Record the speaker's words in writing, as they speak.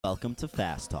Welcome to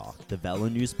Fast Talk, the Velo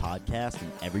News podcast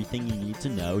and everything you need to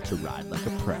know to ride like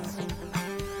a pro.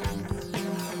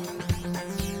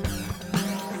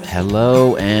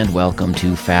 Hello and welcome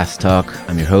to Fast Talk.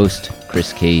 I'm your host,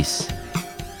 Chris Case.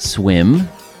 Swim,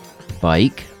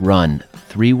 bike, run.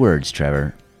 3 words,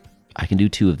 Trevor. I can do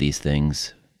 2 of these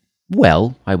things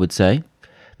well, I would say.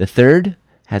 The third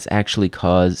has actually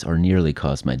caused or nearly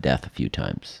caused my death a few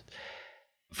times.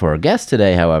 For our guest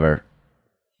today, however,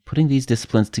 putting these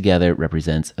disciplines together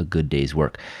represents a good day's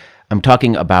work. I'm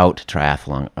talking about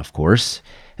triathlon, of course.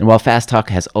 And while Fast Talk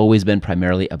has always been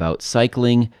primarily about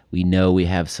cycling, we know we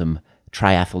have some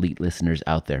triathlete listeners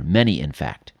out there, many in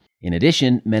fact. In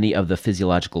addition, many of the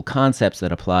physiological concepts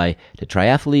that apply to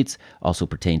triathletes also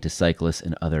pertain to cyclists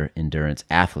and other endurance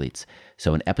athletes.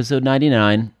 So in episode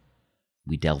 99,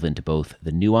 we delve into both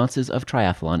the nuances of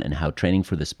triathlon and how training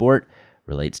for the sport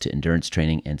relates to endurance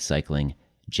training and cycling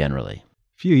generally.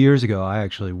 A few years ago, I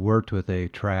actually worked with a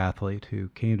triathlete who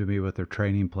came to me with her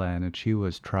training plan, and she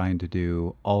was trying to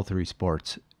do all 3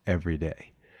 sports every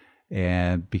day.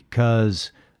 And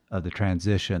because of the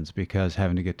transitions, because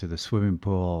having to get to the swimming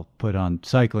pool, put on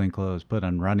cycling clothes, put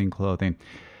on running clothing,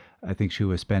 I think she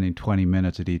was spending 20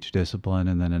 minutes at each discipline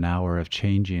and then an hour of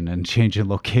changing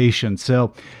location.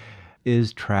 So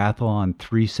is triathlon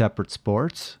 3 separate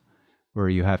sports where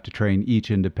you have to train each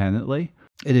independently?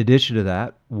 In addition to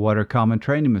that, what are common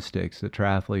training mistakes that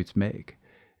triathletes make?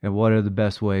 And what are the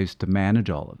best ways to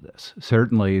manage all of this?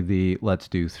 Certainly the let's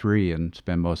do 3 and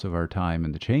spend most of our time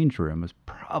in the change room is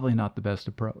probably not the best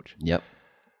approach. Yep.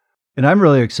 And I'm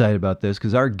really excited about this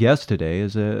because our guest today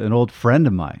is an old friend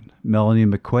of mine, Melanie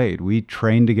McQuaid. We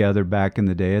trained together back in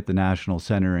the day at the National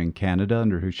Center in Canada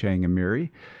under Husheng Amiri,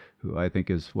 who I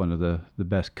think is one of the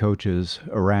best coaches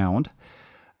around.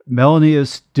 Melanie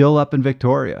is still up in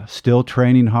Victoria, still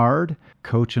training hard,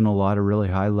 coaching a lot of really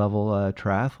high-level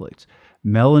triathletes.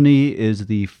 Melanie is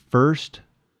the first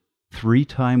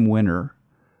 3-time winner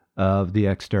of the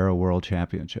Xterra World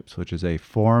Championships, which is a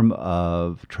form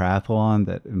of triathlon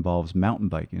that involves mountain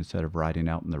biking instead of riding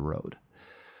out on the road.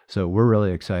 So we're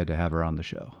really excited to have her on the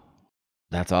show.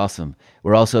 That's awesome.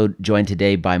 We're also joined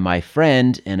today by my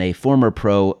friend and a former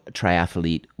pro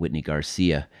triathlete, Whitney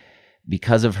Garcia.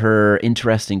 Because of her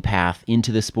interesting path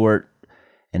into the sport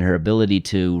and her ability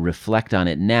to reflect on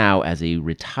it now as a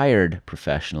retired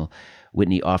professional,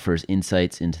 Whitney offers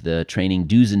insights into the training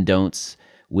do's and don'ts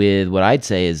with what I'd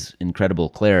say is incredible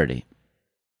clarity.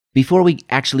 Before we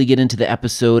actually get into the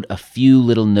episode, a few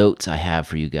little notes I have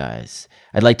for you guys.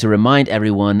 I'd like to remind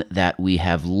everyone that we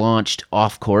have launched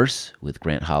Off Course with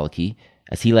Grant Holicky.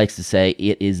 As he likes to say,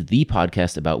 it is the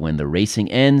podcast about when the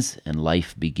racing ends and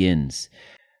life begins.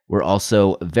 We're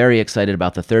also very excited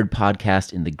about the 3rd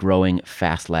podcast in the growing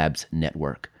Fast Labs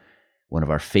network. One of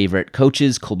our favorite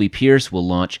coaches, Colby Pierce, will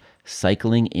launch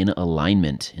Cycling in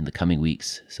Alignment in the coming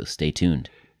weeks, so stay tuned.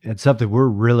 And something we're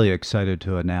really excited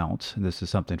to announce, and this is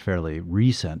something fairly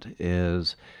recent,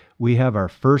 is we have our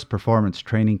first performance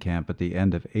training camp at the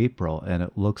end of April, and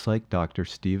it looks like Dr.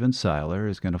 Steven Seiler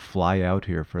is going to fly out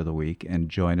here for the week and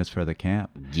join us for the camp.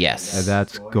 Yes. And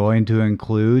that's going to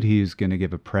include, he's going to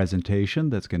give a presentation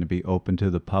that's going to be open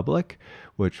to the public,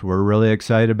 which we're really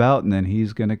excited about, and then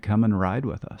he's going to come and ride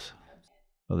with us.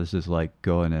 Well, this is like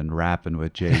going and rapping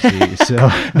with Jay-Z. So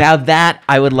now that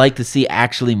I would like to see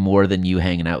actually more than you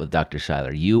hanging out with Dr.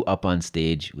 Seiler. You up on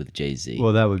stage with Jay-Z.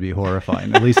 Well, that would be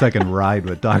horrifying. At least I can ride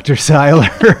with Dr. Seiler.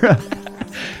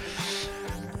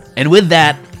 And with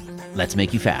that, let's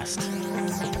make you fast.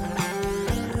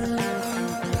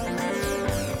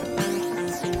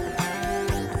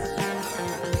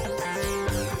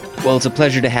 Well, it's a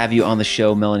pleasure to have you on the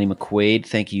show, Melanie McQuaid.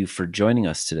 Thank you for joining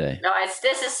us today. No,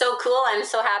 this is so cool. I'm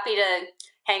so happy to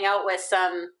hang out with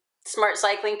some smart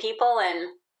cycling people and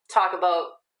talk about,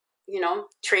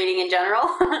 training in general.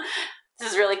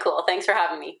 This is really cool. Thanks for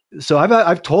having me. So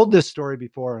I've told this story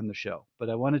before on the show,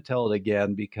 but I want to tell it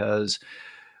again because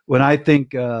when I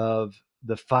think of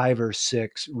the 5 or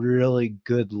 6 really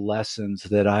good lessons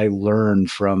that I learned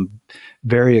from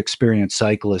very experienced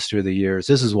cyclists through the years,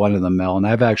 this is one of them, Mel. And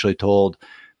I've actually told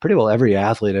pretty well every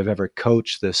athlete I've ever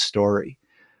coached this story.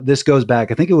 This goes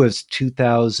back, I think it was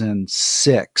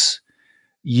 2006.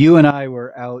 You and I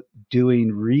were out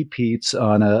doing repeats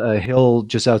on a hill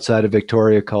just outside of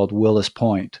Victoria called Willis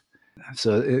Point.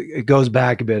 So it goes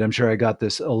back a bit. I'm sure I got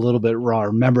this a little bit wrong.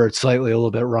 Remember it slightly a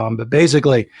little bit wrong, but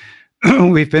basically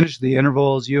we finished the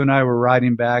intervals. You and I were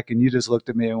riding back and you just looked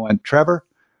at me and went, Trevor,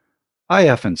 I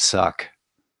effing suck.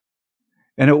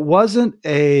 And it wasn't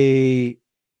a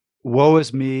woe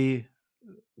is me,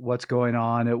 what's going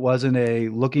on. It wasn't a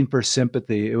looking for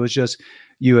sympathy. It was just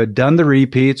you had done the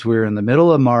repeats. We were in the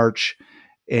middle of March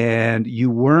and you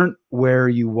weren't where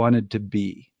you wanted to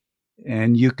be.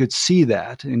 And you could see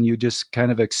that and you just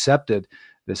kind of accepted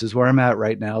this is where I'm at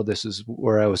right now. This is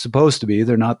where I was supposed to be.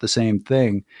 They're not the same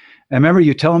thing. I remember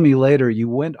you telling me later you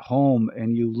went home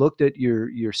and you looked at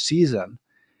your season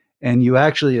and you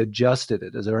actually adjusted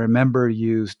it. As I remember,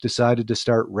 you decided to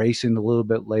start racing a little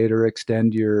bit later,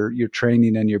 extend your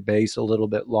training and your base a little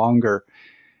bit longer.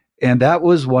 And that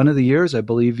was one of the years I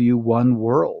believe you won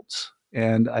worlds.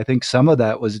 And I think some of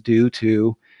that was due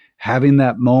to having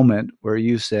that moment where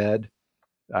you said,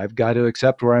 I've got to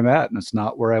accept where I'm at and it's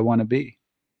not where I want to be.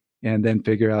 And then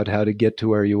figure out how to get to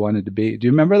where you wanted to be. Do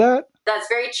you remember that? That's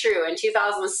very true. In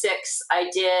 2006, I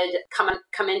did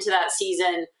come into that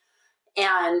season,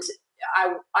 and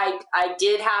I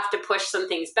did have to push some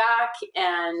things back,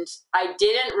 and I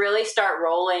didn't really start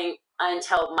rolling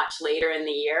until much later in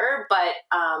the year. But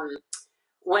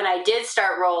when I did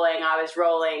start rolling, I was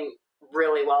rolling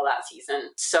really well that season.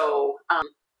 So,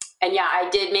 and yeah, I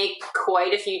did make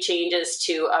quite a few changes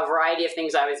to a variety of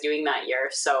things I was doing that year.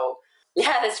 So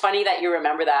yeah, it's funny that you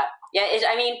remember that. Yeah,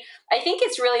 I mean, I think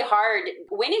it's really hard.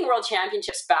 Winning world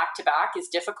championships back to back is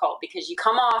difficult because you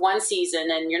come off one season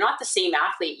and you're not the same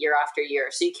athlete year after year.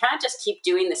 So you can't just keep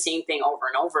doing the same thing over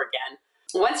and over again.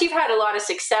 Once you've had a lot of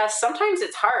success, sometimes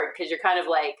it's hard because you're kind of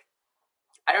like,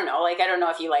 I don't know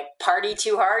if you like party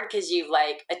too hard because you've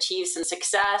like achieved some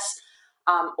success,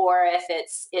 or if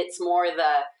it's more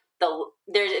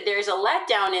there's a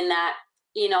letdown in that,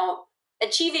 you know,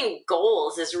 achieving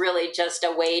goals is really just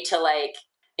a way to like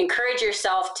encourage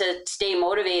yourself to stay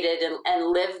motivated and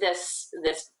live this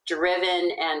driven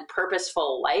and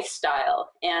purposeful lifestyle.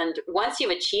 And once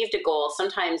you've achieved a goal,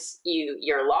 sometimes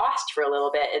you're lost for a little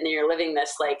bit and then you're living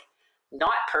this like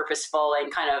not purposeful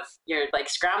and kind of you're like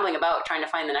scrambling about trying to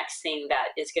find the next thing that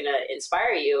is going to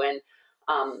inspire you. And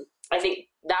I think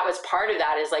that was part of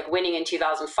that is like winning in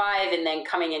 2005 and then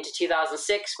coming into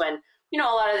 2006 when, you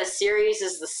know, a lot of the series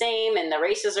is the same and the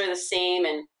races are the same.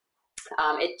 And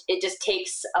it just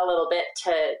takes a little bit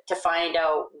to find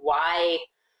out why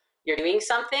you're doing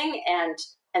something.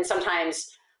 And sometimes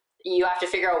you have to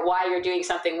figure out why you're doing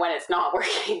something when it's not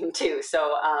working too.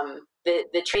 So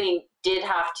the training did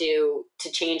have to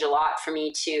change a lot for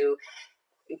me to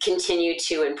continue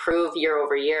to improve year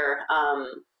over year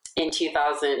in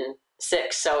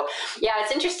 2006. So yeah,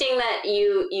 it's interesting that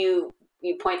you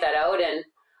point that out. And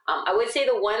I would say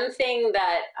the one thing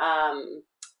that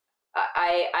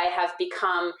I have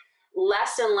become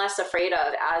less and less afraid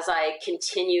of as I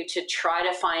continue to try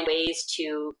to find ways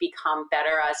to become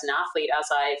better as an athlete as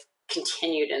I've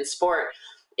continued in sport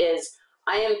is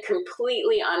I am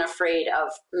completely unafraid of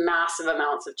massive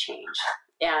amounts of change.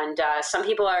 And some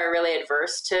people are really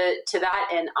adverse to that.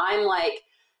 And I'm like,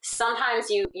 sometimes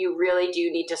you really do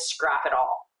need to scrap it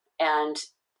all and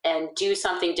do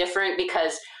something different,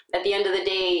 because at the end of the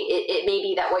day, it may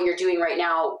be that what you're doing right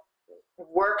now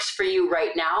works for you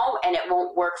right now and it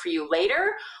won't work for you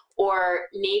later, or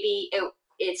maybe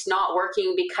it's not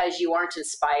working because you aren't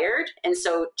inspired, and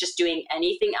so just doing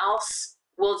anything else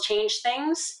will change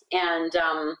things. And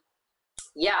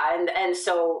and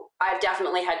so I've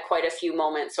definitely had quite a few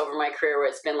moments over my career where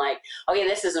it's been like, okay,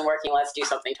 this isn't working, let's do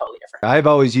something totally different. I've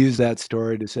always used that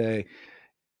story to say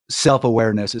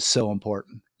self-awareness is so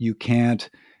important. You can't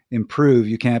improve,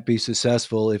 you can't be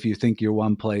successful if you think you're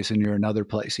one place and you're another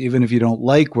place. Even if you don't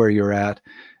like where you're at,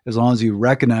 as long as you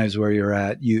recognize where you're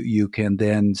at, you can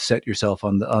then set yourself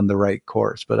on the right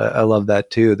course. But I love that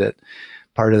too, that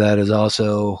part of that is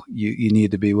also you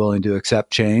need to be willing to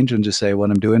accept change and just say,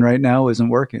 what I'm doing right now isn't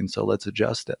working, so let's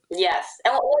adjust it. Yes.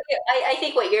 And I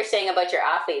think what you're saying about your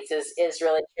athletes is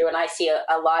really true. And I see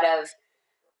a lot of,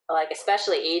 like,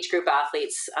 especially age group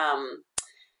athletes,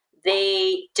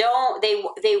 they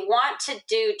want to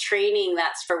do training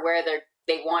that's for where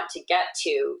they want to get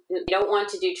to. They don't want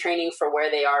to do training for where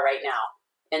they are right now.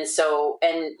 And so,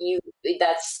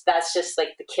 that's just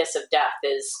like the kiss of death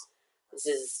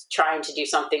is trying to do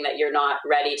something that you're not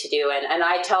ready to do. And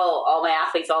I tell all my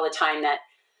athletes all the time that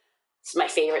it's my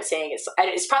favorite saying.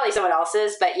 It's probably someone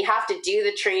else's, but you have to do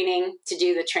the training to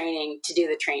do the training to do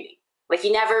the training. Like,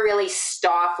 you never really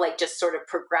stop, like, just sort of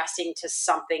progressing to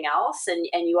something else. And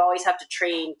you always have to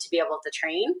train to be able to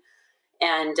train.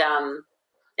 And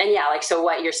yeah, like, so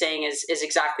what you're saying is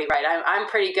exactly right. I'm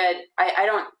pretty good.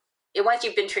 Once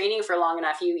you've been training for long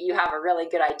enough, you have a really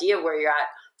good idea where you're at,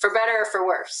 for better or for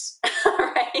worse,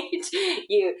 right?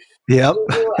 You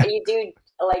do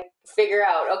like figure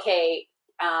out, okay,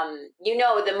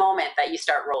 the moment that you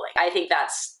start rolling. I think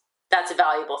that's a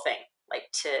valuable thing, like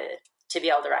to to be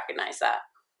able to recognize that.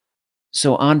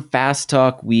 So on Fast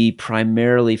Talk, we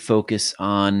primarily focus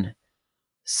on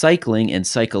cycling and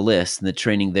cyclists and the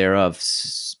training thereof.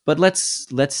 But let's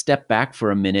step back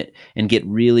for a minute and get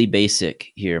really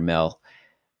basic here, Mel.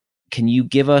 Can you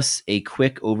give us a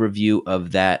quick overview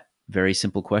of that very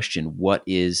simple question? What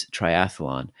is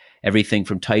triathlon? Everything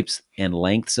from types and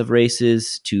lengths of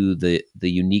races to the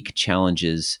unique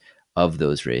challenges of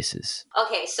those races.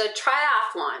 Okay, so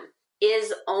triathlon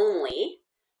is only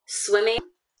swimming,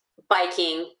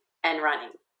 biking, and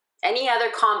running. Any other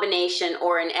combination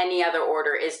or in any other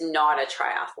order is not a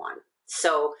triathlon.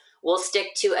 So we'll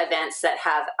stick to events that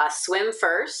have a swim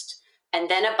first, and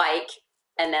then a bike,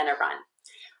 and then a run.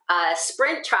 A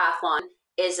sprint triathlon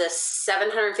is a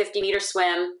 750-meter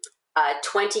swim, a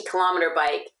 20-kilometer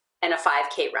bike, and a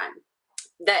 5K run.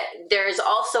 That there's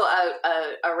also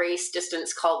a race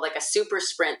distance called like a super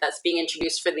sprint that's being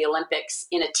introduced for the Olympics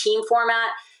in a team format,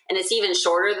 and it's even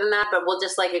shorter than that, but we'll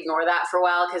just like ignore that for a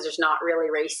while because there's not really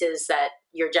races that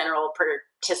your general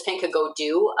participant could go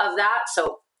do of that.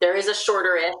 So there is a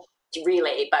shorter-ish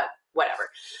relay, but whatever.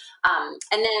 And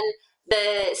then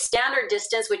the standard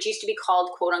distance, which used to be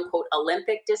called quote unquote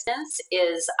Olympic distance,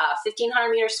 is a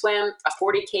 1,500-meter swim, a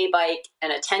 40K bike,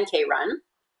 and a 10K run.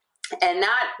 And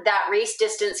that race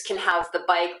distance can have the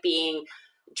bike being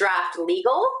draft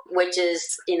legal, which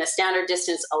is in a standard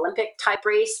distance Olympic type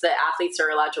race. The athletes are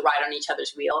allowed to ride on each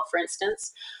other's wheel, for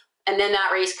instance. And then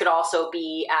that race could also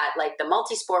be at like the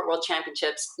multi-sport world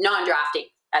championships, non-drafting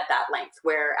at that length,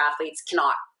 where athletes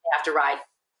cannot have to ride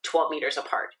 12 meters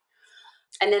apart.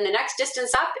 And then the next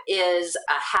distance up is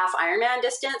a half Ironman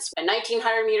distance, a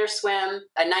 1,900-meter swim,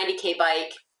 a 90K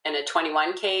bike, and a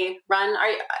 21K run.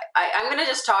 I'm going to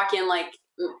just talk in like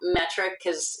metric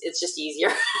because it's just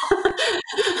easier.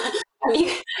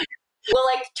 We'll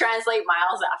like translate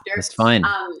miles after. That's fine.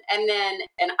 And then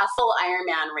a full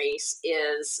Ironman race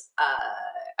is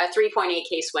a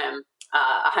 3.8K swim,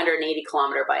 a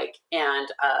 180-kilometer bike, and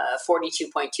a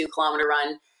 42.2-kilometer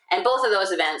run. And both of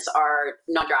those events are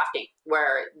non-drafting,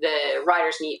 where the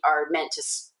riders are meant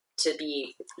to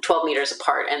be 12 meters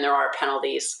apart, and there are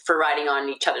penalties for riding on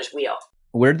each other's wheel.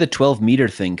 Where did the 12-meter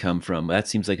thing come from? That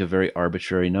seems like a very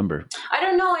arbitrary number. I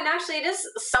don't know. And actually, it is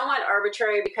somewhat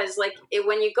arbitrary because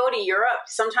when you go to Europe,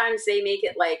 sometimes they make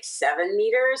it like 7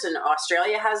 meters, and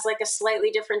Australia has like a slightly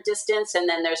different distance. And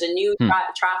then there's a new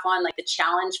triathlon, like the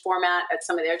challenge format at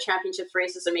some of their championships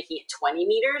races are making it 20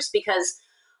 meters because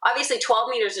obviously 12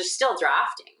 meters is still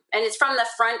drafting. And it's from the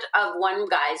front of one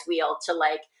guy's wheel to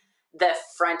like the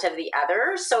front of the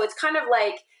other. So it's kind of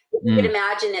like, if you could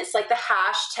imagine, it's like the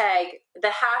hash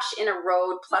in a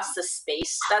road plus the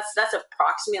space. That's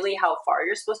approximately how far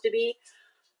you're supposed to be.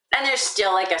 And there's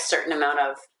still like a certain amount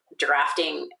of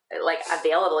drafting like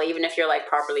available, even if you're like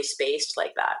properly spaced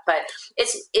like that. But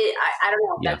I don't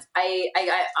know. Yeah. I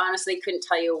honestly couldn't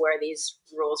tell you where these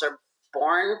rules are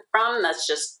born from. That's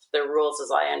just the rules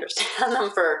as I understand them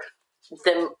for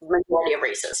the majority of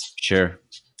races. Sure.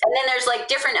 And then there's like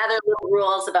different other little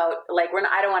rules about like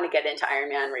I don't want to get into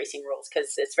Ironman racing rules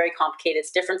because it's very complicated. It's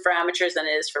different for amateurs than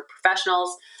it is for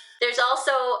professionals. There's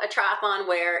also a triathlon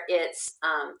where it's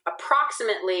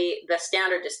approximately the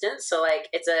standard distance. So like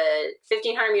it's a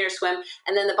 1,500-meter swim,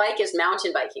 and then the bike is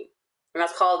mountain biking, and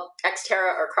that's called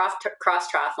Xterra or cross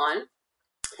triathlon.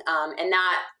 And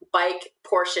that bike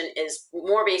portion is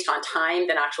more based on time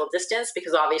than actual distance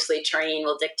because obviously terrain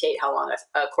will dictate how long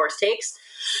a course takes.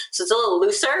 So it's a little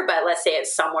looser, but let's say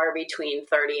it's somewhere between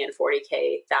 30 and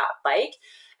 40K, that bike.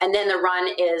 And then the run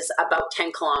is about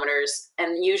 10 kilometers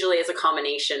and usually is a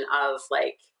combination of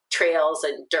like trails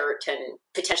and dirt, and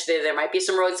potentially there might be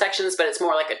some road sections, but it's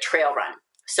more like a trail run.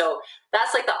 So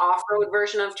that's like the off-road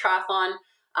version of triathlon.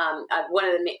 One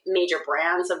of the major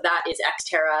brands of that is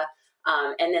Xterra.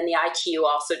 And then the ITU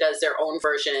also does their own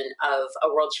version of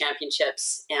a world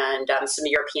championships and some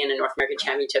European and North American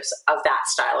championships of that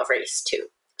style of race too.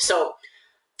 So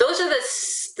those are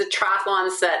the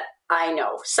triathlons that I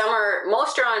know.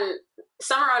 Most are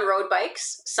on road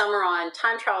bikes, some are on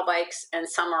time trial bikes, and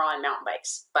some are on mountain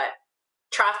bikes. But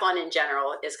triathlon in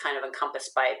general is kind of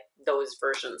encompassed by those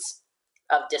versions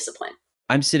of discipline.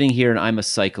 I'm sitting here and I'm a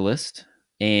cyclist,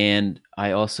 and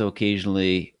I also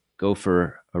occasionally go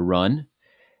for a run,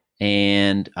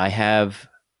 and I have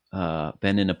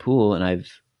been in a pool and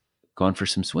I've gone for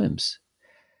some swims.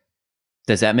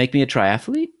 Does that make me a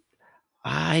triathlete?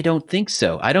 I don't think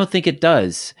so. I don't think it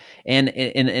does. And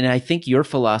I think your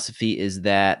philosophy is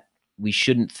that we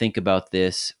shouldn't think about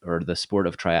this or the sport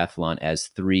of triathlon as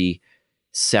 3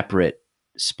 separate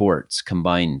sports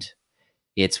combined.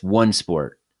 It's one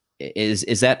sport.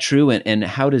 Is that true? And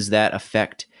how does that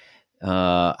affect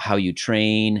how you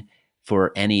train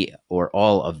for any or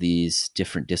all of these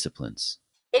different disciplines?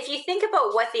 If you think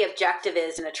about what the objective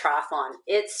is in a triathlon,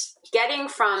 it's getting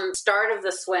from start of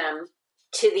the swim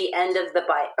to the end of the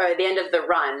bike or the end of the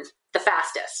run the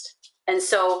fastest. And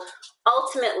so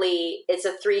ultimately it's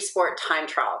a 3-sport time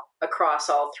trial across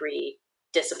all 3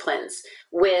 disciplines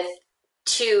with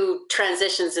 2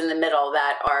 transitions in the middle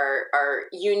that are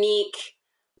unique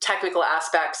technical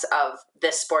aspects of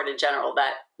this sport in general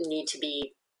that need to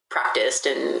be practiced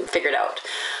and figured out.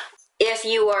 If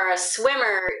you are a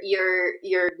swimmer,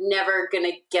 you're never going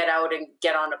to get out and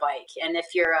get on a bike. And if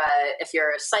you're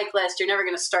a cyclist, you're never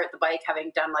going to start the bike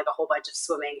having done like a whole bunch of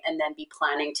swimming and then be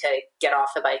planning to get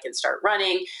off the bike and start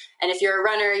running. And if you're a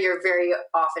runner, you're very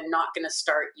often not going to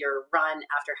start your run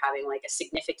after having like a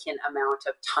significant amount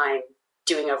of time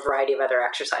doing a variety of other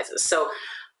exercises. So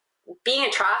being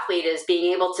a triathlete is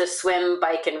being able to swim,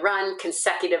 bike, and run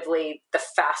consecutively the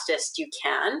fastest you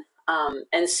can.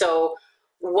 And so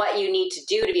what you need to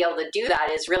do to be able to do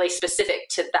that is really specific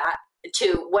to that,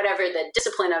 to whatever the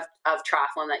discipline of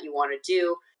triathlon that you want to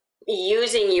do,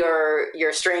 using your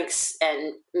strengths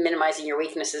and minimizing your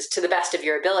weaknesses to the best of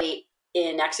your ability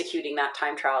in executing that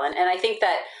time trial. And I think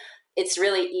that it's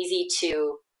really easy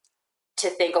to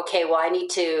think, okay, well, I need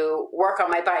to work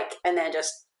on my bike and then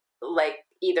just like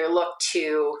either look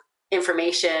to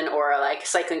information or like a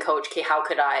cycling coach, okay, how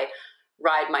could I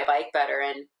ride my bike better?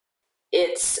 And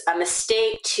it's a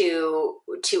mistake to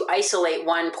isolate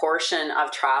one portion of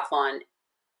triathlon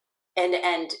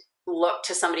and look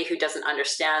to somebody who doesn't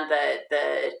understand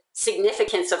the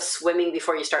significance of swimming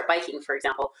before you start biking, for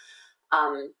example,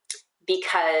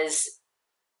 because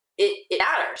it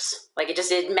matters. Like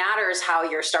it matters how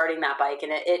you're starting that bike,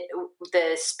 and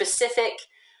the specific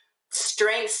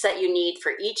strengths that you need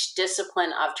for each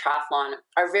discipline of triathlon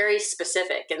are very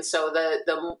specific. And so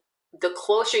the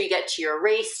closer you get to your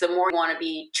race, the more you want to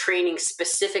be training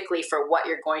specifically for what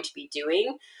you're going to be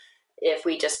doing. If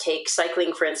we just take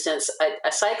cycling, for instance,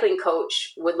 a cycling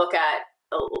coach would look at,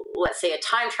 let's say, a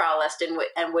time trialist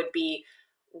and would be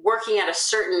working at a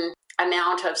certain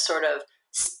amount of sort of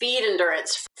speed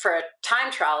endurance for a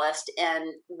time trialist.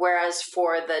 And whereas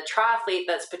for the triathlete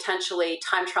that's potentially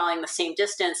time trialing the same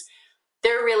distance,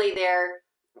 they're really there.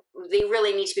 They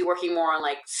really need to be working more on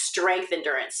like strength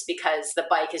endurance because the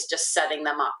bike is just setting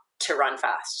them up to run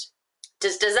fast.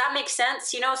 Does that make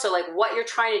sense? So like what you're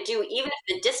trying to do, even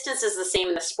if the distance is the same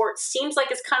and the sport seems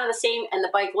like it's kind of the same and the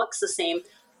bike looks the same,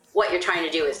 what you're trying to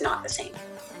do is not the same.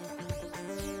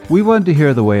 We wanted to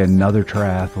hear the way another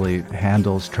triathlete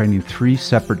handles training 3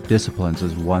 separate disciplines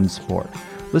as one sport.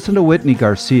 Listen to Whitney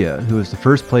Garcia, who is the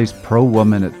first place pro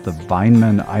woman at the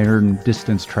Vineman Iron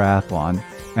Distance Triathlon,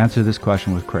 answer this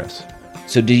question with Chris.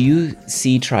 So do you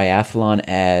see triathlon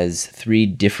as 3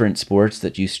 different sports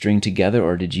that you string together,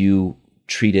 or did you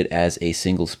treat it as a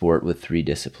single sport with 3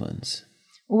 disciplines?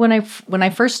 When I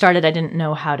first started, I didn't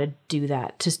know how to do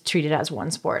that, to treat it as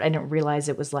one sport. I didn't realize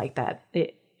it was like that.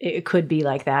 It could be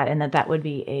like that, and that would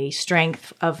be a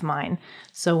strength of mine.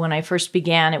 So when I first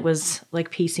began, it was like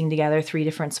piecing together 3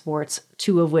 different sports,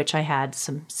 2 of which I had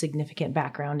some significant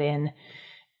background in,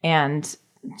 and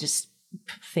just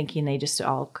thinking they just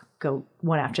all go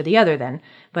one after the other then.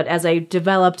 But as I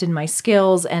developed in my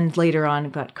skills and later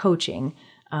on got coaching,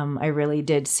 I really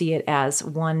did see it as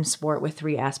one sport with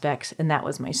 3 aspects, and that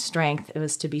was my strength. It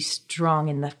was to be strong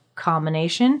in the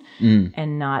combination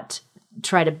and not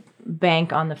try to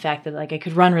bank on the fact that like I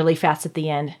could run really fast at the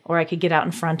end, or I could get out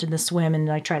in front in the swim and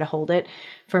like try to hold it.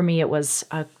 For me, it was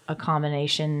a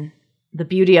combination, the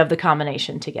beauty of the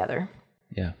combination together.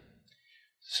 Yeah.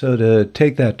 So to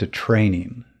take that to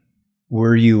training,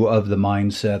 were you of the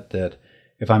mindset that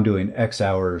if I'm doing X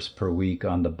hours per week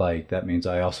on the bike, that means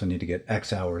I also need to get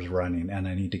X hours running and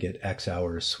I need to get X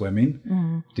hours swimming?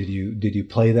 Mm-hmm. Did you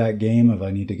play that game of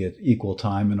I need to get equal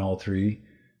time in all 3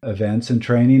 events and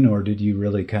training, or did you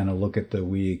really kind of look at the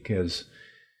week as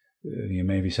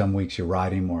maybe some weeks you're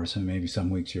riding more, so maybe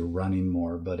some weeks you're running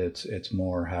more, but it's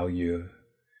more how you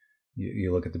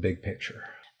look at the big picture?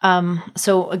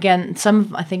 So again,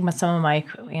 I think some of my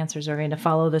answers are going to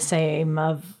follow the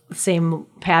same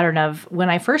pattern of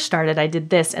when I first started, I did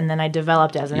this, and then I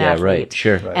developed as an athlete. Yeah, right,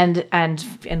 sure. Right.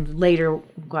 And later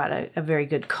got a very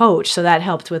good coach, so that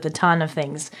helped with a ton of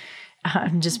things.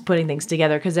 Just putting things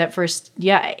together, because at first,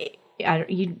 you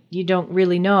don't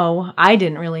really know. I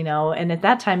didn't really know, and at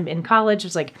that time in college, it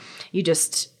was like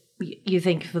you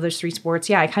think, well, there's 3 sports.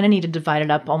 Yeah, I kind of need to divide it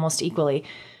up almost equally.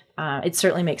 It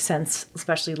certainly makes sense,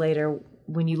 especially later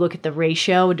when you look at the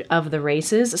ratio of the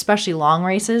races, especially long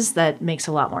races, that makes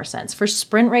a lot more sense. For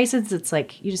sprint races, it's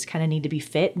like you just kind of need to be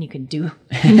fit and you can do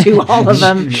all of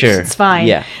them. Sure. It's fine.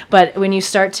 Yeah. But when you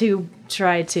start to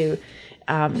try to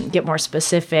get more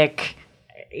specific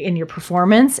in your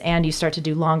performance and you start to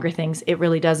do longer things, it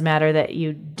really does matter that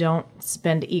you don't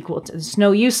spend there's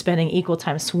no use spending equal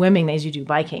time swimming as you do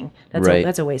biking.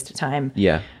 That's a waste of time.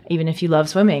 Yeah. Even if you love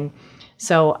swimming.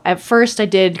 So at first I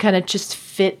did kind of just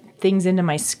fit things into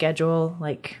my schedule.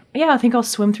 Like, I think I'll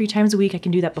swim 3 times a week. I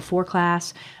can do that before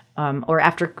class. Or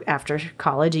after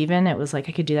college even, it was like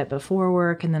I could do that before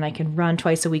work, and then I can run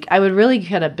twice a week. I would really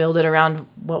kind of build it around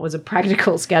what was a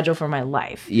practical schedule for my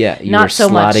life. Yeah, you Not were so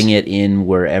slotting much, it in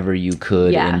wherever you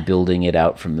could and building it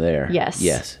out from there. Yes.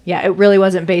 Yes. Yeah, it really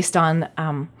wasn't based on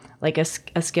like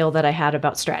a skill that I had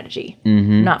about strategy.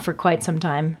 Mm-hmm. Not for quite some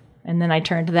time. And then I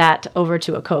turned that over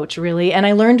to a coach, really. And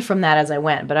I learned from that as I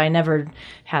went, but I never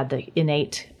had the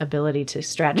innate ability to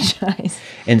strategize.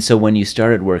 And so when you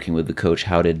started working with the coach,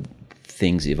 how did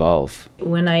things evolve?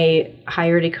 When I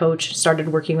hired a coach, started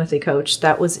working with a coach,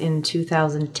 that was in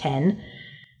 2010.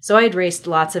 So I had raced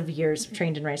lots of years,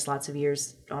 trained and raced lots of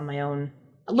years on my own,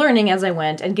 learning as I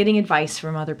went and getting advice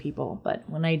from other people. But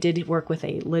when I did work with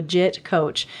a legit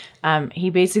coach, he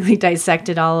basically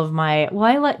dissected all of my,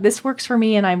 this works for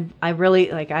me, and I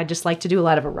really I just like to do a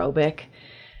lot of aerobic.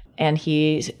 And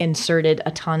he inserted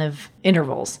a ton of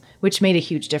intervals, which made a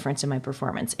huge difference in my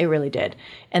performance. It really did.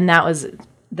 And that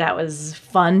was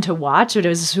fun to watch, but it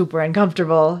was super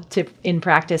uncomfortable in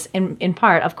practice. In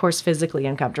part, of course, physically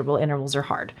uncomfortable. Intervals are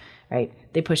hard, right?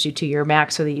 They push you to your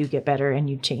max so that you get better and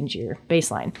you change your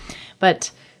baseline.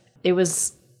 But it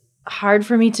was hard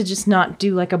for me to just not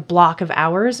do like a block of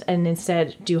hours and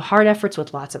instead do hard efforts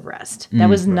with lots of rest. That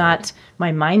was not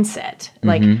my mindset.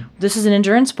 Like, this is an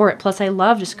endurance sport. Plus I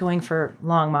love just going for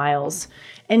long miles.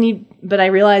 But I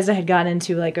realized I had gotten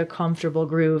into like a comfortable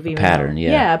groove. A pattern.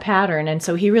 Yeah, a pattern. And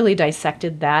so he really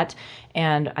dissected that.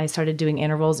 And I started doing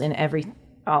intervals in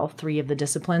all 3 of the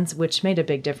disciplines, which made a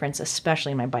big difference,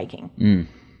 especially in my biking.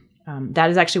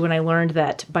 That is actually when I learned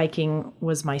that biking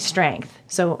was my strength.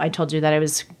 So I told you that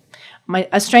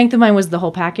a strength of mine was the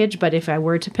whole package, but if I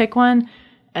were to pick one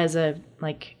as a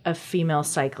female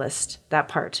cyclist, that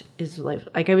part is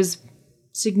like I was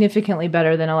significantly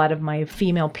better than a lot of my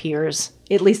female peers,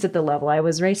 at least at the level I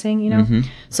was racing,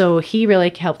 So he really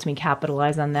helped me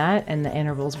capitalize on that, and the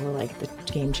intervals were like the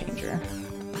game changer.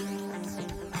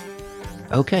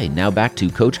 Okay, now back to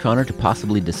Coach Connor to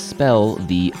possibly dispel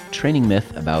the training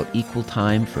myth about equal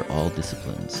time for all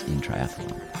disciplines in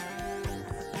triathlon.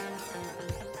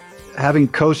 Having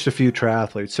coached a few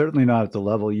triathletes, certainly not at the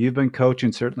level you've been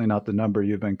coaching, certainly not the number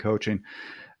you've been coaching,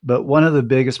 but one of the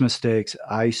biggest mistakes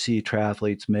I see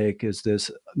triathletes make is this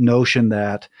notion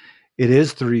that it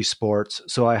is 3 sports,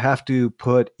 so I have to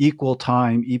put equal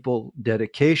time, equal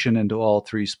dedication into all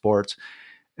 3 sports.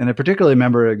 And I particularly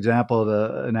remember an example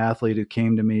of an athlete who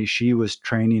came to me. She was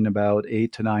training about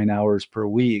 8 to 9 hours per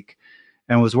week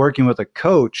and was working with a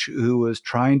coach who was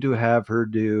trying to have her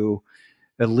do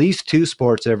at least 2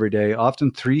 sports every day,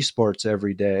 often 3 sports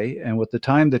every day. And with the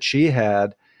time that she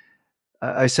had,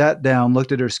 I sat down,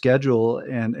 looked at her schedule,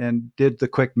 and did the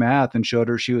quick math and showed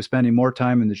her she was spending more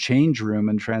time in the change room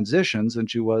and transitions than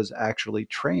she was actually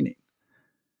training.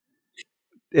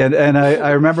 And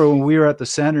I remember when we were at the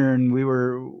center and we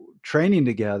were training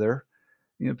together,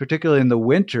 particularly in the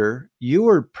winter, you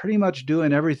were pretty much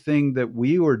doing everything that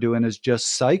we were doing as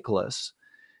just cyclists.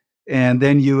 And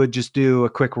then you would just do a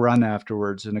quick run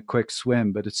afterwards and a quick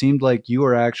swim. But it seemed like you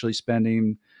were actually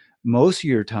spending most of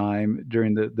your time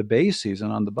during the base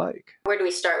season on the bike. Where do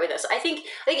we start with this? I think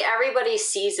everybody's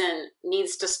season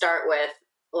needs to start with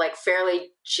like fairly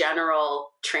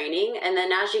general training. And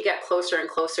then as you get closer and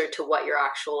closer to what your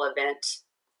actual event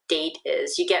date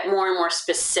is, you get more and more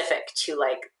specific to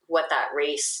like what that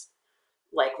race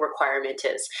like requirement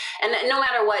is. And no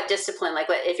matter what discipline, like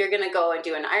if you're going to go and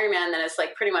do an Ironman, then it's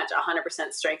like pretty much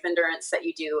 100% strength endurance that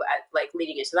you do at like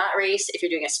leading into that race. If you're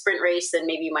doing a sprint race, then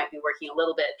maybe you might be working a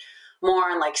little bit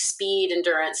more on like speed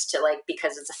endurance to like,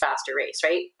 because it's a faster race,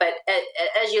 right? But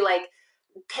as you like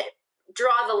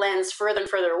draw the lens further and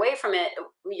further away from it,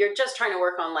 you're just trying to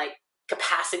work on like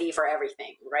capacity for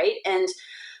everything, right? And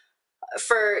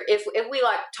if we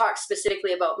like talk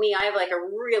specifically about me, I have like a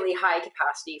really high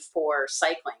capacity for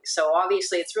cycling. So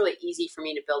obviously it's really easy for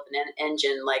me to build an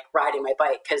engine like riding my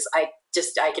bike, because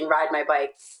I can ride my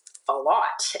bike a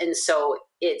lot. And so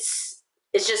it's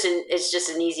just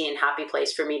an easy and happy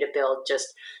place for me to build just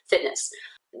fitness.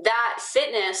 That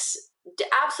fitness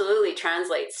absolutely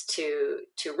translates to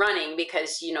running,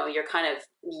 because you're kind of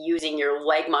using your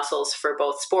leg muscles for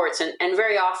both sports, and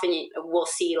very often we'll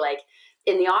see, like,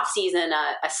 in the off season,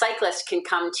 a cyclist can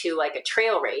come to like a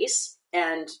trail race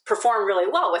and perform really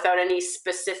well without any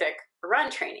specific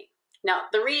run training. Now,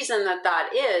 the reason that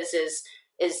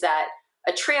is that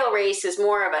a trail race is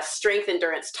more of a strength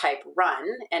endurance type run.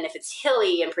 And if it's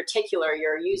hilly in particular,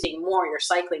 you're using more your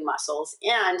cycling muscles.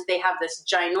 And they have this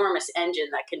ginormous engine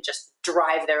that can just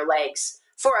drive their legs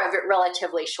for a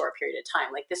relatively short period of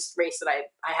time. Like this race that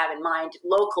I have in mind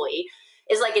locally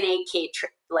is like an 8K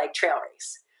trail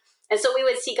race. And so we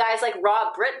would see guys like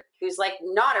Rob Britton, who's like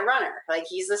not a runner, like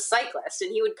he's a cyclist,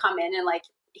 and he would come in and like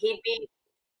he'd be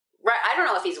right. I don't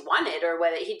know if he's won it or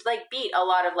whether he'd like beat a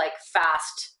lot of like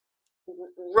fast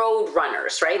road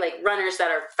runners, right? Like runners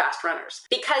that are fast runners,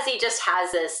 because he just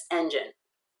has this engine.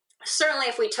 Certainly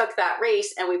if we took that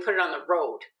race and we put it on the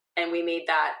road and we made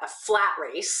that a flat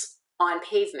race on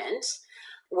pavement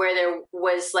where there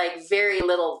was like very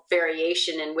little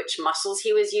variation in which muscles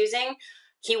he was using,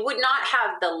 he would not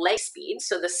have the leg speed.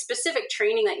 So the specific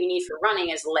training that you need for running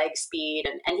is leg speed,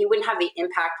 and he wouldn't have the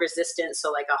impact resistance.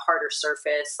 So like a harder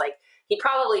surface, like he'd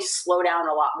probably slow down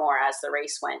a lot more as the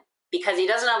race went, because he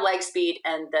doesn't have leg speed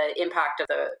and the impact of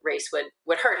the race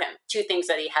would hurt him. Two things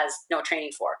that he has no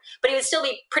training for. But he would still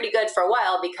be pretty good for a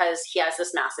while because he has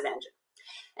this massive engine.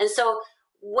 And so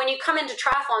when you come into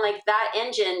triathlon, like that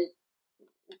engine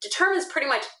determines pretty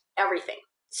much everything.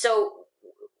 So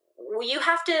you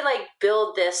have to like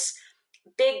build this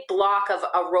big block of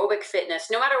aerobic fitness,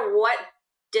 no matter what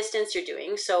distance you're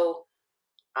doing. So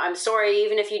I'm sorry,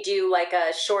 even if you do like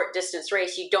a short distance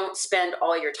race, you don't spend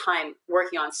all your time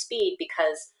working on speed,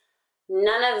 because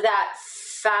none of that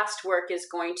fast work is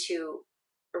going to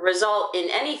result in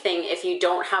anything if you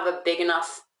don't have a big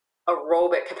enough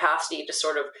aerobic capacity to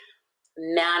sort of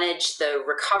manage the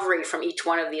recovery from each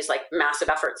one of these like massive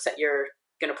efforts that you're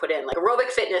going to put in. Like aerobic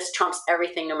fitness trumps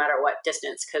everything, no matter what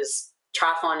distance, because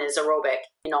triathlon is aerobic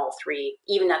in all three,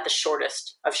 even at the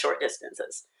shortest of short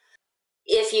distances.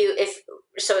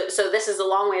 So this is a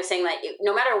long way of saying that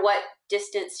no matter what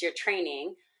distance you're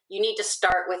training, you need to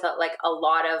start with a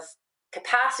lot of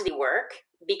capacity work,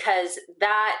 because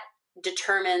that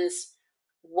determines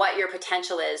what your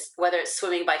potential is, whether it's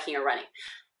swimming, biking, or running.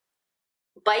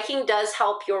 Biking does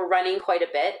help your running quite a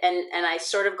bit, and I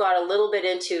sort of got a little bit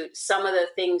into some of the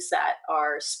things that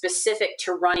are specific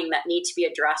to running that need to be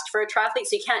addressed for a triathlete.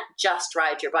 So you can't just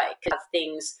ride your bike. You have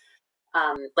things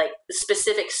like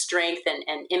specific strength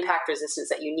and impact resistance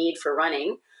that you need for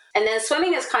running. And then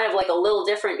swimming is kind of like a little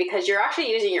different, because you're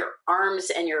actually using your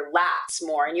arms and your lats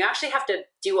more, and you actually have to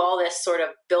do all this sort of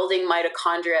building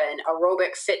mitochondria and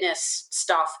aerobic fitness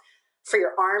stuff for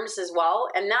your arms as well.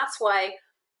 And that's why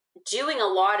doing a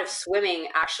lot of swimming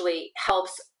actually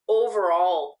helps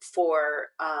overall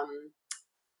for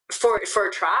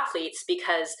triathletes,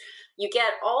 because you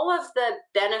get all of the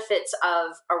benefits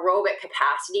of aerobic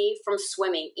capacity from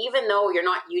swimming, even though you're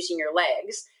not using your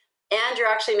legs, and you're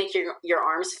actually making your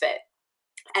arms fit.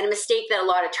 And a mistake that a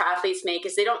lot of triathletes make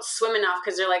is they don't swim enough,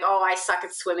 because they're like, oh, I suck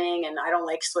at swimming and I don't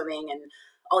like swimming and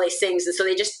all these things. And so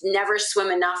they just never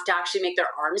swim enough to actually make their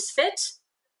arms fit.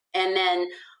 And then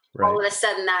all of a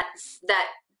sudden that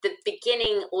the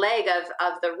beginning leg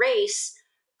of the race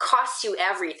costs you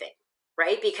everything,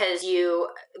 right? Because I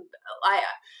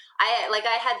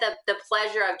had the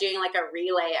pleasure of doing like a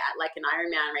relay at like an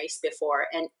Ironman race before,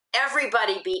 and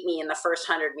everybody beat me in the first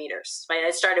 100 meters. Right?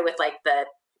 I started with like the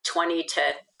 20 to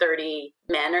 30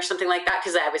 men or something like that,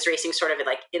 because I was racing sort of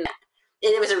like in that.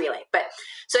 It was a relay, but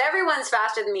so everyone's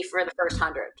faster than me for the first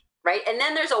 100, right? And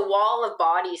then there's a wall of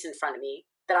bodies in front of me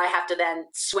that I have to then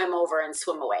swim over and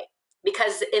swim away,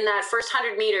 because in that first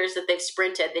 100 meters that they've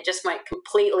sprinted, they just went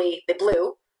completely, they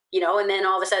blew, and then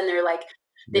all of a sudden they're like,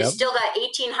 they've still got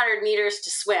 1,800 meters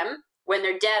to swim when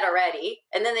they're dead already.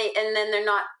 And then they're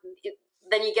not,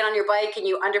 then you get on your bike and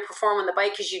you underperform on the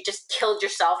bike because you just killed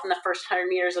yourself in the first 100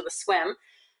 meters of the swim.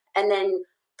 And then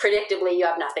predictably you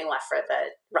have nothing left for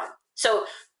the run. So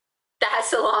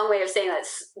that's a long way of saying that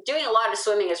doing a lot of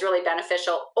swimming is really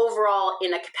beneficial overall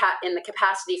in the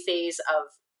capacity phase of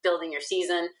building your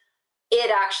season.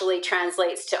 It actually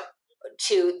translates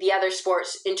to the other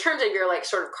sports in terms of your like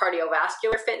sort of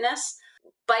cardiovascular fitness.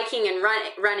 Biking and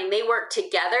running, they work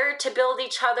together to build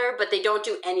each other, but they don't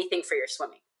do anything for your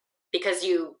swimming, because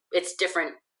it's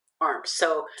different arms.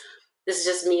 So this is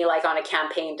just me like on a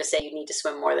campaign to say you need to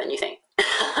swim more than you think.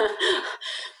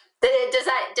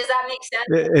 Does that make sense?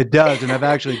 It does. And I've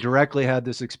actually directly had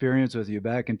this experience with you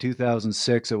back in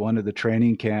 2006 at one of the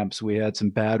training camps. We had some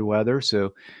bad weather.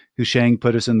 So Husheng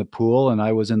put us in the pool and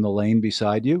I was in the lane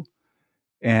beside you.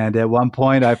 And at one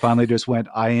point, I finally just went,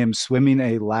 I am swimming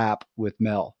a lap with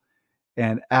Mel,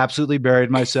 and absolutely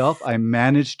buried myself. I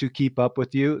managed to keep up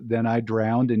with you. Then I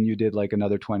drowned, and you did like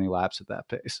another 20 laps at that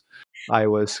pace. I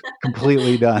was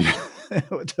completely done.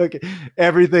 It took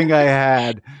everything I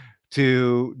had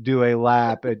to do a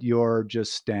lap at your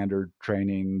just standard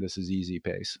training. This is easy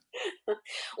pace.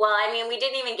 Well, I mean, we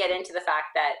didn't even get into the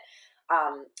fact that,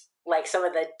 like some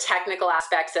of the technical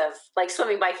aspects of like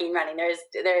swimming, biking, running.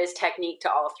 There is technique to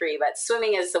all three, but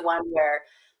swimming is the one where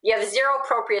you have zero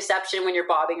proprioception when you're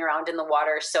bobbing around in the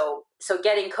water. So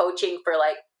getting coaching for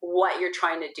like what you're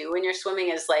trying to do when you're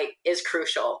swimming is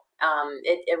crucial.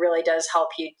 It really does help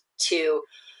you to,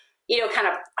 kind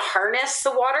of harness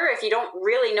the water. If you don't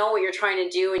really know what you're trying to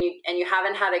do and you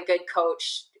haven't had a good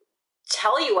coach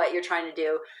tell you what you're trying to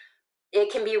do,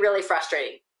 it can be really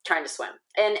frustrating trying to swim.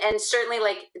 And certainly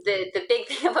like the big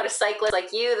thing about a cyclist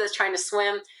like you that's trying to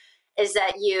swim is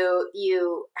that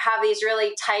you have these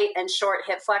really tight and short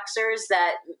hip flexors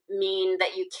that mean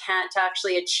that you can't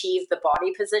actually achieve the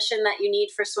body position that you need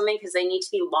for swimming, because they need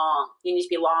to be long. You need to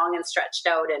be long and stretched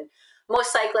out. And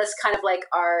most cyclists kind of like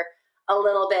are a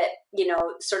little bit,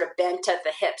 sort of bent at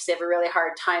the hips. They have a really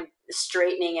hard time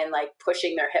straightening and like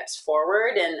pushing their hips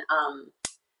forward.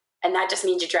 And that just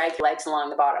means you drag your legs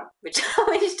along the bottom, which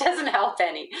doesn't help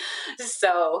any.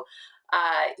 So,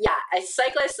 a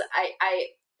cyclist, I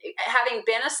having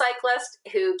been a cyclist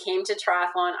who came to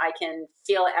triathlon, I can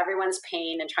feel everyone's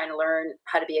pain and trying to learn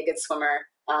how to be a good swimmer.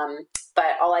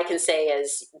 But all I can say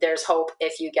is there's hope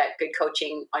if you get good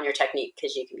coaching on your technique,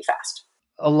 because you can be fast.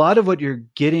 A lot of what you're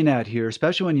getting at here,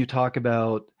 especially when you talk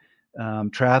about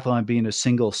triathlon being a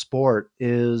single sport,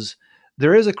 is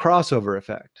there is a crossover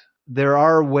effect. There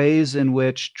are ways in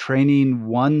which training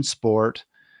one sport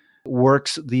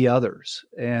works the others.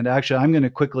 And actually, I'm going to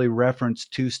quickly reference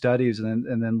two studies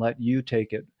and then let you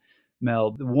take it,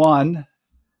 Mel. One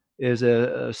is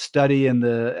a study in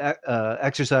the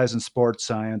exercise and sports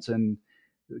science, and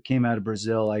it came out of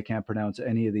Brazil. I can't pronounce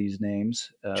any of these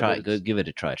names. Give it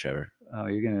a try, Trevor. Oh,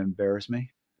 you're going to embarrass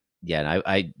me. Yeah,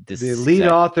 the lead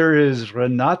author is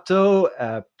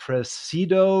Renato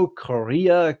Presidio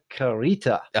Correa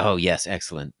Carita. Oh yes,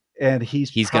 excellent. And he's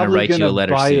going to write you a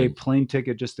letter buy soon. a plane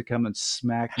ticket just to come and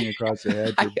smack me across the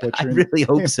head. I really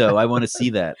hope so. I want to see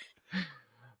that.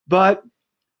 But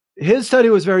his study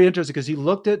was very interesting because he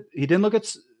didn't look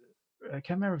at, I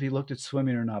can't remember if he looked at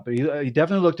swimming or not, but he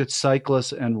definitely looked at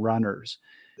cyclists and runners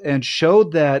and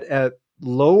showed that at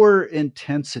lower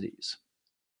intensities,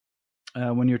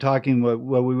 when you're talking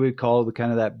what we would call the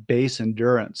kind of that base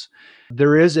endurance,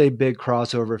 there is a big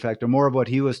crossover effect. Or more of what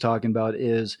he was talking about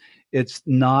is it's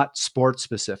not sport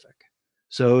specific.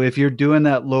 So if you're doing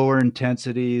that lower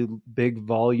intensity, big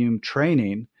volume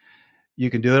training, you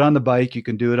can do it on the bike, you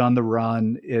can do it on the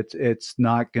run. It's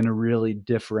not going to really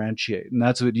differentiate. And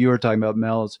that's what you were talking about,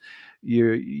 Mel, is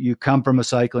you come from a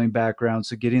cycling background,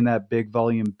 so getting that big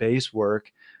volume base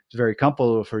work is very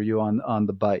comfortable for you on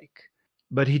the bike.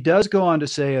 But he does go on to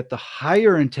say at the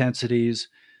higher intensities,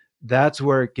 that's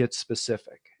where it gets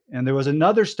specific. And there was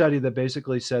another study that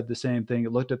basically said the same thing.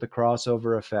 It looked at the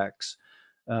crossover effects.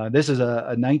 This is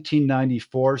a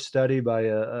 1994 study by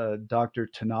a Dr.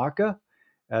 Tanaka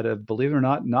out of, believe it or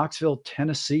not, Knoxville,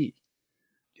 Tennessee.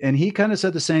 And he kind of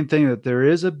said the same thing, that there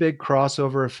is a big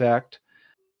crossover effect.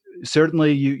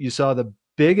 Certainly you saw the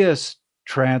biggest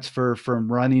transfer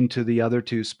from running to the other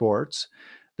two sports.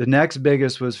 The next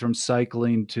biggest was from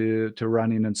cycling to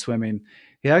running and swimming.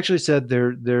 He actually said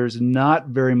there's not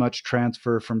very much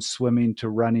transfer from swimming to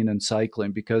running and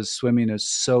cycling because swimming is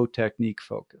so technique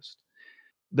focused.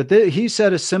 But he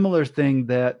said a similar thing,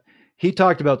 that he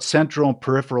talked about central and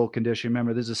peripheral conditioning.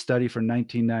 Remember, this is a study from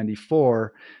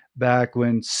 1994, back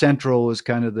when central was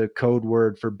kind of the code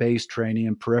word for base training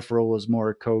and peripheral was more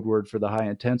a code word for the high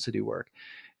intensity work.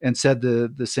 And said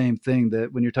the same thing,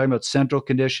 that when you're talking about central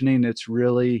conditioning, it's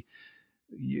really,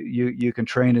 you can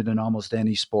train it in almost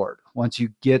any sport. Once you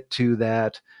get to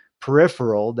that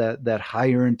peripheral, that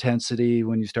higher intensity,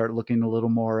 when you start looking a little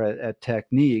more at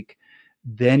technique,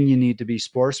 then you need to be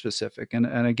sport specific. And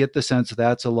I get the sense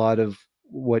that's a lot of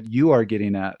what you are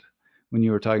getting at when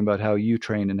you were talking about how you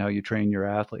train and how you train your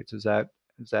athletes. Is that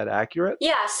accurate?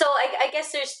 Yeah. So I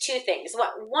guess there's two things.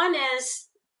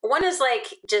 One is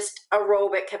like just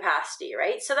aerobic capacity,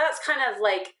 right? So that's kind of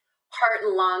like heart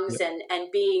and lungs. Yep.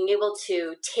 and being able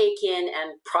to take in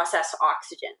and process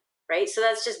oxygen, right? So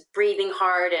that's just breathing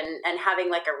hard and having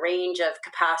like a range of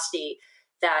capacity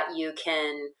that you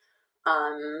can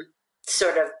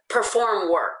sort of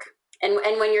perform work. And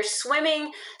when you're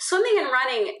swimming and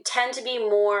running tend to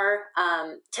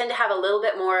have a little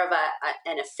bit more of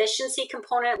an efficiency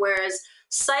component, whereas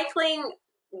Cycling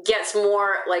gets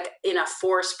more like in a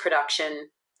force production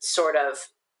sort of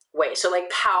way. So like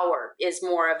power is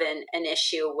more of an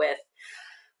issue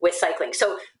with cycling.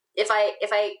 So if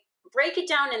I break it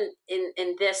down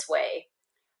in this way,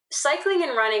 cycling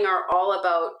and running are all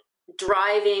about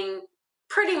driving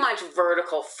pretty much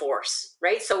vertical force,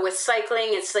 right? So with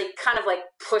cycling, it's like kind of like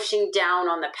pushing down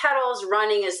on the pedals.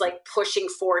 Running is like pushing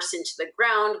force into the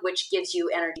ground, which gives you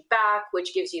energy back,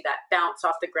 which gives you that bounce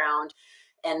off the ground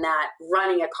and that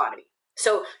running economy.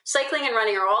 So cycling and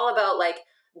running are all about like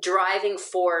driving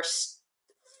force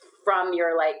from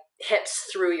your like hips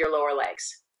through your lower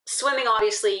legs. Swimming,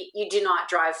 obviously, you do not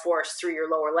drive force through your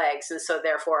lower legs, and so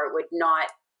therefore it would not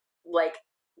like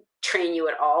train you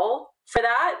at all for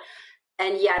that.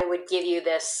 And yet it would give you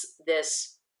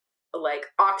this like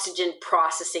oxygen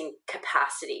processing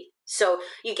capacity. So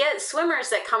you get swimmers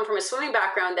that come from a swimming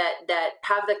background that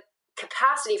have the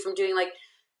capacity from doing like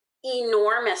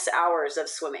enormous hours of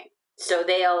swimming. So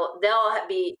they'll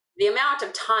be, the amount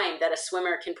of time that a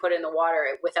swimmer can put in the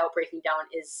water without breaking down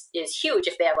is huge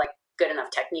if they have like good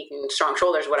enough technique and strong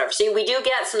shoulders, whatever. So we do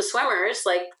get some swimmers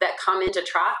like that come into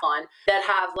triathlon that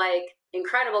have like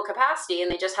incredible capacity, and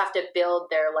they just have to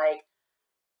build their like,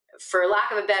 for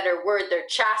lack of a better word, their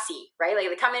chassis, right? Like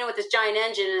they come in with this giant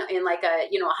engine in like a,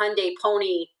 you know, a Hyundai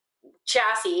Pony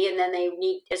chassis, and then they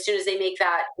need, as soon as they make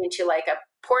that into like a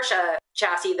Porsche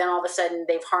chassis, then all of a sudden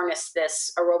they've harnessed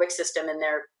this aerobic system and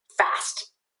they're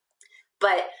fast.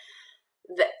 But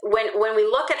when we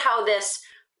look at how this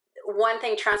one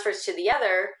thing transfers to the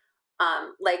other,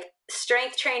 like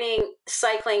strength training,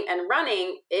 cycling, and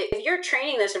running, if you're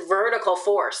training this vertical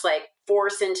force, like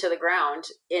force into the ground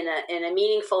in a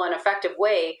meaningful and effective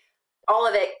way, all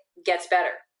of it gets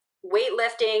better.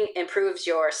 Weightlifting improves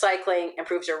your cycling,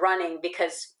 improves your running,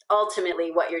 because ultimately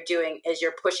what you're doing is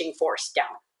you're pushing force down.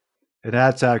 And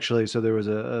that's actually, so there was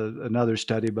another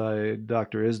study by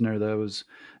Dr. Isner that I was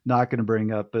not going to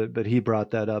bring up, but he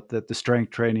brought that up, that the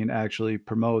strength training actually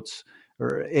promotes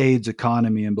or aids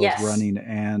economy in both Yes. running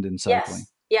and in cycling.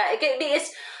 Yes. Yeah,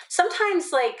 it's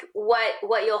sometimes like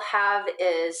what you'll have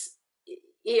is,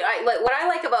 what I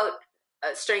like about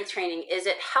strength training is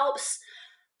it helps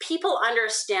people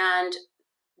understand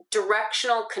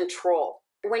directional control.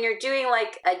 When you're doing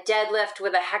like a deadlift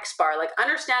with a hex bar, like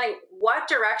understanding what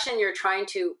direction you're trying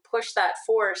to push that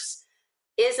force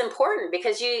is important,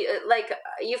 because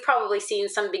you've probably seen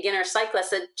some beginner cyclists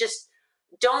that just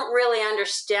don't really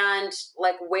understand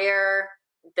like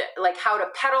like how to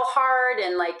pedal hard,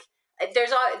 and like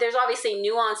there's obviously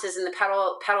nuances in the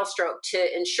pedal stroke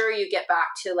to ensure you get back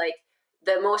to like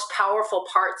the most powerful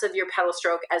parts of your pedal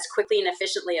stroke as quickly and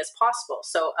efficiently as possible.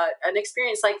 So an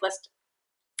experienced cyclist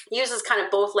uses kind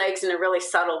of both legs in a really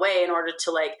subtle way in order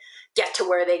to like get to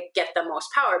where they get the most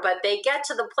power, but they get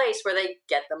to the place where they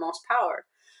get the most power.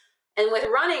 And with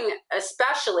running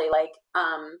especially, like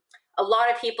a lot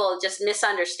of people just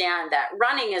misunderstand that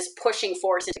running is pushing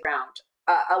force into the ground.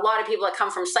 A lot of people that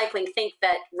come from cycling think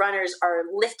that runners are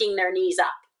lifting their knees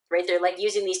up, right? They're like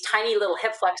using these tiny little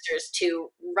hip flexors to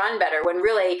run better, when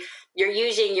really you're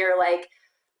using your like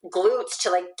glutes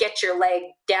to like get your leg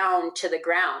down to the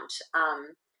ground.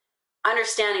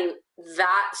 Understanding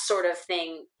that sort of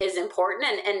thing is important.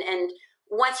 And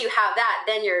once you have that,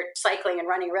 then your cycling and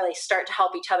running really start to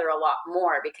help each other a lot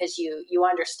more, because you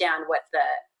understand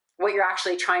what you're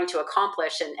actually trying to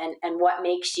accomplish and what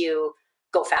makes you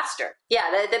go faster.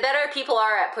 Yeah, the better people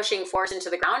are at pushing force into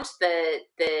the ground,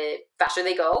 the faster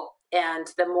they go, and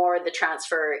the more the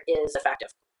transfer is effective.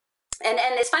 And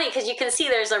it's funny because you can see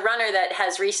there's a runner that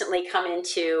has recently come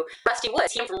into Rusty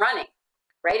Woods. He came from running,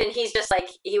 right? And he's just like,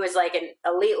 he was like an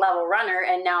elite level runner,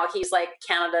 and now he's like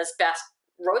Canada's best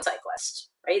road cyclist,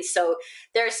 right? So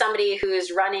there's somebody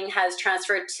whose running has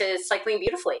transferred to cycling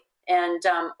beautifully. And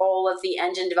all of the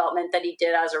engine development that he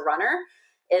did as a runner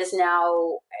is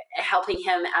now helping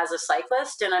him as a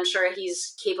cyclist. And I'm sure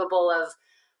he's capable of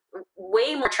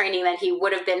way more training than he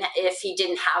would have been if he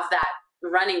didn't have that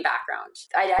running background.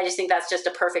 I just think that's just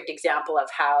a perfect example of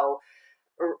how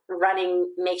running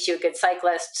makes you a good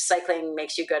cyclist, cycling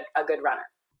makes you a good runner.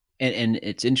 And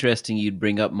it's interesting you'd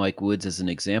bring up Mike Woods as an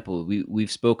example.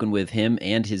 We've spoken with him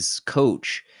and his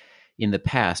coach in the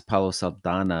past, Paulo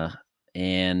Saldana,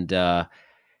 and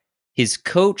his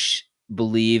coach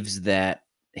believes that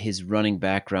his running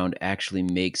background actually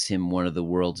makes him one of the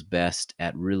world's best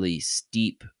at really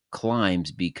steep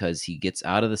climbs, because he gets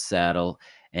out of the saddle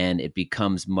and it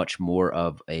becomes much more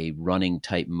of a running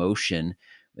type motion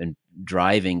and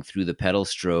driving through the pedal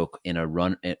stroke in a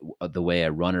run, the way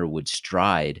a runner would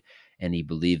stride. And he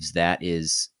believes that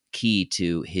is key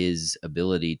to his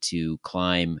ability to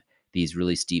climb these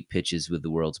really steep pitches with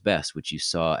the world's best, which you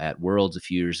saw at Worlds a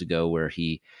few years ago where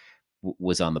he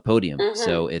was on the podium.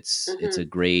 So it's a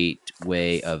great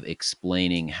way of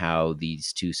explaining how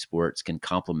these two sports can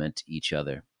complement each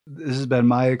other. This has been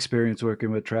my experience working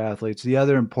with triathletes. The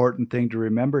other important thing to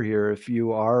remember here, if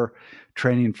you are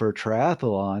training for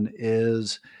triathlon,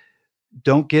 is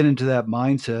don't get into that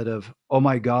mindset of, oh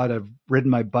my God, I've ridden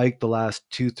my bike the last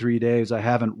 2-3 days. I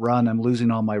haven't run. I'm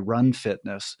losing all my run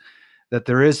fitness. That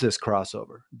there is this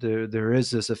crossover. There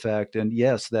is this effect. And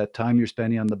yes, that time you're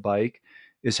spending on the bike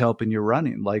is helping your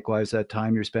running. Likewise, that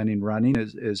time you're spending running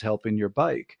is helping your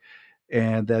bike.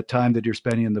 And that time that you're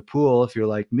spending in the pool, if you're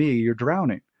like me, you're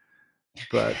drowning.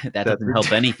 But that doesn't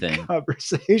help anything.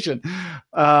 Conversation.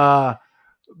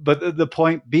 But the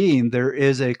point being, there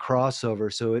is a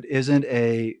crossover. So it isn't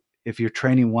if you're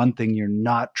training one thing, you're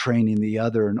not training the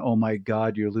other. And oh my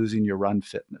God, you're losing your run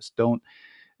fitness.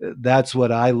 That's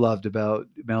what I loved about,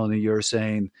 Melanie, you're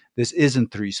saying this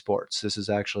isn't 3 sports. This is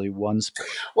actually 1 sport.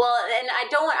 Well, and I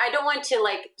don't want to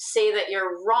like say that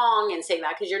you're wrong in saying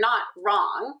that, because you're not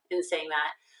wrong in saying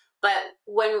that. But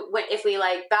when if we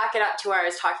like back it up to where I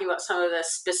was talking about some of the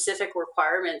specific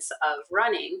requirements of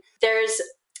running,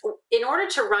 in order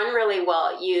to run really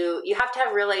well, you have to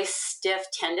have really stiff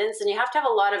tendons, and you have to have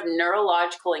a lot of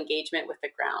neurological engagement with the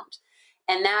ground.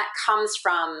 And that comes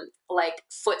from like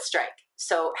foot strike.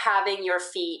 So having your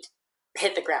feet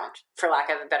hit the ground, for lack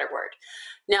of a better word.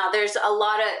 Now there's a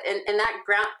lot of, and that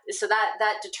ground, so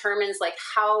that determines like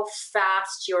how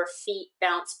fast your feet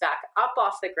bounce back up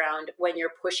off the ground when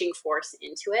you're pushing force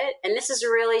into it. And this is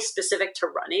really specific to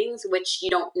running, which you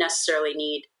don't necessarily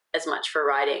need as much for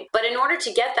riding. But in order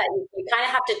to get that, you kind of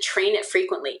have to train it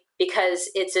frequently, because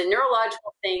it's a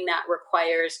neurological thing that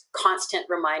requires constant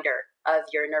reminder of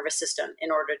your nervous system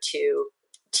in order to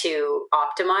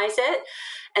optimize it.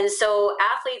 And so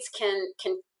athletes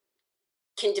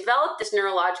can develop this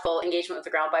neurological engagement with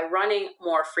the ground by running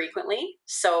more frequently.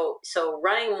 So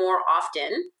running more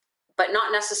often, but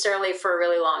not necessarily for a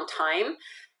really long time,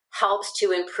 helps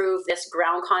to improve this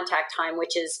ground contact time,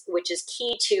 which is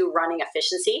key to running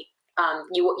efficiency.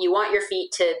 You want your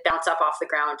feet to bounce up off the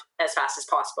ground as fast as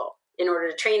possible. In order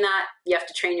to train that, you have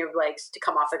to train your legs to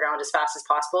come off the ground as fast as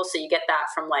possible. So you get that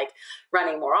from like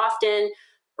running more often,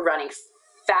 running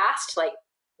fast, like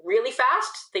really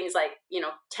fast, things like,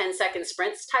 10-second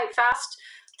sprints type fast,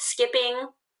 skipping,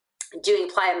 doing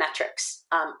plyometrics.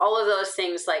 All of those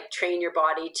things like train your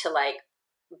body to like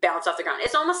bounce off the ground.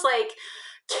 It's almost like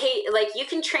you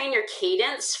can train your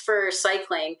cadence for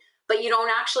cycling, but you don't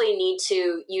actually need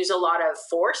to use a lot of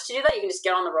force to do that. You can just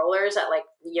get on the rollers at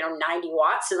 90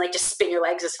 watts and like just spin your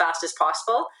legs as fast as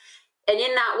possible. And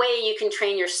in that way, you can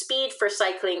train your speed for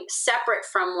cycling separate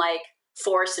from like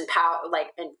force and power,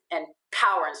 and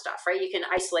power and stuff, right? You can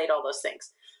isolate all those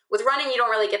things. With running, you don't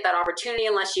really get that opportunity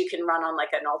unless you can run on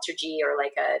like an Ultra G or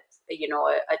like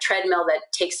a treadmill that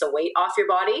takes the weight off your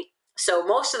body. So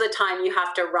most of the time you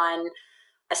have to run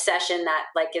a session that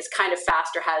like is kind of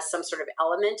fast or has some sort of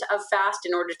element of fast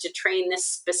in order to train this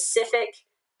specific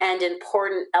and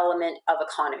important element of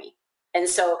economy. And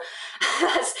so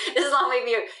this is all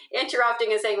maybe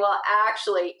interrupting and saying, well,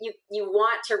 actually, you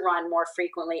want to run more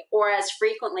frequently, or as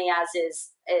frequently as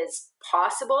is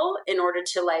possible, in order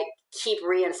to like keep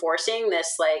reinforcing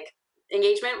this like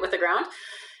engagement with the ground.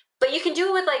 But you can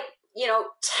do it with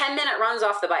 10-minute runs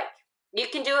off the bike. You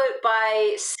can do it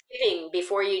by skipping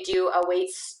before you do a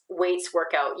weights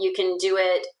workout. You can do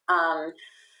it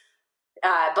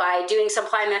by doing some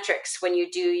plyometrics when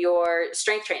you do your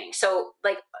strength training. So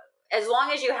like, as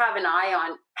long as you have an eye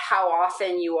on how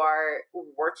often you are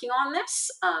working on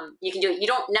this, you can do it. You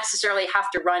don't necessarily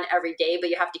have to run every day, but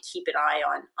you have to keep an eye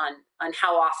on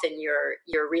how often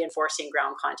you're reinforcing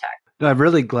ground contact. No, I'm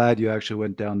really glad you actually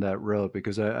went down that road,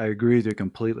 because I agree with you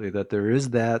completely that there is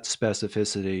that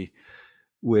specificity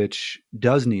which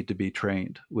does need to be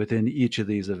trained within each of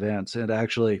these events. And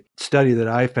actually, study that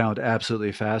I found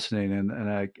absolutely fascinating, and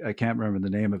I can't remember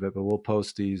the name of it, but we'll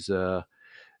post these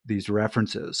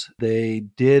references. They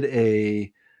did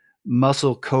a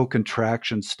muscle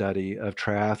co-contraction study of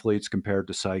triathletes compared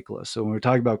to cyclists. So when we're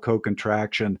talking about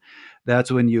co-contraction,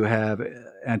 that's when you have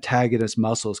antagonist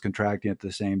muscles contracting at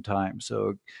the same time.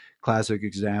 So classic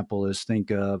example is,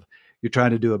 think of, you're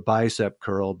trying to do a bicep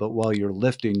curl, but while you're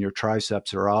lifting, your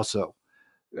triceps are also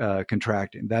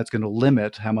contracting. That's going to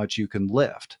limit how much you can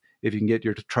lift. If you can get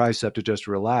your tricep to just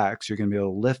relax, you're going to be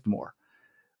able to lift more.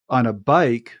 On a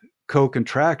bike,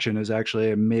 co-contraction is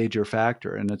actually a major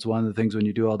factor. And it's one of the things when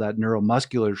you do all that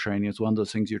neuromuscular training, it's one of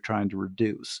those things you're trying to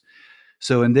reduce.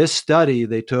 So in this study,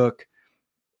 they took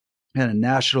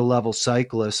national level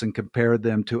cyclists and compared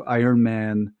them to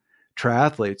Ironman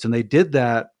triathletes. And they did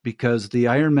that because the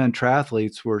Ironman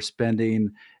triathletes were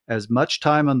spending as much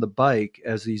time on the bike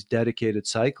as these dedicated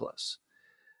cyclists.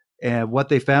 And what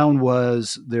they found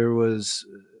was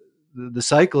the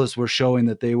cyclists were showing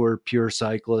that they were pure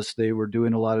cyclists. They were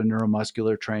doing a lot of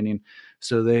neuromuscular training.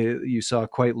 So you saw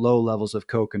quite low levels of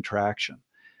co-contraction.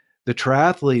 The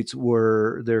triathletes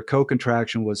their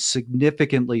co-contraction was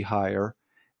significantly higher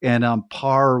and on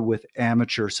par with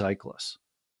amateur cyclists.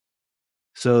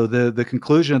 So the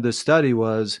conclusion of this study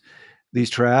was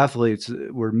these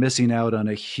triathletes were missing out on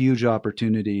a huge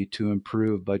opportunity to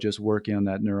improve by just working on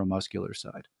that neuromuscular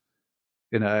side.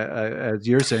 And as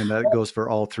you're saying, that goes for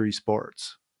all three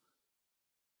sports.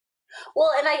 Well,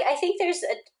 and I think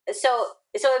so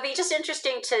it'd be just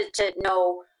interesting to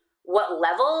know what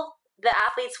level the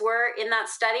athletes were in that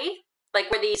study. Like,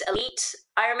 were these elite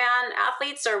Ironman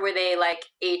athletes, or were they like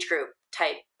age group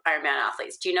type Ironman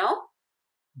athletes? Do you know?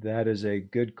 That is a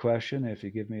good question. If you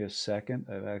give me a second,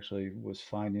 I actually was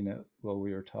finding it while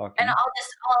we were talking. And I'll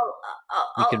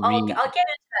get into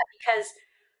that because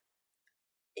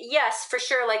yes, for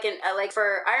sure. Like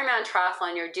for Ironman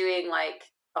triathlon, you're doing like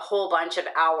a whole bunch of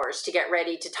hours to get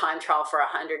ready to time trial for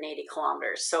 180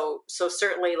 kilometers. So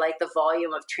certainly like the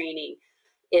volume of training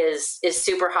is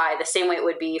super high, the same way it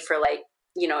would be for like,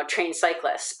 trained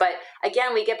cyclists. But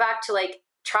again, we get back to like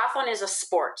triathlon is a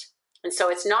sport. And so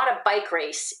it's not a bike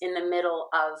race in the middle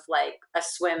of like a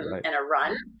swim and a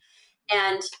run.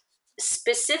 And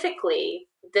specifically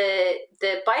the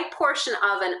bike portion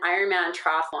of an Ironman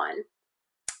triathlon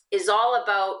is all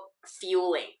about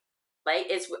fueling. Like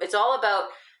it's all about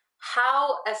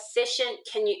how efficient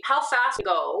how fast you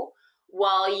go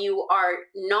while you are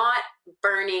not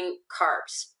burning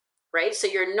carbs, right? So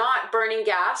you're not burning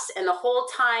gas, and the whole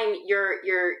time you're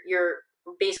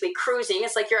basically cruising.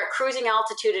 It's like you're at cruising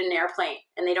altitude in an airplane,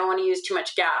 and they don't want to use too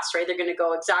much gas, right? They're going to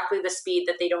go exactly the speed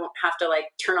that they don't have to like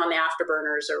turn on the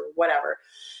afterburners or whatever.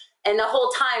 And the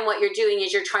whole time what you're doing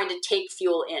is you're trying to take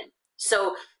fuel in.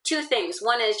 So two things.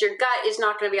 One is your gut is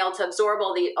not going to be able to absorb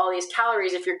all these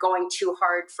calories if you're going too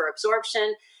hard for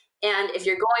absorption. And if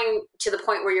you're going to the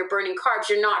point where you're burning carbs,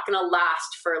 you're not going to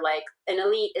last for like an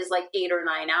elite is like 8 or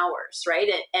 9 hours, right?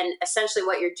 And essentially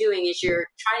what you're doing is you're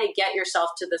trying to get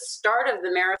yourself to the start of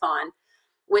the marathon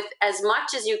with as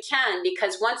much as you can,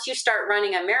 because once you start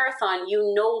running a marathon,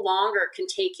 you no longer can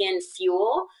take in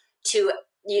fuel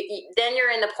then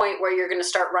you're in the point where you're going to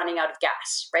start running out of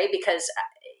gas, right? Because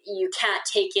you can't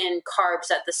take in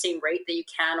carbs at the same rate that you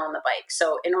can on the bike.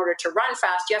 So in order to run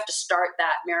fast, you have to start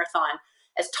that marathon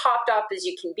as topped up as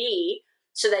you can be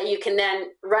so that you can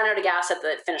then run out of gas at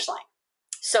the finish line.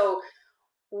 So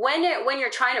when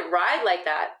you're trying to ride like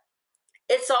that,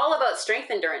 it's all about strength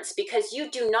endurance, because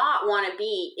you do not want to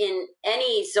be in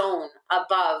any zone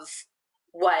above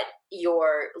what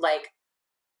your like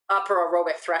upper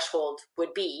aerobic threshold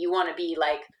would be. You want to be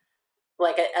like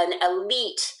an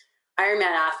elite Ironman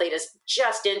athlete is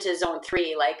just into zone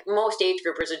 3. Like most age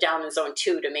groupers are down in zone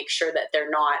 2 to make sure that they're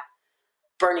not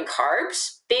burning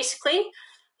carbs, basically.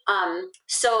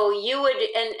 So you would,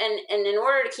 and in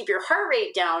order to keep your heart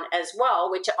rate down as well,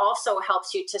 which also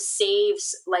helps you to save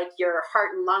like your heart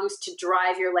and lungs to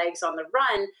drive your legs on the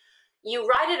run, you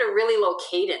ride at a really low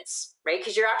cadence, right?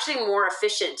 Because you're actually more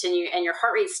efficient and your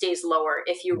heart rate stays lower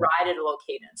if you ride at a low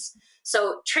cadence.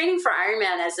 So training for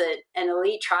Ironman as an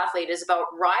elite triathlete is about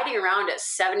riding around at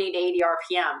 70 to 80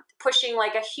 RPM, pushing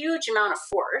like a huge amount of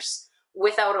force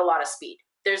without a lot of speed.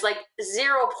 There's like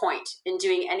 0 point in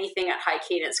doing anything at high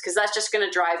cadence, because that's just going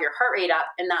to drive your heart rate up,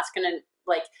 and that's going to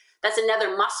that's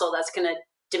another muscle that's going to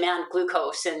demand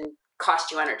glucose and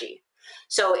cost you energy.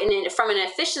 So from an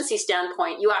efficiency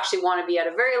standpoint, you actually want to be at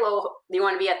you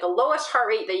want to be at the lowest heart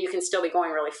rate that you can still be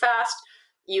going really fast.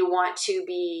 You want to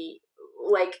be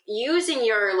like using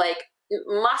your like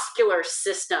muscular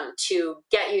system to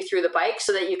get you through the bike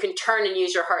so that you can turn and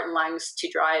use your heart and lungs to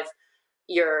drive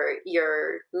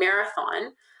your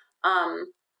marathon. And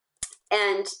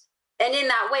in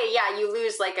that way, yeah, you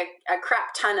lose like a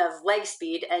crap ton of leg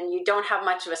speed, and you don't have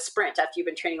much of a sprint after you've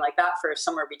been training like that for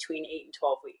somewhere between 8 and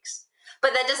 12 weeks.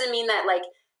 But that doesn't mean that like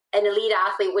an elite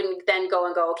athlete wouldn't then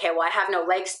go, okay, well, I have no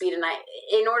leg speed, and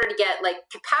in order to get like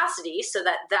capacity, so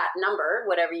that number,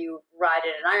 whatever you ride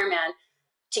at an Ironman,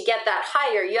 to get that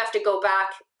higher, you have to go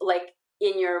back like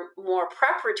in your more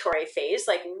preparatory phase,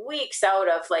 like weeks out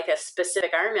of like a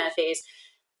specific Ironman phase,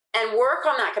 and work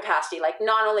on that capacity. Like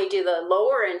not only do the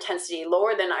lower intensity,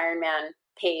 lower than Ironman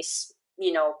pace,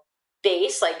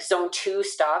 base, like zone 2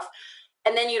 stuff.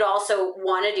 And then you'd also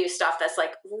want to do stuff that's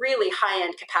like really high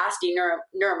end capacity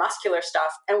neuromuscular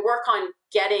stuff, and work on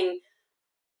getting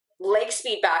leg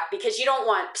speed back, because you don't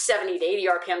want 70 to 80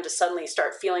 RPM to suddenly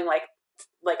start feeling like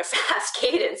a fast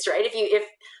cadence, right?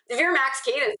 If your max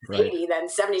cadence is 80, then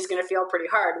 70 is going to feel pretty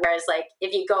hard. Whereas like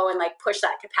if you go and like push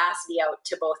that capacity out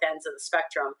to both ends of the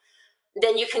spectrum,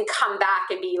 then you can come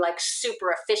back and be like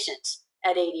super efficient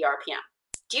at 80 RPM.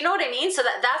 Do you know what I mean? So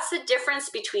that's the difference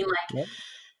between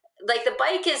like the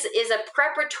bike is a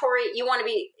preparatory. You want to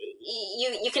be,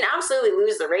 you can absolutely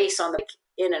lose the race on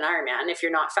in an Ironman if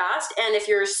you're not fast. And if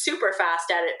you're super fast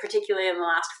at it, particularly in the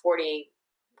last 40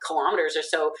 kilometers or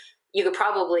so, you could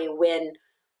probably win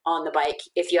on the bike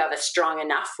if you have a strong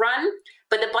enough run.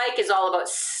 But the bike is all about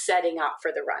setting up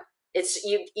for the run. It's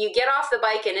you get off the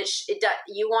bike and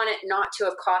you want it not to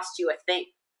have cost you a thing.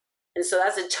 And so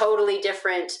that's a totally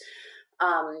different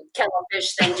kettle of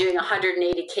fish than doing a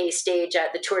 180K stage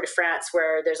at the Tour de France,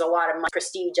 where there's a lot of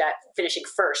prestige at finishing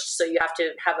first. So you have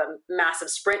to have a massive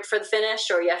sprint for the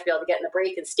finish, or you have to be able to get in the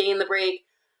break and stay in the break.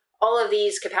 All of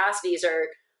these capacities are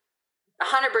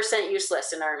 100%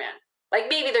 useless in Ironman. Like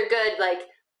maybe they're good like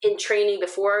in training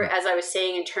before, as I was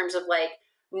saying, in terms of like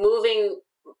moving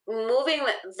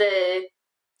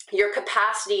your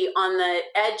capacity on the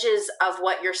edges of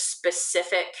what your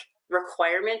specific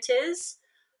requirement is.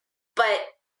 But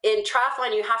in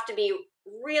triathlon, you have to be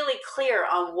really clear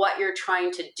on what you're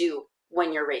trying to do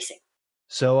when you're racing.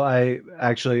 So I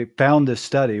actually found this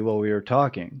study while we were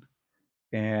talking,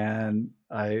 and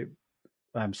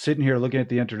I'm sitting here looking at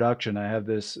the introduction. I have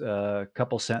this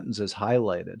couple sentences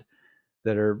highlighted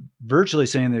that are virtually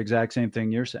saying the exact same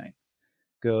thing you're saying.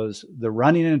 Goes, the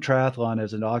running in triathlon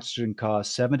has an oxygen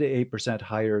cost 7 to 8%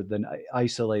 higher than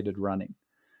isolated running.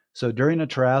 So during a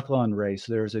triathlon race,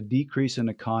 there's a decrease in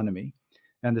economy,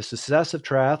 and the success of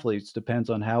triathletes depends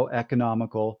on how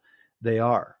economical they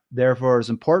are. Therefore, it's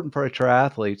important for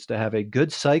triathletes to have a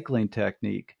good cycling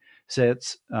technique,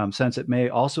 since it may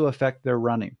also affect their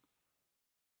running.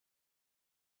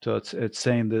 So it's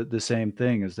saying the same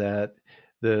thing, is that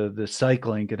the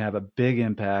cycling can have a big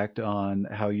impact on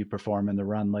how you perform in the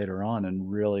run later on and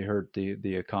really hurt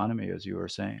the economy, as you were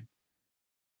saying.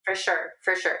 For sure.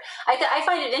 I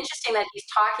find it interesting that he's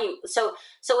talking. So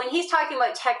when he's talking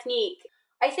about technique,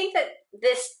 I think that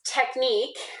this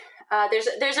technique,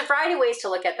 there's a variety of ways to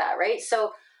look at that, right?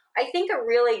 So I think a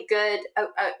really good,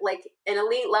 like an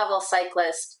elite level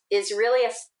cyclist is really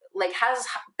has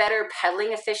better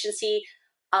pedaling efficiency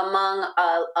among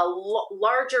a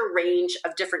larger range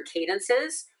of different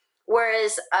cadences,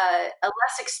 whereas a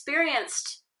less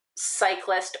experienced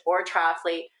cyclist or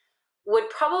triathlete would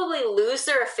probably lose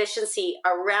their efficiency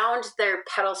around their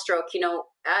pedal stroke,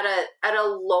 at a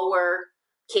lower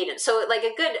cadence. So like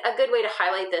a good way to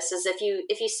highlight this is if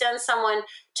you send someone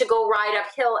to go ride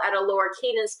uphill at a lower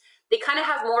cadence, they kind of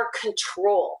have more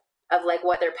control of like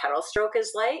what their pedal stroke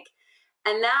is like.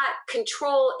 And that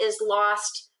control is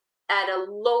lost at a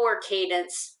lower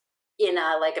cadence in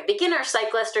a beginner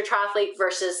cyclist or triathlete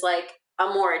versus like a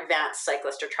more advanced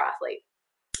cyclist or triathlete.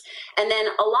 And then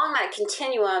along that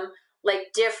continuum,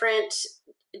 like different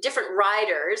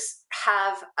riders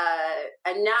have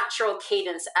a natural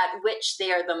cadence at which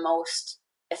they are the most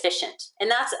efficient.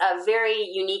 And that's a very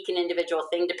unique and individual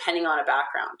thing depending on a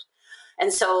background.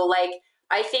 And so like,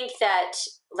 I think that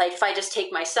like, if I just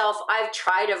take myself, I've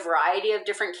tried a variety of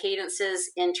different cadences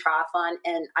in triathlon,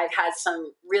 and I've had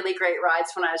some really great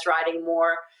rides when I was riding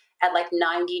more at like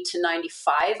 90 to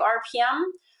 95 RPM.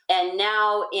 And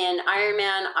now in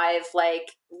Ironman, I've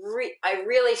I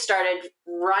really started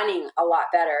running a lot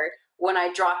better when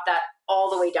I dropped that all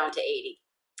the way down to 80.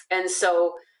 And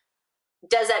so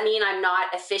does that mean I'm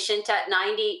not efficient at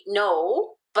 90?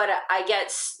 No, but I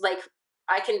get like,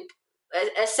 I can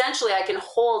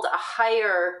hold a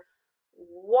higher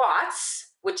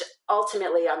watts, which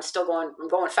ultimately I'm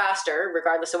going faster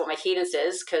regardless of what my cadence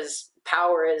is, because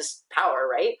power is power,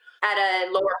 right? At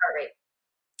a lower heart rate,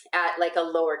 at like a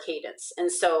lower cadence.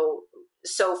 And so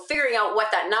figuring out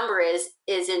what that number is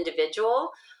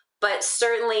individual, but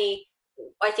certainly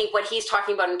I think what he's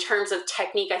talking about in terms of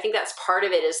technique, I think that's part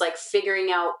of it, is like figuring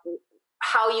out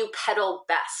how you pedal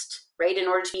best, right? In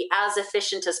order to be as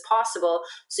efficient as possible,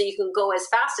 so you can go as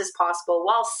fast as possible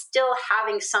while still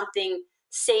having something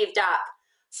saved up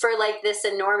for like this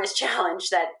enormous challenge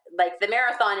that like the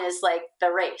marathon is like the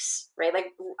race, right? Like,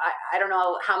 I don't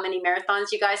know how many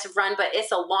marathons you guys have run, but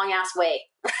it's a long ass way.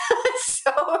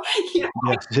 So,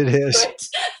 yes, it is.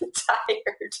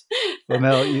 Tired. Well,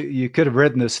 Mel, you could have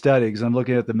written this study, because I'm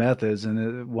looking at the methods,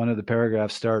 and one of the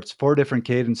paragraphs starts, 4 different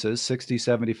cadences, 60,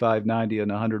 75, 90,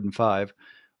 and 105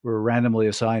 were randomly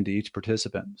assigned to each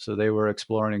participant. So they were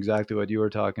exploring exactly what you were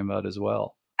talking about as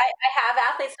well. I have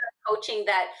athletes that I'm coaching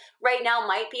that right now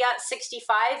might be at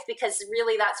 65 because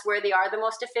really that's where they are the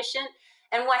most efficient.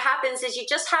 And what happens is you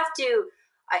just have to,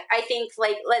 I think,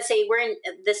 like, let's say we're in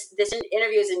this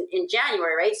interview is in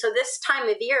January, right? So this time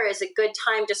of year is a good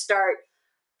time to start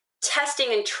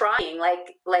testing and trying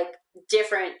like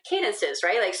different cadences,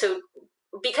 right? Like, so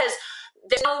because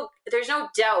there's no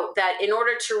doubt that in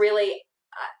order to really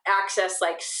access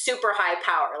like super high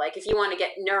power, like if you want to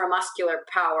get neuromuscular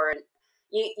power, and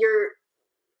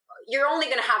you're only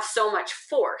going to have so much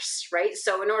force, right?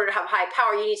 So in order to have high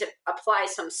power, you need to apply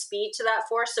some speed to that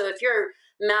force. So if your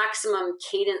maximum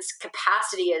cadence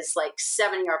capacity is like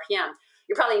 70 RPM,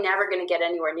 you're probably never going to get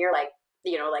anywhere near like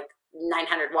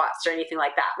 900 watts or anything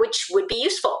like that, which would be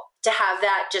useful to have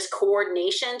that just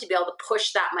coordination to be able to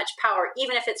push that much power,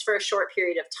 even if it's for a short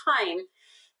period of time,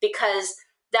 because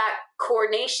that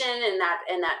coordination and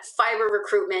that fiber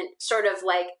recruitment sort of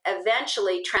like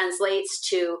eventually translates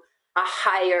to a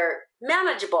higher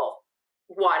manageable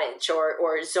wattage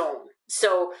or zone.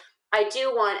 So I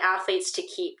do want athletes to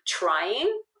keep trying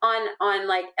on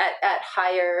like at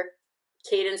higher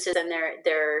cadences than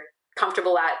they're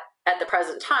comfortable at the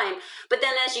present time. But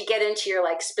then as you get into your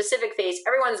like specific phase,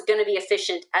 everyone's going to be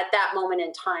efficient at that moment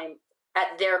in time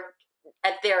at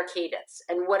their cadence,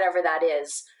 and whatever that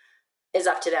is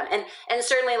up to them. And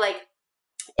certainly, like,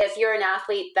 if you're an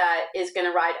athlete that is going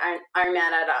to ride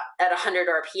Ironman at 100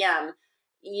 RPM,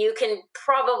 you can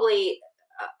probably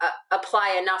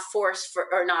apply enough force for,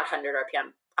 or not 100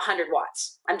 RPM, 100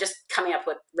 watts. I'm just coming up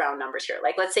with round numbers here.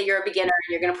 Like, let's say you're a beginner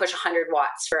and you're going to push 100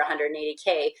 watts for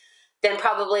 180K, then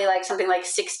probably like something like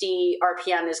 60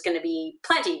 RPM is going to be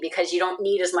plenty because you don't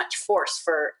need as much force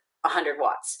for 100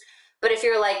 watts. But if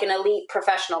you're like an elite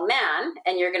professional man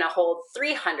and you're going to hold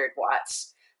 300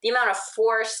 watts, the amount of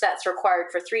force that's required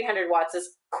for 300 watts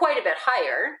is quite a bit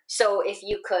higher. So if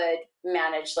you could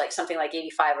manage like something like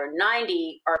 85 or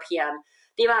 90 RPM,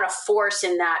 the amount of force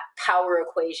in that power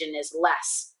equation is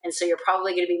less. And so you're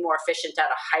probably going to be more efficient at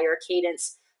a higher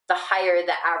cadence, the higher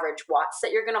the average watts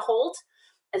that you're going to hold.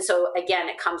 And so again,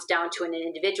 it comes down to an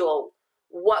individual,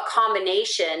 what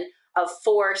combination of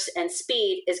force and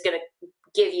speed is going to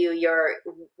give you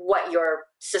what your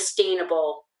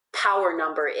sustainable power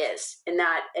number is. And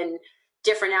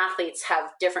different athletes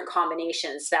have different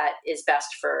combinations that is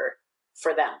best for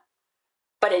them.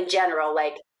 But in general,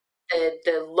 like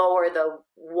the lower the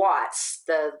watts,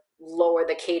 the lower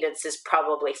the cadence is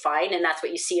probably fine. And that's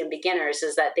what you see in beginners,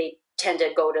 is that they tend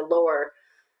to go to lower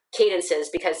cadences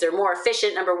because they're more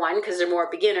efficient, number one, because they're more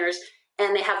beginners,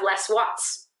 and they have less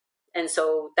watts. And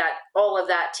so that all of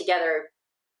that together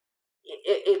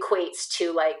it equates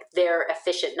to like their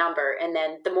efficient number. And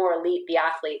then the more elite the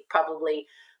athlete, probably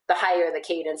the higher the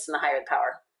cadence and the higher the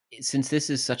power. Since this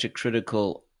is such a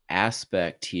critical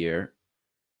aspect here,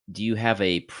 do you have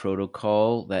a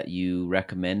protocol that you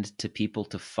recommend to people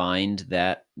to find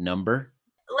that number?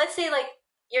 Let's say like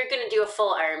you're going to do a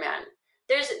full Ironman.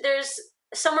 There's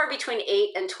somewhere between 8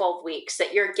 and 12 weeks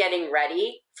that you're getting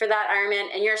ready for that Ironman,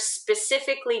 and you're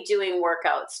specifically doing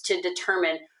workouts to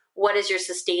determine what is your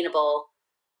sustainable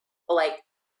like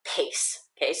pace.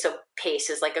 Okay, so pace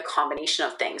is like a combination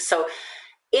of things. So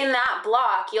in that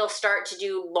block, you'll start to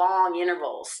do long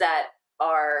intervals that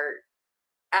are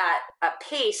at a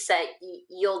pace that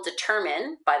you'll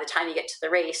determine by the time you get to the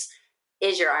race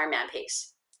is your Ironman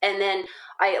pace. And then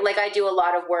I do a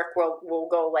lot of work where we'll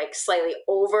go like slightly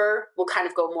over, we'll kind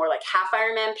of go more like half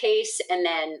Ironman pace, and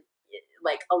then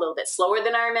like a little bit slower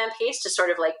than Ironman pace to sort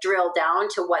of like drill down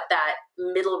to what that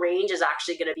middle range is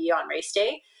actually going to be on race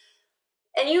day.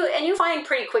 And you find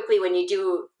pretty quickly when you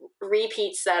do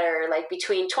repeats that are like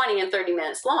between 20 and 30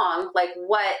 minutes long, like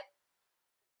what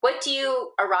do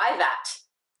you arrive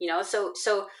at?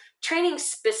 So training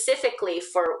specifically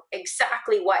for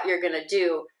exactly what you're going to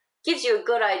do gives you a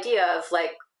good idea of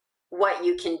like what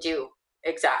you can do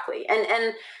exactly.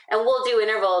 And we'll do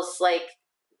intervals like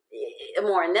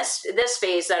more in this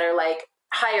phase that are like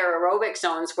higher aerobic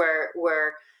zones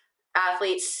where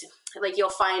athletes, like, you'll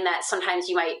find that sometimes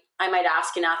I might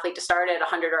ask an athlete to start at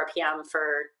 100 RPM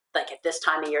for like at this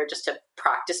time of year just to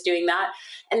practice doing that.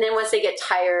 And then once they get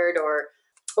tired,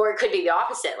 or it could be the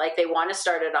opposite, like they want to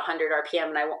start at 100 RPM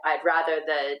and I'd rather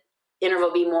the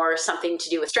interval be more something to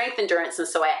do with strength endurance. And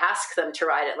so I ask them to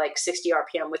ride at like 60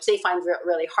 RPM, which they find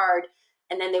really hard.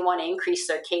 And then they want to increase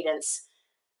their cadence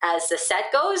as the set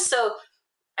goes. So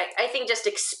I think just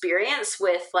experience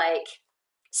with like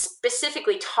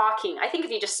specifically talking. I think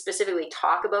if you just specifically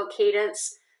talk about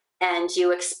cadence and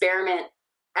you experiment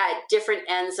at different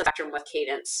ends of the spectrum with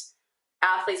cadence,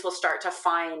 athletes will start to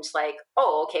find like,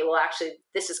 oh, okay, well, actually,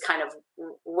 this is kind of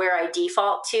where I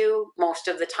default to most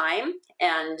of the time.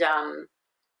 And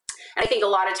I think a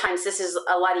lot of times this is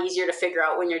a lot easier to figure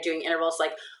out when you're doing intervals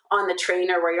like on the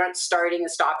trainer where you aren't starting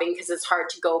and stopping, because it's hard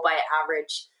to go by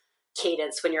average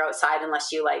cadence when you're outside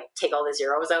unless you like take all the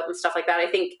zeros out and stuff like that. I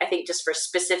think just for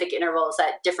specific intervals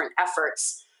at different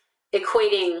efforts,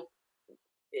 equating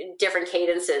different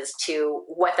cadences to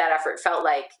what that effort felt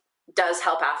like does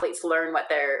help athletes learn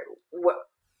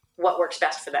what works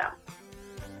best for them.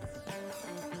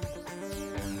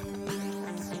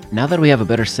 Now that we have a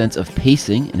better sense of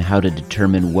pacing and how to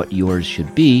determine what yours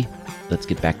should be, let's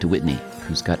get back to Whitney,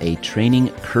 who's got a training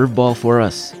curveball for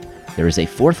us. There is a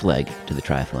fourth leg to the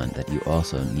triathlon that you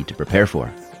also need to prepare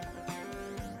for.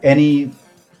 Any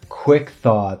quick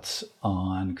thoughts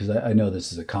on, because I know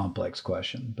this is a complex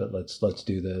question, but let's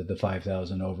do the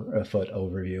 5,000 foot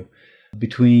overview.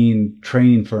 Between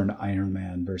training for an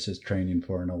Ironman versus training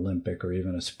for an Olympic or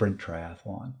even a sprint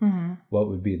triathlon, what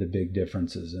would be the big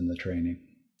differences in the training?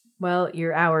 Well,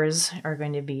 your hours are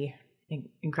going to be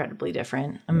incredibly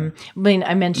different. I mean,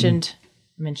 I mentioned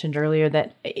earlier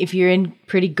that if you're in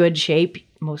pretty good shape,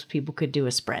 most people could do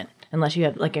a sprint, unless you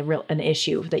have like an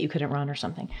issue that you couldn't run or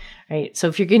something, right? So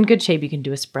if you're in good shape, you can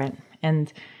do a sprint.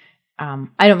 And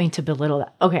I don't mean to belittle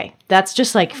that. Okay, that's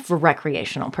just like for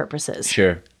recreational purposes.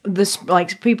 Sure. This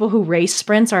like people who race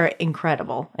sprints are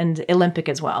incredible, and Olympic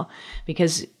as well,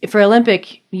 because for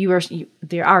Olympic they're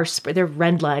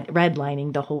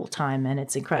redlining the whole time, and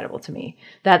it's incredible to me.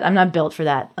 That I'm not built for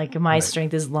that. Like my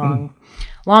strength is long,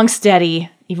 steady,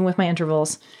 even with my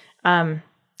intervals.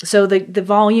 So the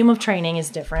volume of training is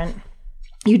different.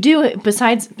 You do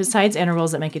besides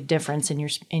intervals that make a difference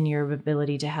in your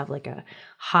ability to have like a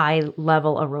high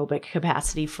level aerobic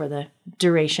capacity for the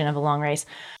duration of a long race.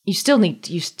 You still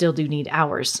do need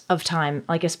hours of time,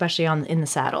 like especially in the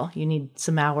saddle. You need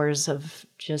some hours of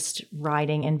just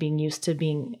riding and being used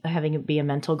to having it be a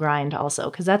mental grind also,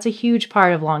 because that's a huge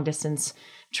part of long distance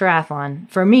triathlon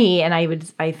for me, and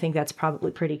I think that's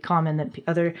probably pretty common that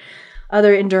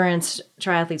other endurance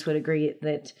triathletes would agree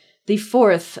that the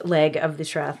fourth leg of the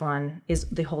triathlon is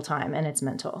the whole time, and it's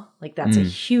mental. Like that's a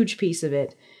huge piece of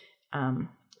it,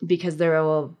 because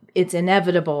it's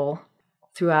inevitable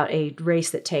throughout a race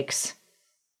that takes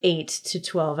 8 to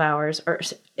 12 hours, or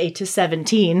 8 to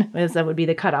 17, as that would be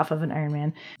the cutoff of an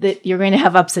Ironman, that you're going to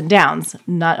have ups and downs,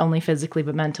 not only physically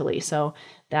but mentally. So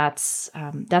that's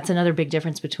another big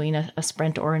difference between a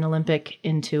sprint or an Olympic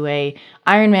into a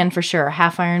Ironman for sure.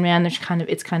 Half Ironman,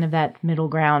 it's kind of that middle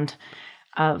ground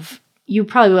of you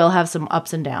probably will have some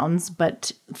ups and downs,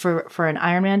 but for an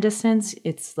Ironman distance,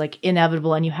 it's like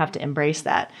inevitable, and you have to embrace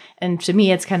that. And to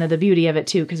me, it's kind of the beauty of it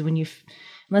too, because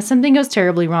unless something goes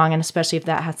terribly wrong, and especially if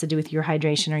that has to do with your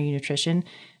hydration or your nutrition,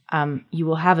 you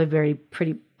will have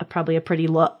probably a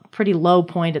pretty low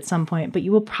point at some point, but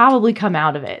you will probably come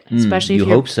out of it. Especially if you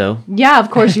hope so. Yeah,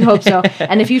 of course you hope so.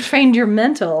 And if you trained your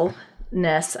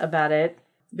mentalness about it,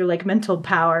 your like mental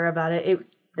power about it,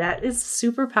 that is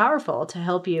super powerful to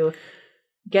help you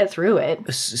get through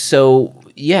it. So,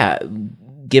 yeah,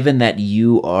 given that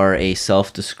you are a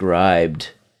self-described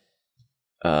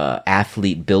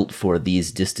athlete built for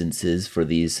these distances, for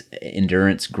these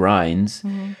endurance grinds,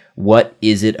 what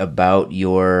is it about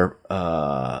your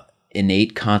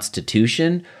innate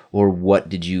constitution, or what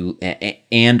did you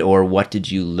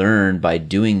learn by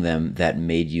doing them that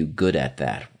made you good at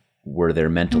that? Were there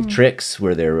mental tricks?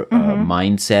 Were there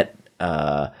mindset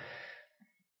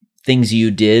things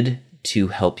you did to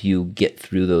help you get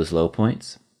through those low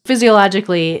points?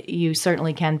 Physiologically, you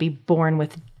certainly can be born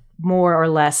with more or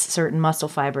less certain muscle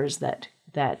fibers that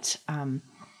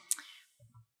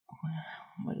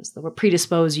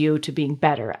predispose you to being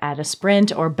better at a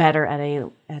sprint or better at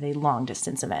a long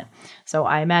distance event. So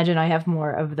I imagine I have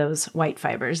more of those white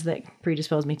fibers that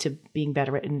predispose me to being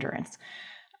better at endurance.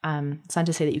 It's not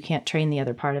to say that you can't train the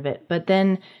other part of it, but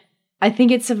then I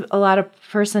think it's a lot of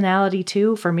personality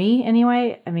too, for me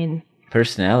anyway. I mean,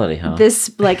 personality, huh?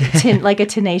 This like like a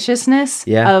tenaciousness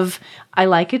of I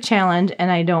like a challenge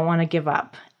and I don't want to give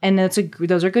up. And those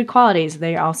are good qualities.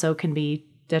 They also can be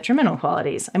detrimental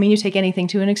qualities. I mean, you take anything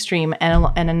to an extreme, and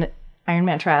an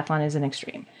Ironman triathlon is an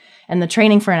extreme. And the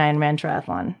training for an Ironman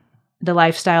triathlon, the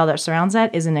lifestyle that surrounds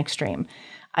that, is an extreme.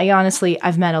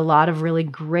 I've met a lot of really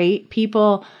great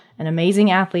people and amazing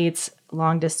athletes,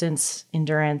 long distance,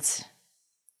 endurance,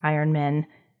 Ironmen,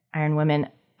 Ironwomen,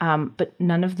 but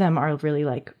none of them are really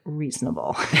like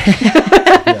reasonable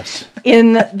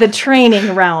in the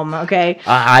training realm. Okay.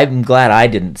 I'm glad I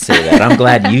didn't say that. I'm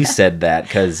glad you said that,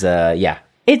 because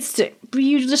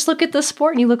you just look at the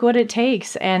sport and you look what it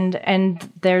takes, and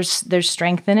there's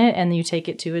strength in it, and you take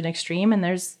it to an extreme, and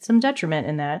there's some detriment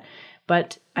in that.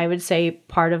 But I would say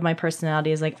part of my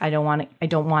personality is like I don't want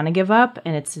to give up,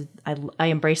 and I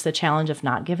embrace the challenge of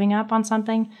not giving up on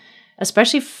something,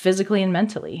 especially physically and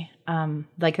mentally.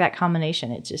 Like that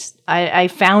combination, I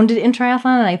found it in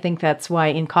triathlon, and I think that's why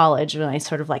in college when I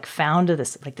sort of like found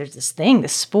this, like there's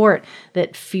this sport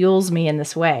that fuels me in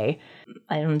this way,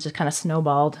 I just kind of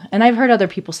snowballed. And I've heard other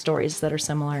people's stories that are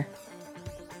similar.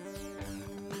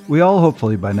 We all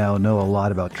hopefully by now know a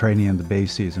lot about training in the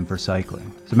base season for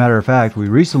cycling. As a matter of fact, we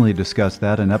recently discussed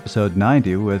that in episode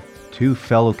 90 with two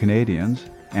fellow Canadians,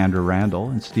 Andrew Randall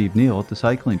and Steve Neal at the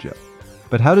Cycling Gym.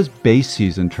 But how does base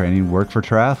season training work for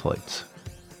triathletes?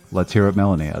 Let's hear what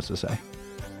Melanie has to say.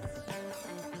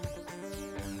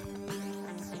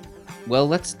 Well,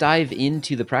 let's dive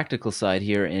into the practical side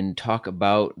here and talk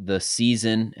about the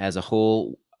season as a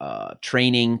whole,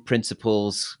 training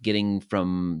principles, getting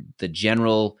from the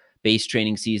general base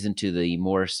training season to the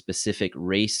more specific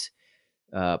race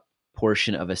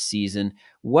portion of a season.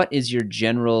 What is your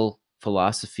general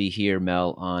philosophy here,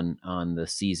 Mel, on the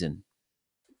season?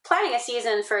 Planning a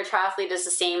season for a triathlete is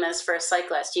the same as for a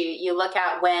cyclist. You look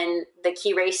at when the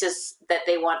key races that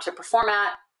they want to perform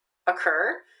at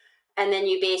occur, and then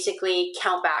you basically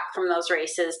count back from those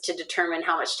races to determine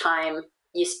how much time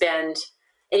you spend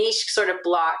in each sort of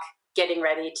block getting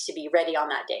ready to be ready on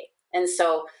that day. And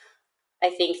so I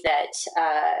think that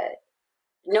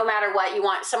no matter what, you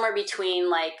want somewhere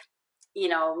between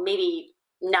maybe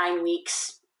 9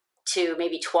 weeks to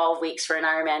maybe 12 weeks for an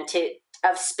Ironman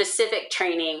of specific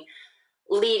training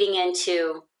leading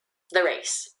into the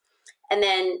race. And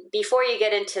then before you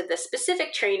get into the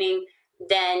specific training,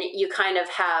 then you kind of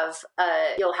have,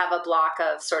 you'll have a block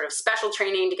of sort of special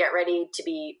training to get ready to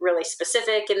be really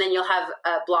specific. And then you'll have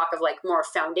a block of like more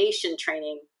foundation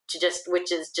training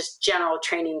which is just general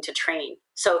training to train.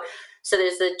 So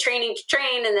there's the training to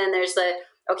train, and then there's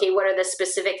okay, what are the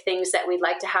specific things that we'd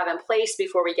like to have in place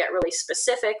before we get really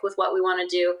specific with what we want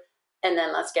to do? And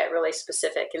then let's get really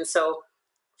specific. And so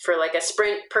for like a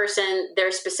sprint person,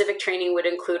 their specific training would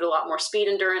include a lot more speed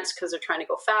endurance because they're trying to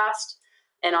go fast.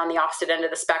 And on the opposite end of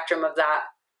the spectrum of that,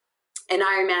 an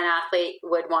Ironman athlete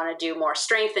would want to do more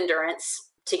strength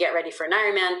endurance to get ready for an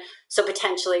Ironman. So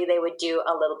potentially they would do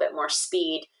a little bit more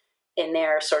speed in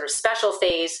their sort of special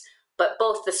phase. But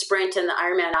both the sprint and the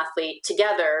Ironman athlete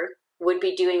together would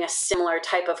be doing a similar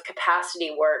type of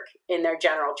capacity work in their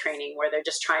general training, where they're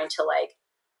just trying to like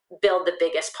build the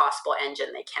biggest possible engine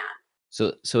they can.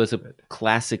 So it's a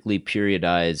classically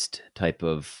periodized type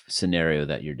of scenario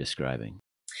that you're describing.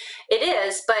 It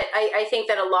is, but I think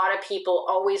that a lot of people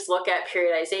always look at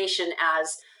periodization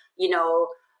as,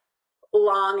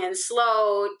 long and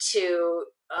slow to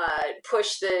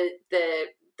push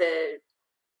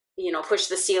push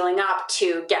the ceiling up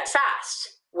to get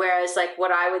fast. Whereas like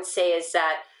what I would say is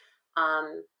that,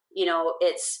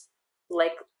 it's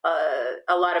like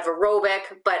a lot of aerobic,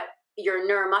 but your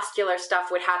neuromuscular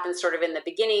stuff would happen sort of in the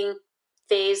beginning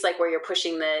phase, like where you're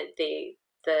pushing the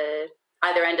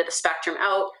either end of the spectrum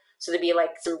out. So there'd be like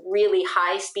some really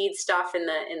high speed stuff in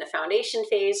the foundation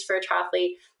phase for a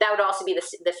triathlete. That would also be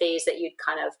the phase that you'd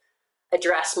kind of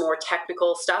address more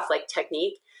technical stuff like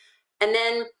technique. And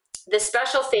then the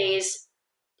special phase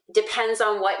depends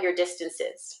on what your distance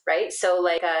is, right? So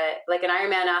like an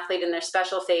Ironman athlete in their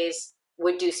special phase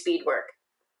would do speed work.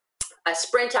 A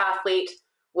sprint athlete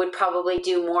would probably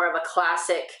do more of a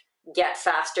classic get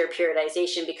faster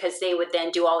periodization, because they would then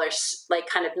do all their like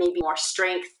kind of maybe more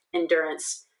strength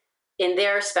endurance in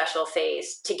their special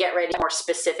phase to get ready more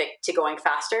specific to going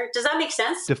faster. Does that make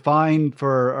sense? Define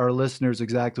for our listeners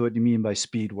exactly what you mean by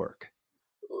speed work.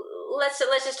 Let's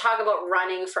just talk about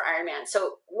running for Ironman.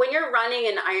 So when you're running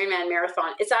an Ironman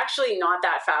marathon, it's actually not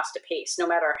that fast a pace, no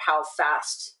matter how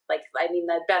fast. Like, I mean,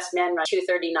 the best men run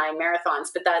 2:39 marathons,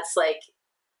 but that's like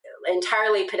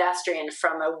entirely pedestrian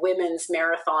from a women's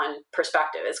marathon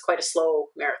perspective. It's quite a slow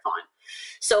marathon.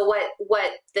 So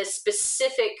what the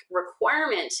specific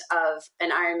requirement of an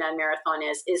Ironman marathon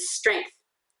is strength,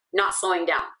 not slowing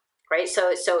down, right?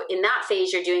 So in that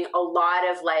phase, you're doing a lot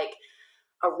of like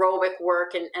aerobic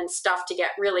work and stuff to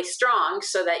get really strong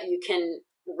so that you can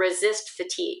resist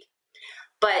fatigue.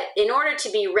 But in order to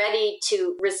be ready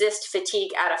to resist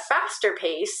fatigue at a faster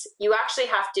pace, you actually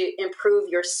have to improve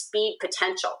your speed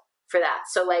potential for that.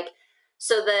 So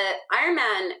the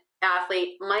Ironman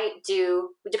athlete might do,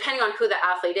 depending on who the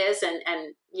athlete is, and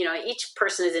each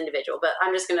person is individual, but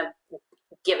I'm just going to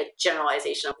give a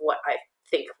generalization of what I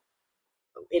think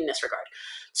in this regard.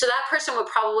 So that person would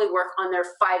probably work on their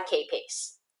 5K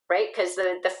pace, right? Because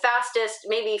the fastest,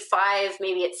 maybe 5,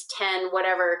 maybe it's 10,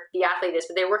 whatever the athlete is,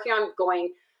 but they're working on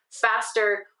going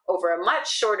faster over a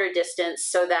much shorter distance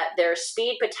so that their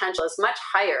speed potential is much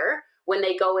higher when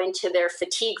they go into their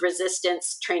fatigue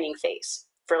resistance training phase,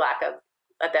 for lack of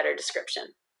a better description,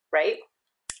 right?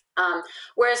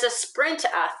 Whereas a sprint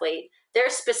athlete, their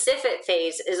specific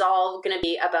phase is all going to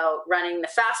be about running the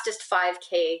fastest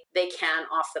 5K they can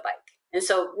off the bike. And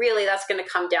so really that's going to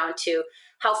come down to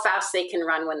how fast they can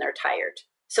run when they're tired.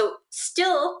 So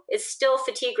it's still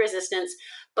fatigue resistance,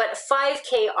 but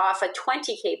 5K off a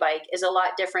 20K bike is a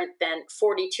lot different than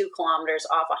 42 kilometers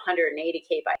off a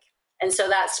 180K bike. And so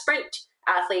that sprint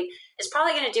athlete is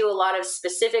probably going to do a lot of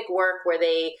specific work where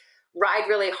they ride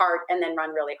really hard and then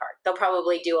run really hard. They'll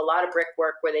probably do a lot of brick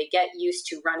work where they get used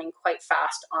to running quite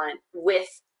fast with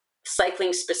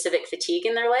cycling specific fatigue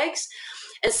in their legs.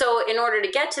 And so in order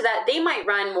to get to that, they might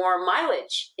run more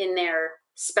mileage in their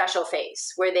special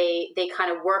phase where they kind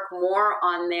of work more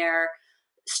on their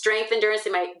strength endurance. They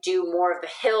might do more of the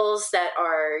hills that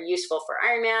are useful for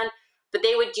Ironman, but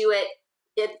they would do it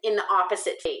in the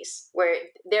opposite phase where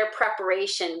their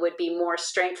preparation would be more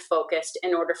strength focused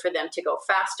in order for them to go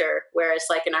faster, whereas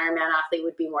like an Ironman athlete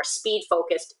would be more speed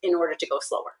focused in order to go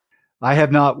slower. I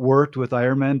have not worked with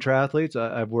Ironman triathletes.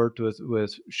 I've worked with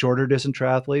shorter distance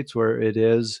triathletes where it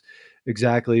is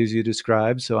exactly as you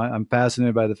described. So I'm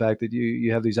fascinated by the fact that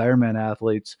you have these Ironman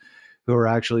athletes who are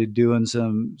actually doing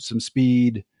some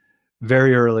speed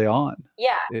very early on.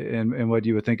 Yeah. And what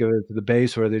you would think of as the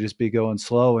base where they just be going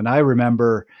slow. And I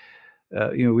remember,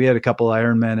 we had a couple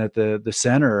Ironmen at the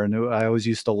center, and I always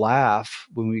used to laugh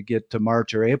when we get to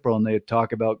March or April and they'd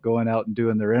talk about going out and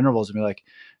doing their intervals and be like,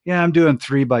 yeah, I'm doing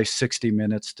 3 by 60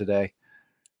 minutes today.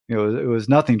 It was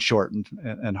nothing short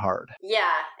and hard. Yeah.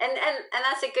 And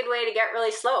that's a good way to get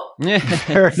really slow.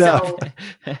 Fair enough. So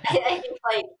I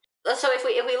think so if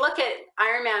we look at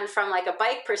Ironman from like a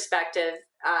bike perspective,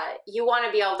 you want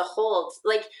to be able to hold,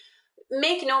 like,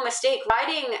 make no mistake,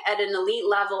 riding at an elite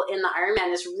level in the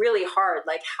Ironman is really hard.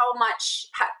 Like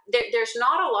there's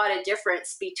not a lot of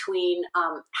difference between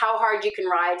how hard you can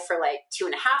ride for like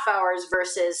 2.5 hours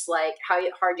versus like how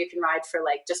hard you can ride for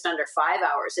like just under 5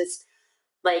 hours. It's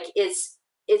like, it's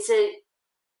a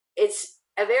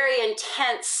very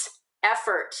intense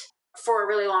effort for a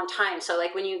really long time. So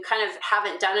like when you kind of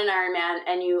haven't done an Ironman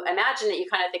and you imagine that, you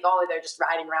kind of think, oh, they're just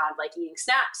riding around like eating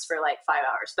snacks for like 5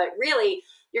 hours. But really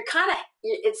you're kind of,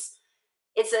 it's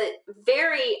a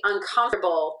very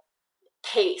uncomfortable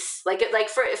pace. Like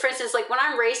for instance, like when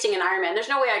I'm racing an Ironman, there's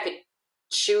no way I could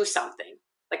chew something.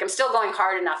 Like I'm still going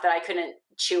hard enough that I couldn't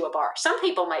chew a bar. Some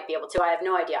people might be able to. I have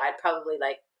no idea. I'd probably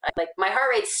like my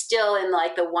heart rate's still in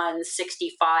like the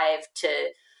 165 to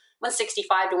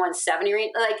 170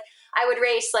 range. Like I would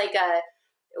race like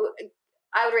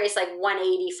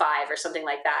 185 or something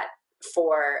like that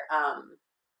for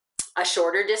a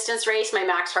shorter distance race. My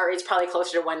max heart rate's probably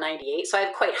closer to 198. So I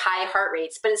have quite high heart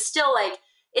rates, but it's still like,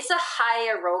 it's a high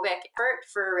aerobic effort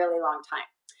for a really long time.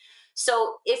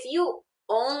 So if you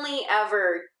only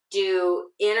ever do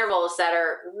intervals that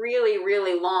are really,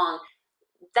 really long,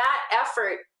 that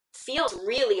effort feels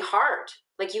really hard.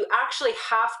 Like you actually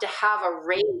have to have a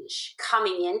range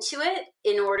coming into it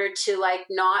in order to like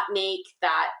not make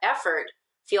that effort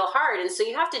feel hard. And so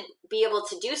you have to be able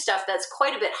to do stuff that's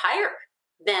quite a bit higher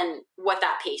than what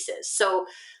that pace is. So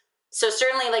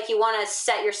certainly like you want to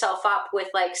set yourself up with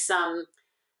like some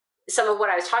of what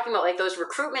I was talking about, like those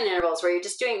recruitment intervals where you're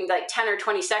just doing like 10 or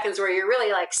 20 seconds where you're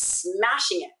really like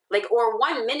smashing it, like, or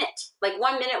 1 minute, like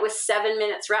 1 minute with 7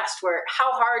 minutes rest, where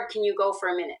how hard can you go for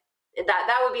a minute?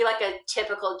 That would be like a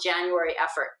typical January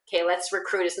effort. Okay, let's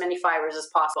recruit as many fibers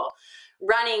as possible.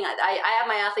 Running, I have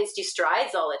my athletes do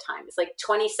strides all the time. It's like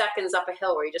 20 seconds up a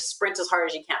hill where you just sprint as hard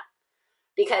as you can,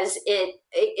 because it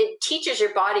teaches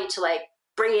your body to like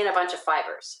bring in a bunch of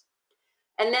fibers.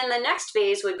 And then the next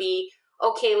phase would be,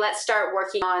 okay, let's start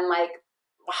working on like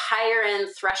higher end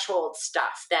threshold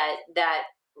stuff that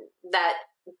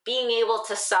being able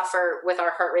to suffer with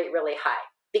our heart rate really high,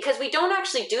 because we don't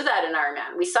actually do that in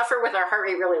Ironman. We suffer with our heart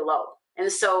rate really low.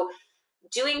 And so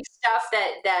doing stuff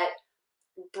that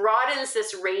broadens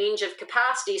this range of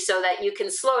capacity so that you can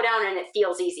slow down and it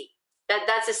feels easy.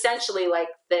 That's essentially like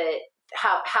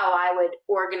how I would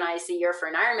organize the year for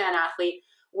an Ironman athlete.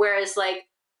 Whereas like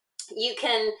you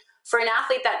can, for an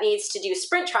athlete that needs to do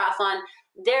sprint triathlon,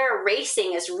 their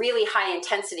racing is really high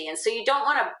intensity. And so you don't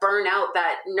want to burn out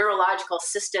that neurological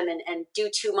system and do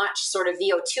too much sort of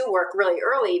VO2 work really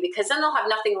early, because then they'll have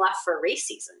nothing left for a race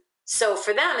season. So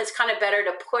for them, it's kind of better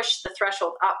to push the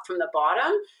threshold up from the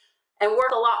bottom and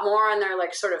work a lot more on their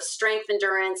like sort of strength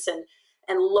endurance and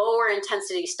and lower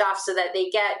intensity stuff so that they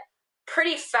get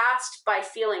pretty fast by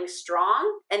feeling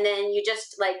strong. And then you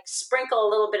just like sprinkle a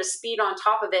little bit of speed on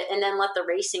top of it and then let the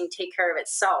racing take care of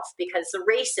itself, because the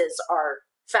races are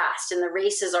fast and the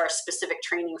races are specific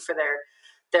training for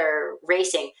their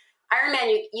racing.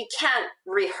 Ironman, you can't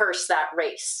rehearse that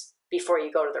race before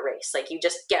you go to the race. Like, you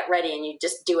just get ready and you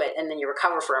just do it and then you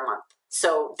recover for a month.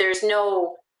 So there's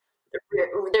no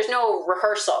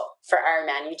rehearsal for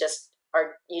Ironman. You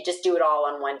just do it all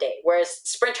on one day. Whereas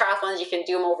sprint triathlons, you can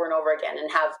do them over and over again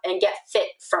and get fit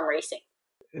from racing.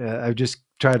 I just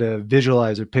try to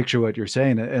visualize or picture what you're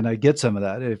saying, and I get some of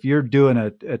that. If you're doing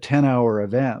a 10-hour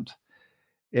event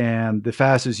and the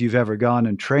fastest you've ever gone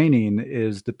in training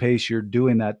is the pace you're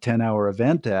doing that 10-hour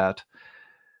event at,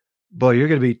 boy, you're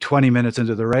going to be 20 minutes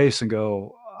into the race and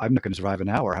go, I'm not going to survive an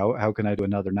hour. How can I do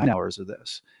another 9 hours of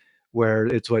this? Where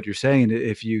it's what you're saying.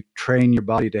 If you train your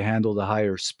body to handle the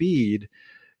higher speed,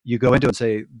 you go into it and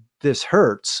say, this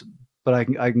hurts, but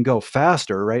I can go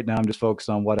faster. Right now, I'm just focused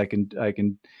on what I can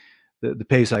the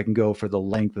pace I can go for the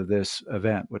length of this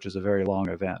event, which is a very long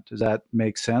event. Does that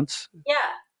make sense? Yeah.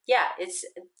 It's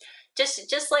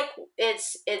just like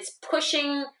it's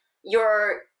pushing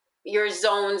your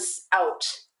zones out,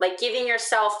 like giving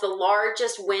yourself the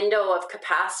largest window of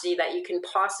capacity that you can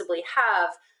possibly have,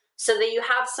 so that you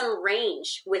have some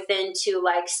range within to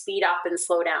like speed up and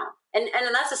slow down. And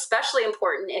that's especially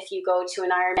important if you go to an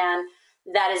Ironman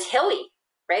that is hilly,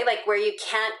 right? Like, where you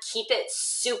can't keep it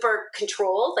super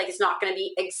controlled. Like, it's not going to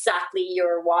be exactly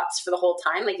your watts for the whole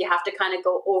time. Like, you have to kind of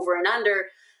go over and under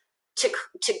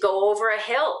to go over a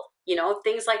hill,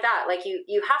 things like that. Like,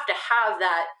 you have to have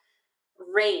that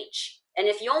range. And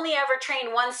if you only ever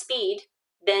train one speed,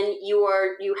 then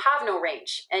you have no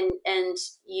range. And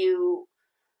you,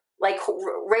 like,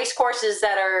 race courses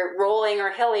that are rolling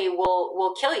or hilly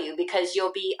will kill you, because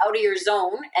you'll be out of your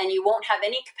zone and you won't have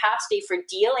any capacity for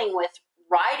dealing with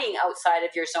riding outside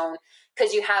of your zone,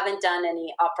 because you haven't done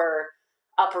any upper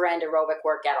end aerobic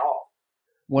work at all.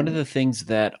 One of the things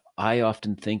that I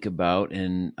often think about,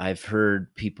 and I've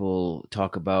heard people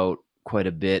talk about quite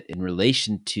a bit in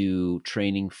relation to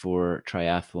training for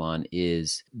triathlon,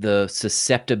 is the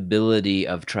susceptibility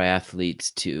of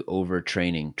triathletes to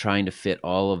overtraining, trying to fit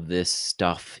all of this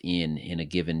stuff in a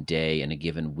given day, in a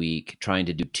given week, trying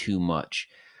to do too much.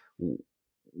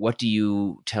 What do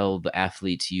you tell the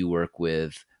athletes you work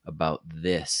with about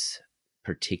this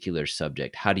particular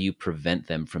subject? How do you prevent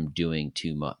them from doing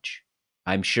too much?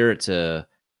 I'm sure it's a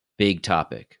big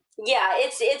topic. Yeah,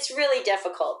 it's really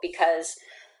difficult, because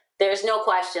there's no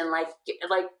question, like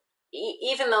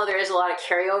even though there is a lot of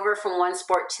carryover from one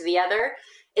sport to the other,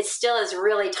 it still is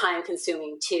really time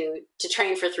consuming to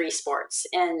train for 3 sports.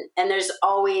 And there's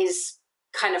always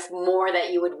kind of more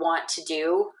that you would want to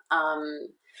do.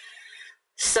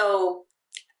 So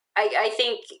I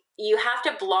think you have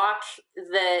to block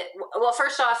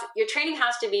first off, your training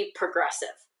has to be progressive,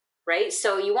 right?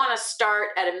 So you want to start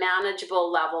at a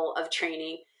manageable level of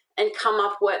training and come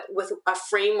up with a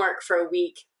framework for a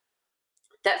week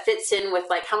that fits in with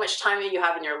like how much time you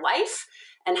have in your life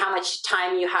and how much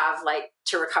time you have like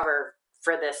to recover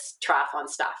for this triathlon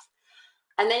stuff.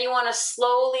 And then you want to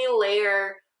slowly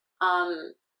layer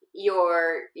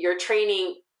your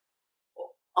training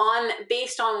on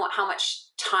based on how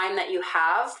much time that you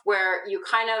have, where you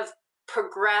kind of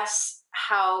progress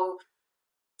how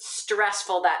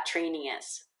stressful that training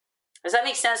is. Does that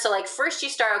make sense? So like, first you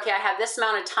start, okay, I have this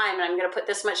amount of time and I'm going to put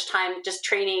this much time just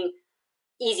training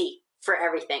easy for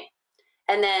everything.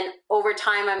 And then over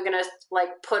time, I'm going to like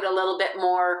put a little bit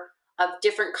more of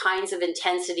different kinds of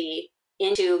intensity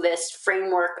into this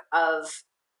framework of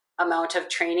amount of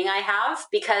training I have,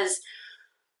 because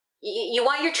you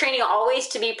want your training always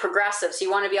to be progressive. So you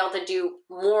want to be able to do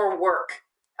more work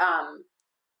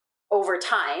over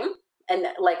time and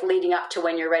like leading up to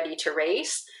when you're ready to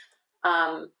race.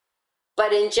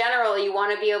 But in general, you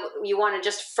want to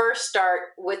just first start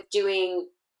with doing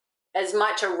as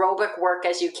much aerobic work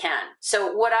as you can.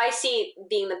 So what I see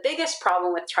being the biggest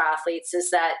problem with triathletes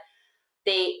is that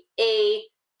they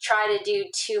try to do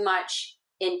too much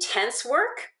intense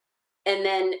work. And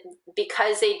then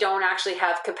because they don't actually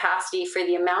have capacity for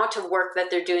the amount of work that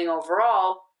they're doing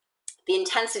overall, the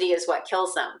intensity is what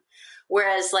kills them.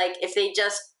 Whereas like if they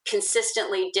just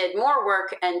consistently did more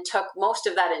work and took most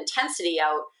of that intensity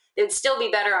out, they'd still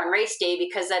be better on race day,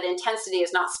 because that intensity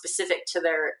is not specific to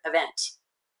their event.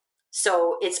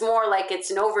 So it's more like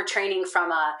it's an overtraining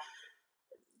from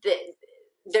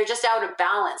they're just out of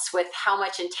balance with how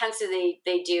much intensity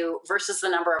they do versus the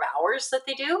number of hours that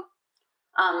they do.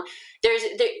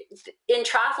 In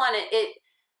triathlon,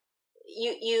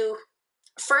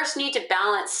 first need to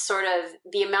balance sort of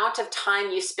the amount of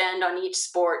time you spend on each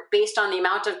sport based on the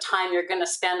amount of time you're going to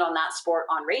spend on that sport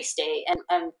on race day.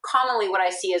 And commonly what I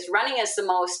see is running is the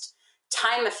most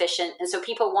time efficient. And so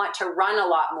people want to run a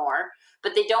lot more,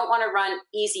 but they don't want to run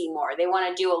easy more. They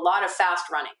want to do a lot of fast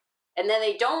running. And then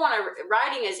they don't want to,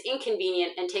 riding is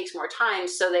inconvenient and takes more time.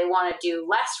 So they want to do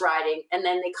less riding. And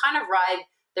then they kind of ride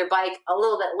their bike a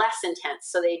little bit less intense.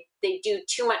 So they do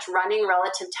too much running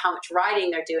relative to how much riding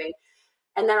they're doing.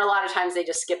 And then a lot of times they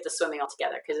just skip the swimming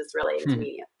altogether because it's really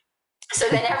inconvenient. So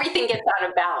then everything gets out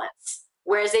of balance.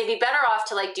 Whereas they'd be better off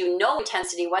to like do no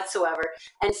intensity whatsoever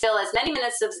and fill as many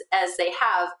minutes as they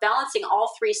have, balancing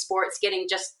all three sports, getting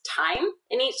just time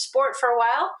in each sport for a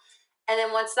while. And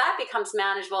then once that becomes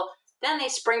manageable, then they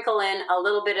sprinkle in a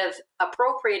little bit of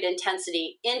appropriate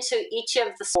intensity into each of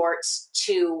the sports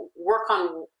to work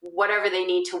on whatever they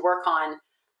need to work on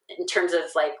in terms of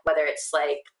like whether it's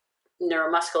like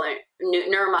neuromuscular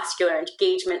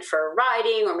engagement for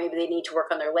riding, or maybe they need to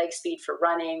work on their leg speed for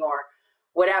running or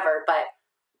whatever. But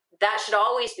that should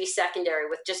always be secondary,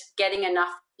 with just getting enough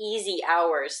easy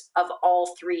hours of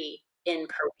all three in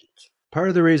per week. Part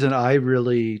of the reason I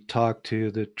really talk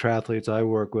to the triathletes I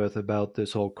work with about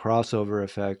this whole crossover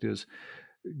effect is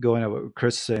going at what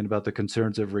Chris is saying about the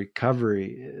concerns of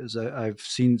recovery. Is I've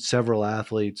seen several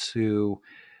athletes who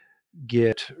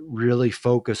get really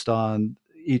focused on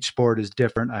each sport is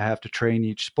different. I have to train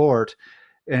each sport.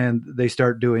 And they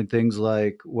start doing things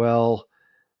like, well,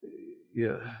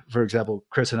 yeah, for example,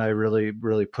 Chris and I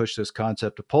really push this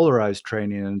concept of polarized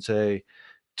training and say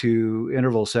 2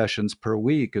 interval sessions per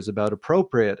week is about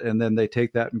appropriate. And then they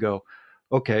take that and go,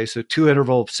 okay, so 2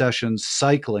 interval sessions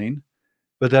cycling,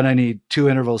 but then I need 2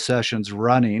 interval sessions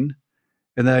running,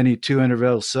 and then I need 2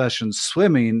 interval sessions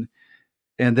swimming.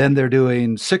 And then they're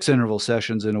doing 6 interval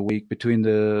sessions in a week between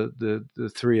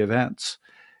the 3 events.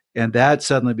 And that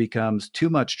suddenly becomes too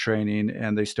much training,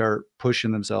 and they start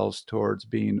pushing themselves towards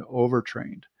being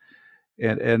overtrained.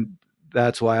 And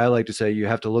that's why I like to say you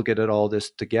have to look at it all this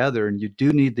together, and you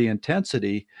do need the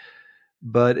intensity,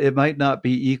 but it might not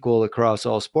be equal across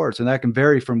all sports. And that can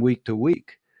vary from week to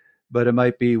week, but it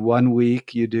might be one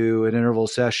week you do an interval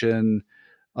session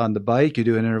on the bike, you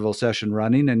do an interval session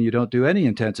running, and you don't do any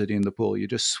intensity in the pool. You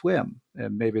just swim.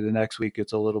 And maybe the next week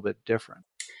it's a little bit different.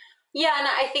 Yeah, and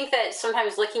I think that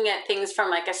sometimes looking at things from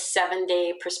like a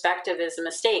 7-day perspective is a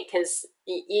mistake, because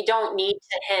you don't need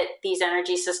to hit these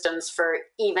energy systems for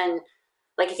even,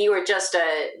 like if you were just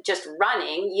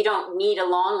running, you don't need a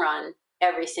long run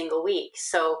every single week.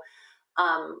 So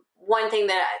one thing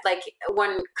that like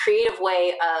one creative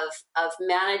way of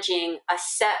managing a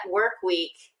set work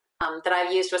week that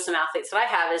I've used with some athletes that I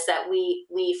have is that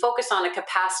we focus on a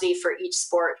capacity for each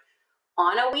sport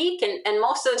on a week, and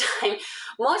most of the time,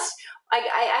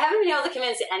 I haven't been able to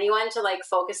convince anyone to like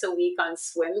focus a week on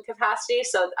swim capacity.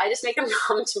 So I just make them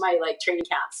come to my like training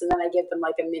camps, and then I give them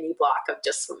like a mini block of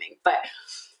just swimming. But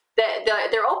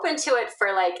they're open to it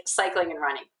for like cycling and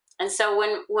running. And so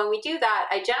when we do that,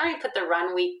 I generally put the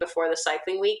run week before the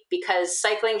cycling week, because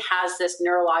cycling has this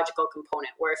neurological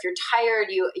component where if you're tired,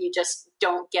 you just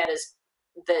don't get as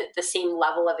the same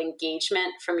level of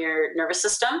engagement from your nervous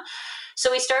system.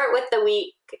 So we start with the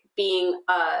week being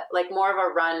like more of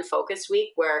a run focused week,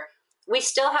 where we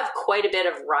still have quite a bit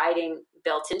of riding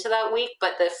built into that week,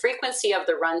 but the frequency of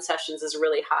the run sessions is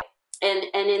really high. And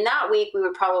in that week, we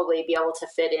would probably be able to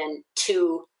fit in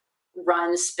 2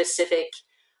 run specific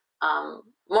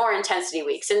more intensity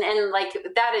weeks. And like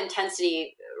that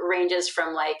intensity ranges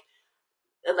from like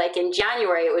in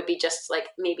January, it would be just like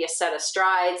maybe a set of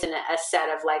strides and a set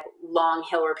of like long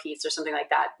hill repeats or something like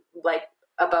that, like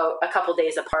about a couple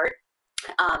days apart,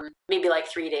 maybe like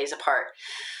 3 days apart.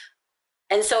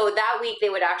 And so that week they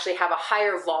would actually have a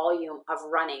higher volume of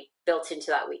running built into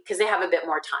that week because they have a bit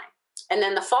more time. And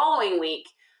then the following week,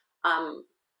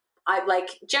 I like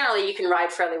generally you can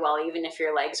ride fairly well, even if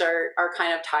your legs are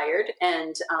kind of tired,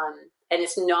 and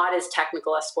it's not as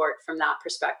technical a sport from that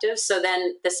perspective. So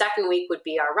then the second week would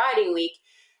be our riding week.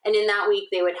 And in that week,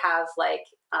 they would have like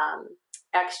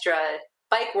extra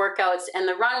bike workouts, and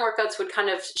the run workouts would kind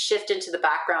of shift into the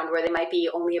background, where they might be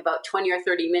only about 20 or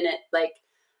 30 minute like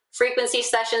frequency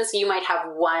sessions. You might have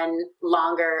one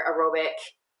longer aerobic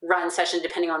run session,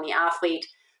 depending on the athlete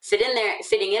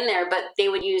fitting in there, but they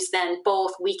would use then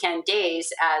both weekend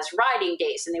days as riding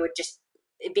days. And they would just,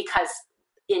 because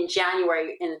in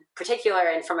January in particular,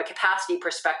 and from a capacity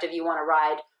perspective, you want to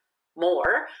ride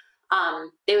more,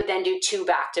 they would then do 2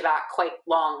 back-to-back quite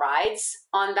long rides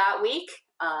on that week.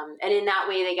 And in that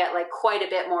way, they get like quite a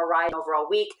bit more riding over a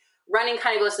week. Running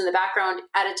kind of goes in the background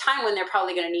at a time when they're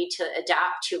probably going to need to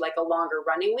adapt to like a longer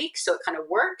running week. So it kind of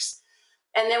works.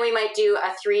 And then we might do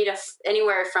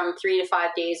anywhere from 3 to 5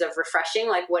 days of refreshing,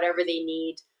 like whatever they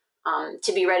need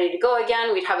to be ready to go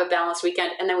again. We'd have a balanced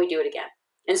weekend, and then we do it again.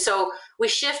 And so we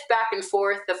shift back and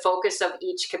forth the focus of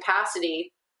each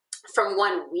capacity from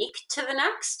 1 week to the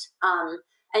next,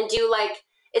 and do like,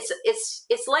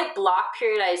 it's like block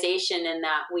periodization in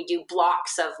that we do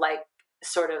blocks of like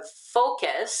sort of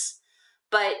focus,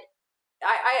 but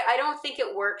I don't think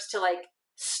it works to like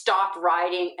stop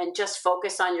riding and just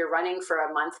focus on your running for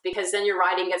a month, because then your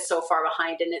riding gets so far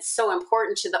behind and it's so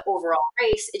important to the overall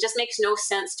race. It just makes no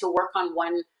sense to work on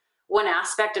one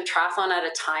aspect of triathlon at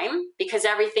a time, because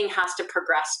everything has to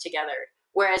progress together.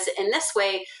 Whereas in this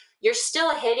way, you're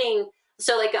still hitting.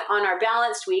 So like on our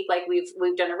balanced week, like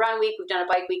we've done a run week, we've done a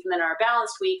bike week, and then our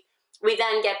balanced week, we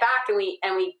then get back and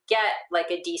we get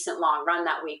like a decent long run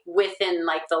that week within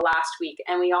like the last week.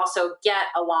 And we also get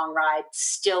a long ride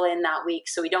still in that week.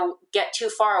 So we don't get too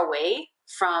far away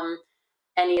from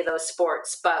any of those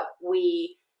sports, but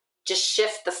we just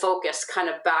shift the focus kind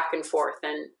of back and forth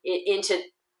and into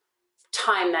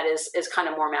time that is kind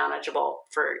of more manageable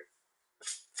for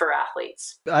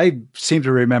athletes. I seem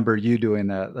to remember you doing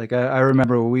that. Like I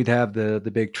remember when we'd have the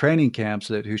big training camps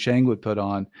that Husheng would put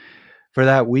on. For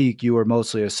that week, you were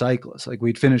mostly a cyclist. Like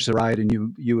we'd finish the ride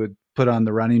and you would put on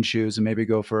the running shoes and maybe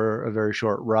go for a very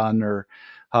short run or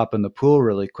hop in the pool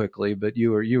really quickly. But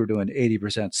you were doing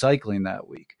 80% cycling that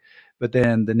week. But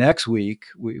then the next week,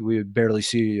 we would barely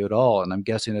see you at all. And I'm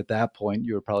guessing at that point,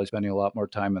 you were probably spending a lot more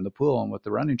time in the pool and with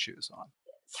the running shoes on.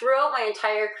 Throughout my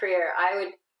entire career,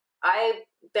 I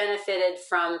benefited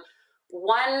from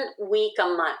 1 week a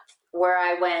month where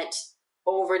I went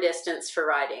over distance for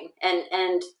riding,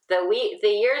 and the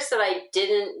years that I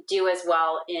didn't do as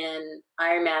well in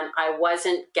Ironman, I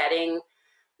wasn't getting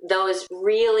those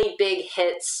really big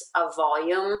hits of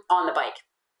volume on the bike.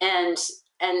 And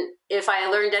if I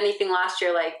learned anything last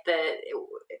year, like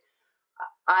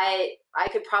I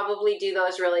could probably do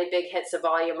those really big hits of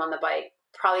volume on the bike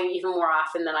probably even more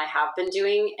often than I have been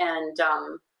doing.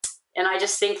 And I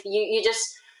just think you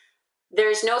just,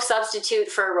 there's no substitute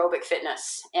for aerobic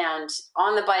fitness. And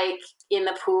on the bike, in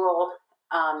the pool,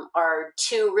 are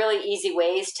two really easy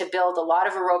ways to build a lot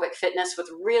of aerobic fitness with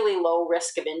really low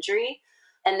risk of injury.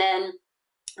 And then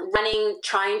running,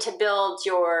 trying to build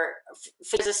your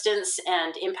resistance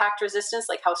and impact resistance,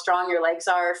 like how strong your legs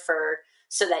are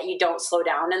so that you don't slow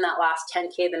down in that last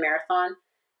 10K of the marathon,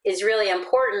 is really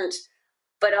important.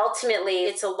 But ultimately,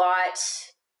 it's a lot...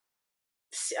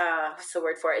 what's the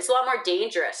word for it? It's a lot more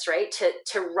dangerous, right?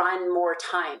 To run more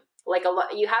time. Like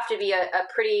you have to be a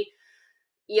pretty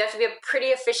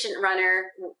efficient runner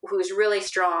who's really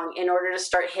strong in order to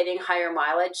start hitting higher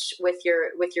mileage with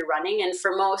your running. And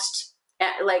for most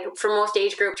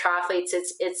age group triathletes,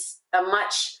 it's a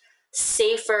much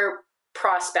safer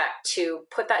prospect to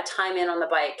put that time in on the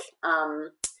bike,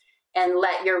 and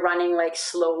let your running like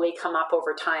slowly come up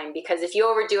over time. Because if you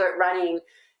overdo it running,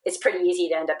 it's pretty easy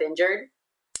to end up injured.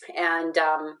 And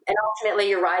ultimately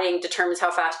your riding determines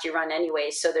how fast you run anyway.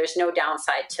 So there's no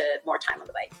downside to more time on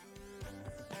the bike.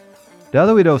 Now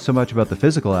that we know so much about the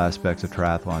physical aspects of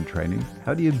triathlon training,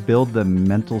 how do you build the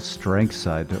mental strength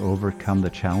side to overcome the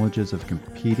challenges of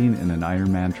competing in an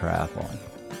Ironman triathlon?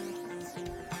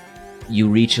 You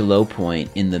reach a low point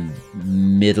in the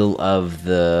middle of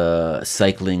the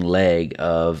cycling leg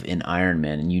of an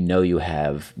Ironman, and you know you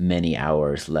have many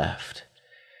hours left.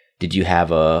 Did you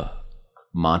have a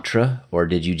mantra, or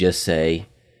did you just say,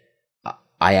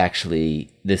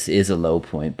 this is a low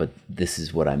point, but this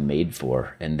is what I'm made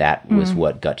for, and that was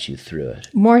what got you through it?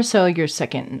 More so your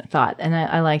second thought, and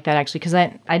I like that actually, because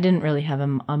I didn't really have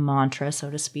a mantra, so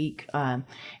to speak. It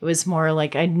was more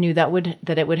like I knew that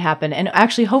it would happen, and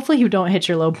actually, hopefully, you don't hit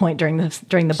your low point during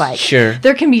the bike. Sure,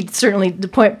 there can be certainly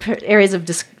areas of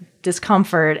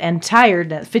discomfort and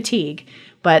tired, fatigue.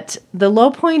 But the low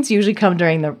points usually come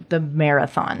during the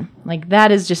marathon. Like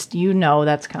that is just,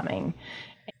 that's coming.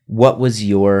 What was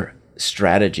your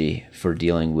strategy for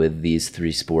dealing with these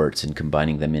three sports and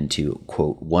combining them into,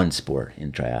 quote, one sport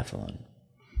in triathlon?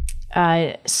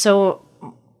 So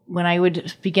when I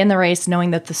would begin the race,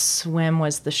 knowing that the swim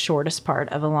was the shortest part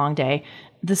of a long day,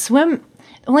 the swim...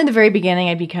 Only the very beginning,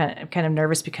 I'd be kind of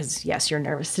nervous because, yes, you're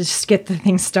nervous to just get the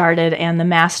thing started, and the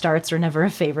mass starts are never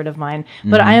a favorite of mine.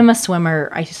 But I am a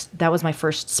swimmer. That was my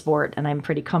first sport, and I'm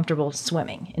pretty comfortable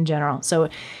swimming in general. So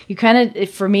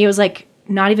for me, it was like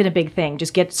not even a big thing.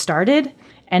 Just get started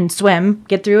and swim,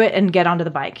 get through it, and get onto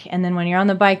the bike. And then when you're on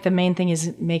the bike, the main thing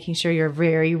is making sure you're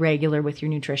very regular with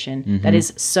your nutrition. That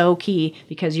is so key,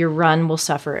 because your run will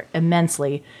suffer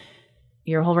immensely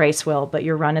Your whole race will, but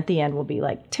your run at the end will be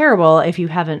like terrible if you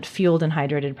haven't fueled and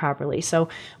hydrated properly. So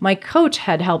my coach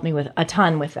had helped me with a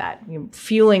ton with that,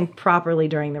 fueling properly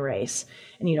during the race.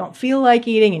 And you don't feel like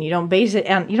eating, and you don't base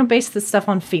this stuff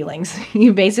on feelings.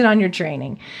 You base it on your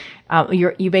training.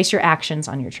 You base your actions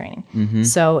on your training. Mm-hmm.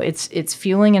 So it's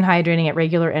fueling and hydrating at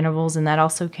regular intervals, and that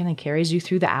also kind of carries you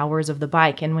through the hours of the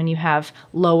bike. And when you have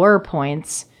lower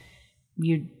points,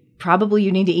 you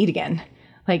need to eat again.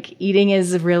 Like, eating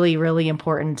is really, really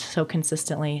important so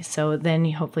consistently. So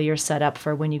then hopefully you're set up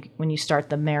for when you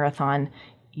start the marathon,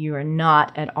 you are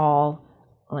not at all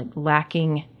like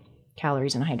lacking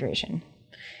calories and hydration.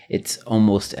 It's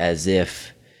almost as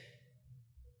if,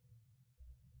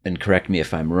 and correct me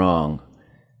if I'm wrong,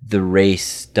 the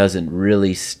race doesn't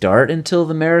really start until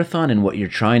the marathon, and what you're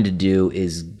trying to do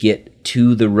is get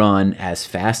to the run as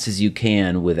fast as you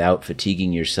can without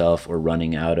fatiguing yourself or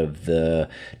running out of the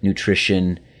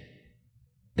nutrition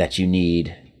that you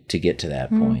need to get to that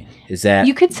point. Is that...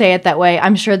 You could say it that way.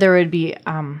 I'm sure there would be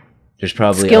there's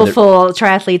probably skillful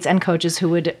triathletes and coaches who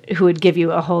would give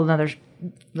you a whole other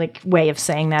like way of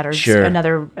saying that, or Sure.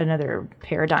 another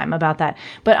paradigm about that.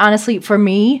 But honestly, for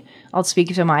me, I'll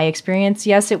speak to my experience.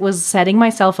 Yes, it was setting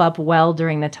myself up well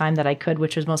during the time that I could,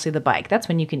 which was mostly the bike. That's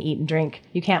when you can eat and drink.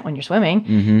 You can't when you're swimming,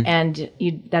 and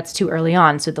that's too early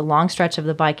on. So the long stretch of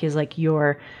the bike is like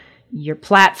your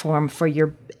platform for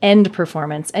your end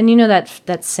performance. And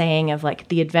that saying of like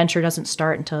the adventure doesn't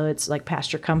start until it's like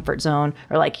past your comfort zone,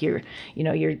 or like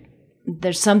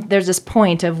there's this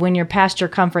point of when you're past your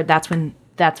comfort, that's when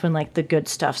like the good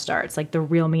stuff starts, like the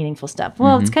real meaningful stuff.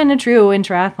 Well, it's kind of true in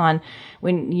triathlon.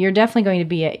 When you're definitely going to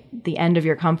be at the end of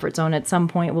your comfort zone at some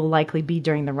point, will likely be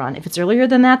during the run. If it's earlier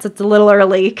than that, it's a little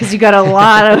early, because you got a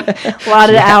lot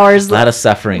of hours, a lot of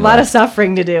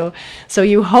suffering to do. So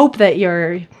you hope that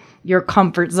your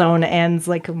comfort zone ends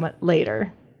like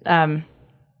later, and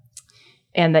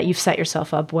that you've set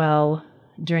yourself up well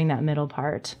during that middle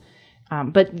part.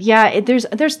 But yeah, there's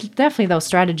definitely though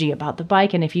strategy about the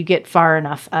bike, and if you get far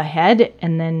enough ahead,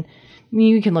 and then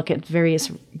you can look at various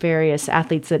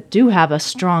athletes that do have a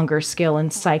stronger skill in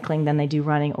cycling than they do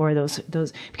running, or those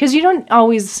because you don't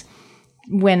always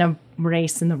win a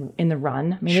race in the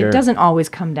run. I mean, Sure. It doesn't always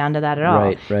come down to that at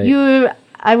all. Right.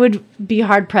 I would be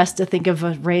hard pressed to think of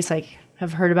a race I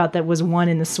have heard about that was won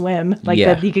in the swim, like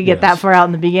Yeah. that you could get that far out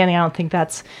in the beginning. I don't think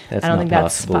that's not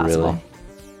possible. Really. possible.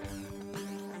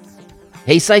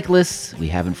 Hey cyclists, we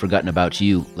haven't forgotten about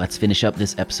you. Let's finish up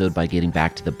this episode by getting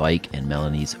back to the bike and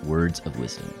Melanie's words of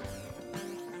wisdom.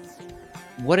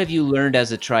 What have you learned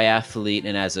as a triathlete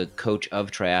and as a coach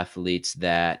of triathletes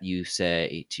that you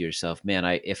say to yourself, man,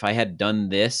 if I had done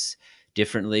this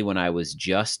differently when I was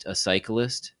just a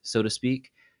cyclist, so to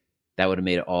speak, that would have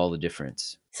made all the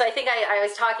difference? So I think I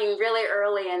was talking really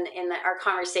early in our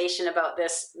conversation about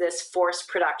this force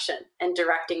production and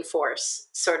directing force,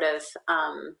 sort of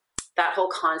that whole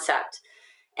concept.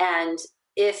 And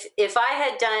if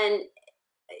I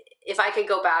could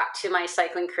go back to my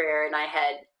cycling career and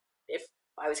if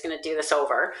I was going to do this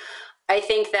over, I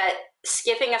think that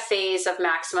skipping a phase of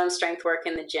maximum strength work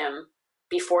in the gym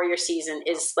before your season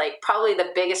is like probably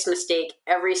the biggest mistake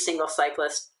every single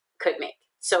cyclist could make.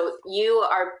 So you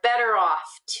are better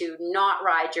off to not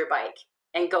ride your bike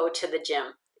and go to the gym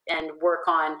and work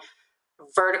on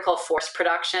vertical force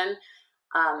production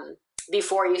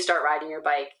before you start riding your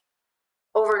bike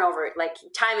over and over, like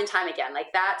time and time again.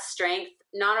 Like that strength,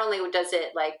 not only does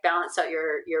it like balance out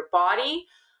your body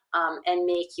and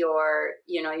make your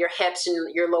hips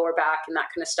and your lower back and that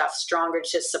kind of stuff stronger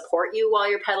to support you while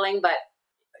you're pedaling, but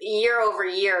year over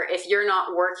year, if you're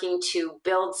not working to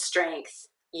build strength,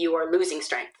 you are losing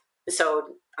strength.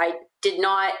 So I did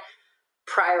not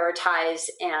prioritize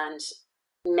and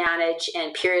manage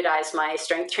and periodize my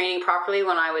strength training properly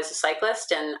when I was a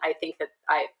cyclist. And I think that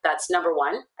that's number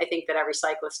one. I think that every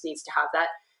cyclist needs to have that.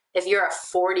 If you're a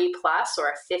 40 plus or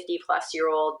a 50 plus year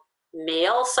old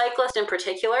male cyclist in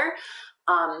particular,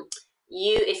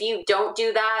 if you don't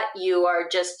do that, you are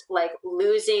just like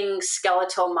losing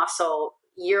skeletal muscle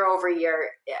year over year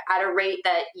at a rate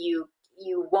that you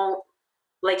won't,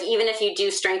 like, even if you do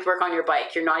strength work on your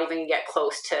bike, you're not even gonna get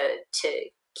close to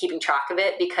keeping track of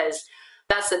it, because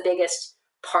that's the biggest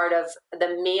part of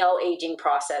the male aging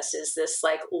process, is this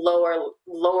like lower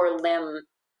limb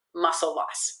muscle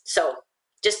loss. So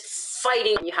just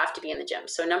fighting, you have to be in the gym.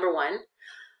 So number one.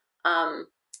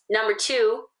 Number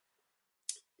two,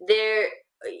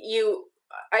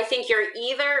 I think you're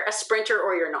either a sprinter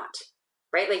or you're not,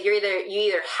 right? Like you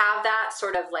either have that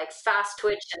sort of like fast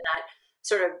twitch and that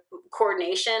sort of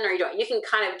coordination, or you don't. You can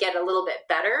kind of get a little bit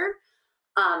better,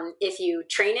 if you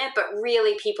train it, but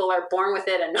really people are born with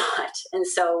it and not. And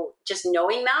so just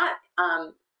knowing that,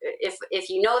 if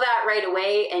you know that right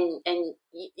away and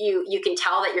you can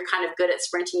tell that you're kind of good at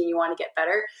sprinting and you want to get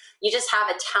better, you just have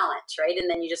a talent, right? And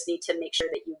then you just need to make sure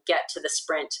that you get to the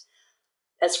sprint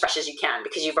as fresh as you can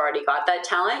because you've already got that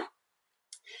talent.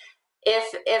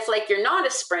 If like you're not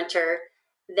a sprinter,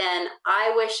 then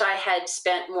I wish I had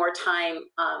spent more time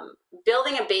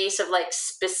building a base of like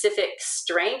specific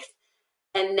strength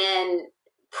and then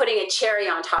putting a cherry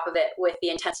on top of it with the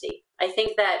intensity. I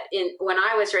think that when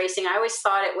I was racing, I always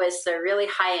thought it was the really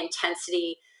high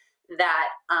intensity that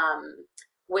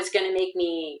was going to make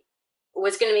me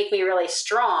really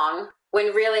strong, when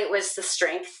really it was the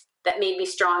strength that made me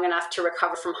strong enough to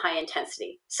recover from high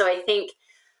intensity. So I think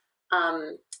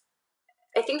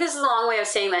this is a long way of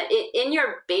saying that in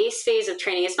your base phase of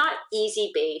training, it's not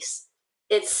easy base,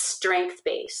 it's strength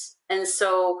base. And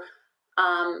so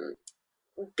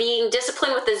being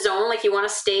disciplined with the zone, like you want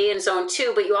to stay in zone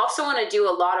 2, but you also want to do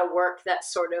a lot of work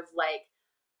that's sort of like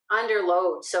under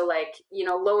load. So like,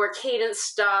 lower cadence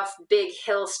stuff, big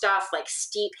hill stuff, like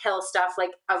steep hill stuff,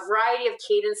 like a variety of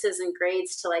cadences and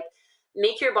grades to like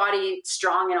make your body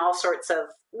strong in all sorts of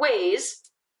ways.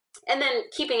 And then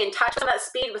keeping in touch with that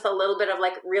speed with a little bit of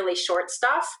like really short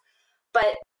stuff.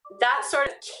 But that sort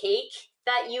of cake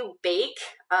that you bake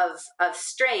of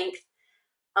strength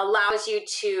allows you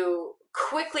to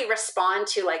quickly respond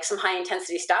to like some high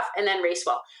intensity stuff and then race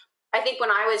well. I think when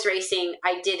I was racing,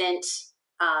 I did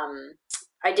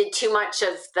too much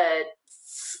of the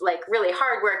like really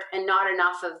hard work and not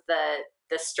enough of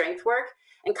the strength work.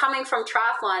 And coming from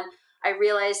triathlon, I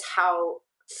realized how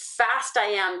fast I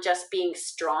am just being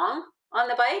strong on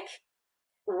the bike,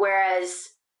 whereas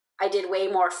I did way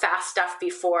more fast stuff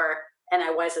before and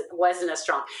I wasn't as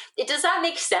strong. Does that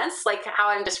make sense? Like how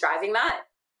I'm describing that?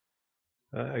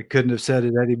 I couldn't have said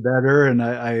it any better, and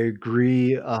I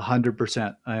agree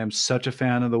 100%. I am such a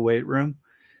fan of the weight room.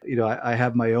 I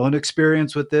have my own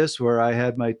experience with this, where I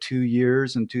had my 2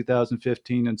 years in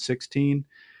 2015 and 16,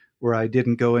 where I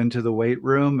didn't go into the weight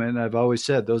room, and I've always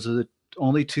said those are the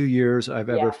only 2 years I've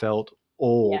ever felt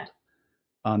old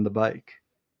on the bike,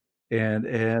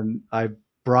 and I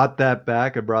brought that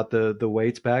back. I brought the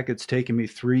weights back. It's taken me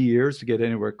 3 years to get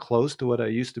anywhere close to what I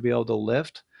used to be able to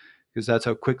lift, because that's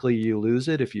how quickly you lose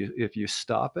it if you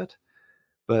stop it.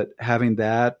 But having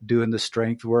that, doing the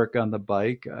strength work on the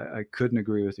bike, I couldn't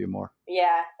agree with you more.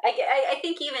 Yeah, I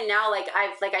think even now, like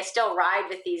I still ride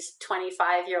with these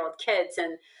 25-year-old kids,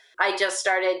 and I just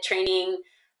started training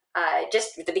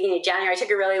just at the beginning of January. I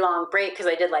took a really long break because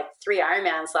I did like 3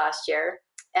 Ironmans last year,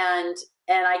 and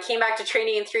I came back to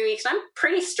training in 3 weeks. I'm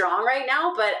pretty strong right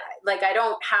now, but like I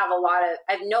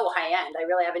have no high end. I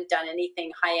really haven't done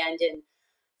anything high end in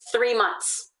 3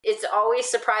 months. It's always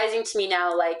surprising to me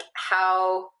now, like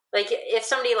how, like if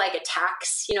somebody like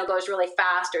attacks, goes really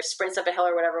fast or sprints up a hill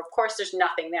or whatever, of course there's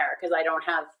nothing there because I don't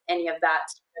have any of that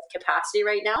capacity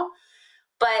right now.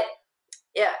 But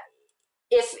yeah,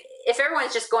 if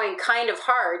everyone's just going kind of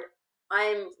hard,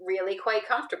 I'm really quite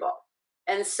comfortable.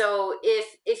 And so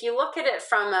if you look at it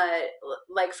from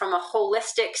a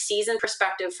holistic season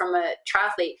perspective, from a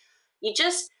triathlete, you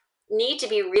just need to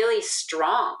be really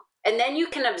strong. And then you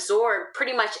can absorb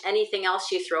pretty much anything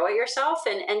else you throw at yourself,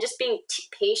 and just being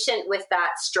patient with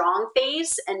that strong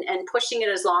phase and pushing it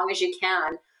as long as you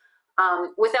can,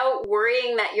 without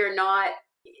worrying that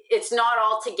it's not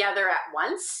all together at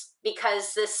once,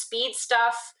 because the speed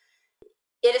stuff,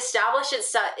 it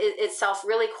establishes itself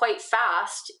really quite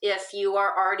fast if you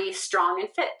are already strong and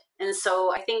fit. And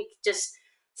so I think just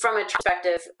from a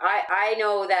perspective, I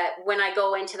know that when I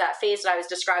go into that phase that I was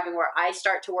describing, where I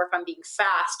start to work on being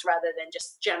fast rather than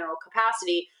just general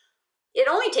capacity, it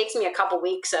only takes me a couple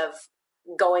weeks of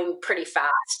going pretty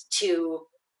fast to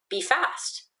be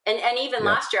fast. And even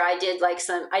last year I did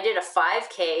a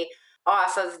 5K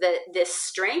off of this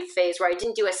strength phase where I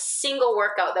didn't do a single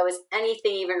workout that was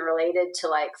anything even related to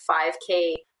like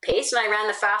 5K pace. And I ran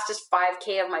the fastest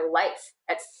 5K of my life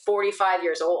at 45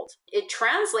 years old. It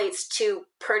translates to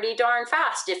pretty darn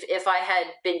fast. If I had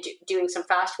been doing some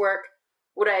fast work,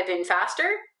 would I have been faster?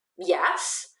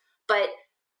 Yes. But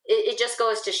it just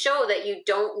goes to show that you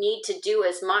don't need to do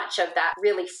as much of that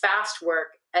really fast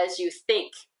work as you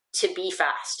think to be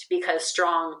fast, because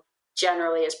strong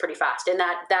generally is pretty fast. And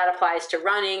that applies to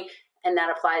running, and that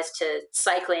applies to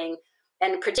cycling.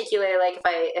 And particularly like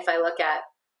if I look at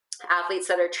athletes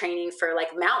that are training for like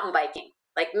mountain biking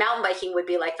would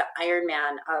be like the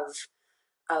Ironman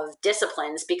of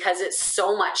disciplines, because it's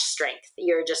so much strength.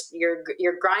 You're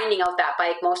grinding out that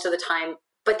bike most of the time,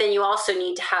 but then you also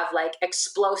need to have like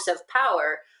explosive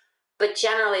power. but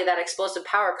generally that explosive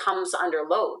power comes under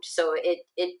load. So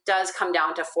it does come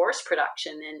down to force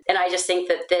production. And I just think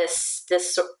that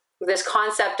this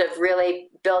concept of really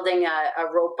building a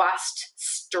robust,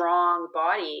 strong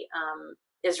body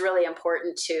is really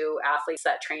important to athletes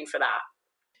that train for that.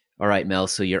 All right, Mel,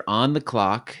 so you're on the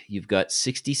clock. You've got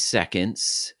 60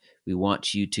 seconds. We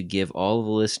want you to give all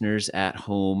the listeners at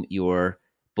home your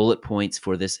bullet points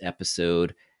for this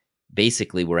episode.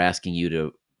 Basically, we're asking you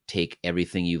to take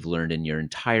everything you've learned in your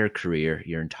entire career,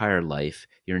 your entire life,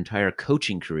 your entire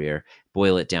coaching career,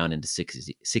 boil it down into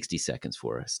 60 seconds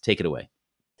for us. Take it away.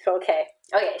 Okay.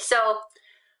 So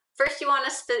first you want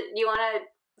to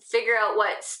figure out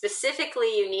what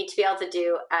specifically you need to be able to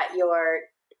do at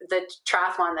the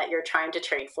triathlon that you're trying to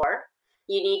train for.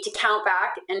 You need to count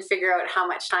back and figure out how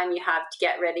much time you have to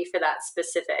get ready for that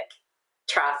specific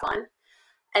triathlon.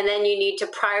 And then you need to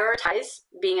prioritize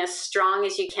being as strong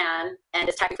as you can and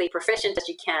as technically proficient as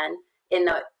you can in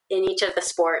each of the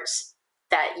sports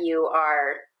that you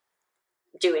are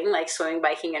doing, like swimming,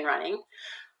 biking, and running.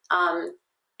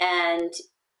 And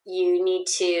you need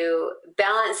to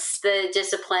balance the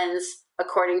disciplines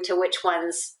according to which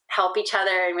ones help each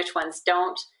other and which ones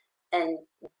don't, and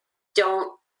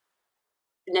don't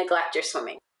neglect your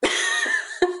swimming.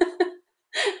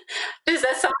 Does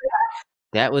that sound bad?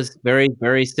 That was very,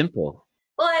 very simple.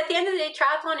 Well, at the end of the day,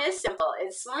 triathlon is simple.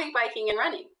 It's swimming, biking, and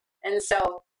running. And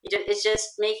so it's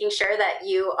just making sure that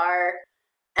you are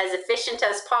as efficient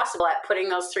as possible at putting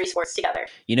those three sports together.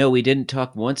 You know, we didn't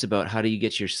talk once about how do you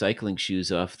get your cycling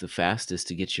shoes off the fastest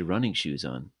to get your running shoes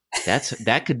on.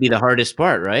 That could be the hardest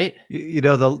part, right? You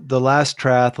know, the last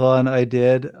triathlon I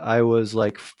did, I was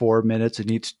like 4 minutes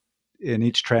in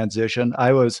each transition.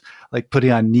 I was like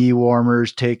putting on knee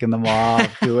warmers, taking them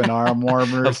off, doing arm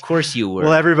warmers. Of course you were.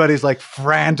 Well, everybody's like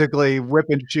frantically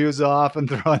whipping shoes off and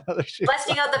throwing other shoes.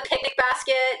 Busting out the picnic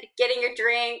basket, getting your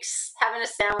drinks, having a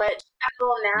sandwich, having a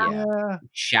little nap. Yeah.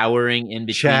 Showering in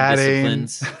between Chatting.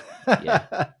 disciplines.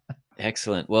 Yeah.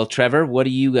 Excellent. Well, Trevor, what do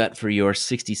you got for your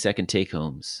 60-second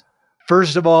take-homes?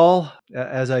 First of all,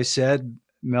 as I said,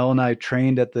 Mel and I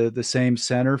trained at the same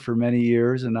center for many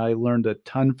years, and I learned a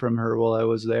ton from her while I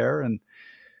was there. And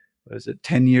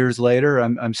 10 years later,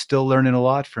 I'm still learning a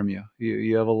lot from you.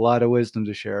 You have a lot of wisdom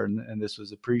to share, and this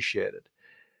was appreciated.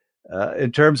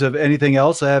 In terms of anything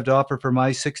else I have to offer for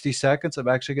my 60 seconds, I'm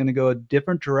actually going to go a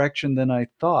different direction than I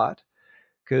thought,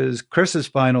 because Chris's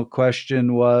final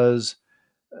question was,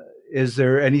 is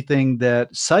there anything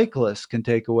that cyclists can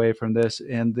take away from this?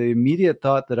 And the immediate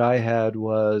thought that I had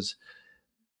was,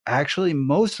 actually,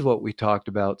 most of what we talked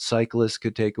about, cyclists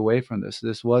could take away from this.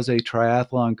 This was a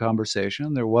triathlon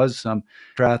conversation. There was some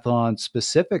triathlon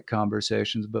specific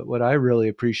conversations, but what I really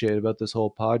appreciate about this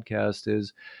whole podcast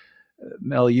is,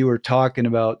 Mel, you were talking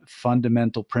about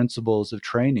fundamental principles of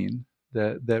training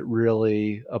that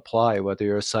really apply, whether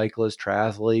you're a cyclist,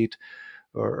 triathlete,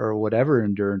 or whatever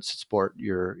endurance sport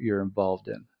you're involved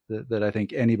in. That I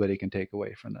think anybody can take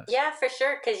away from this. Yeah, for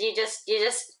sure. Because you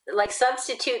just like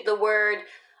substitute the word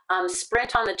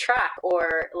sprint on the track,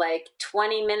 or like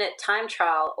 20-minute time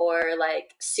trial, or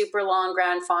like super long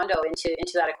Grand Fondo into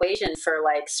that equation for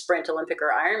like sprint, Olympic,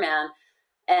 or Ironman.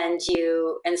 And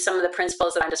some of the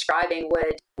principles that I'm describing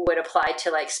would apply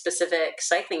to like specific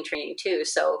cycling training too.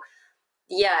 So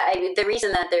yeah, the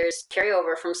reason that there's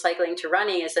carryover from cycling to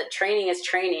running is that training is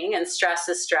training and stress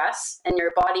is stress, and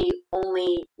your body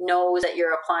only knows that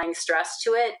you're applying stress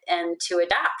to it and to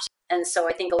adapt. And so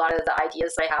I think a lot of the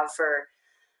ideas I have for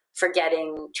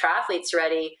getting triathletes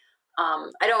ready,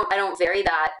 I don't vary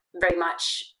that very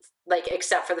much, like,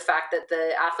 except for the fact that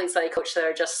the athletes that I coach that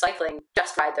are just cycling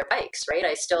just ride their bikes, right?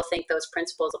 I still think those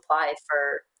principles apply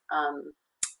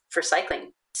for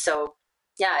cycling. So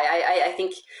yeah,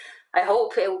 I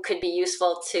hope it could be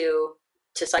useful to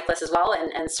cyclists as well.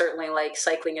 And certainly, like,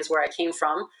 cycling is where I came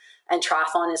from, and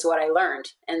triathlon is what I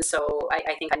learned. And so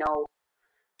I think I know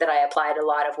that I applied a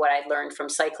lot of what I learned from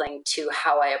cycling to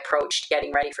how I approached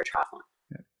getting ready for triathlon.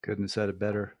 Yeah, couldn't have said it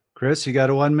better. Chris, you got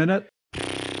a 1 minute?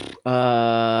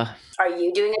 Are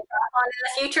you doing a triathlon in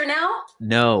the future now?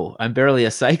 No, I'm barely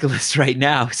a cyclist right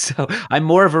now. So I'm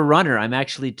more of a runner. I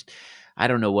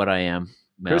don't know what I am.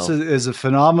 Mel. Chris is a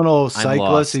phenomenal cyclist.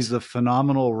 lost. He's a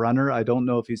phenomenal runner. I don't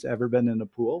know if he's ever been in a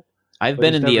pool. I've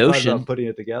been in the ocean. Putting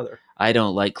it together. I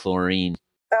don't like chlorine.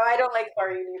 Oh, I don't like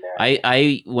chlorine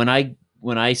either.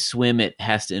 When I swim, it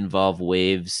has to involve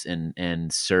waves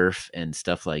and surf and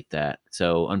stuff like that.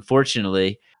 So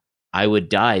unfortunately, I would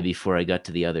die before I got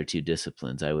to the other two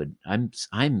disciplines.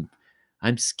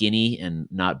 I'm skinny and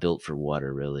not built for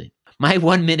water, really. My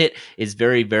 1 minute is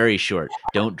very, very short.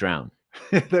 Don't drown.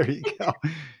 There you go.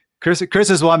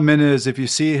 Chris's 1 minute is if you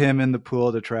see him in the pool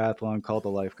at a triathlon, call the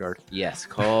lifeguard. Yes,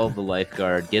 call the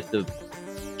lifeguard. Get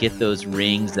those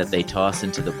rings that they toss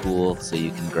into the pool so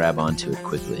you can grab onto it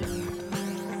quickly.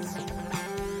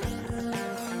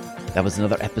 That was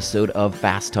another episode of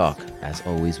Fast Talk. As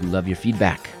always, we love your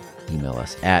feedback. Email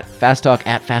us at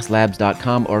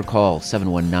fasttalk@fastlabs.com or call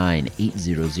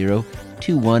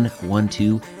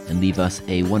 719-800-2112 and leave us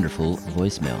a wonderful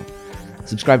voicemail.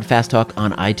 Subscribe to Fast Talk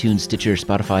on iTunes, Stitcher,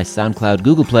 Spotify, SoundCloud,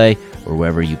 Google Play, or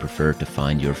wherever you prefer to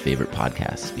find your favorite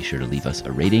podcasts. Be sure to leave us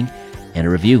a rating and a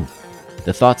review.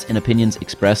 The thoughts and opinions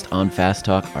expressed on Fast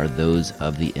Talk are those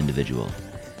of the individual.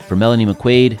 For Melanie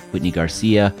McQuaid, Whitney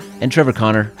Garcia, and Trevor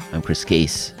Connor, I'm Chris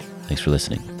Case. Thanks for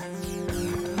listening.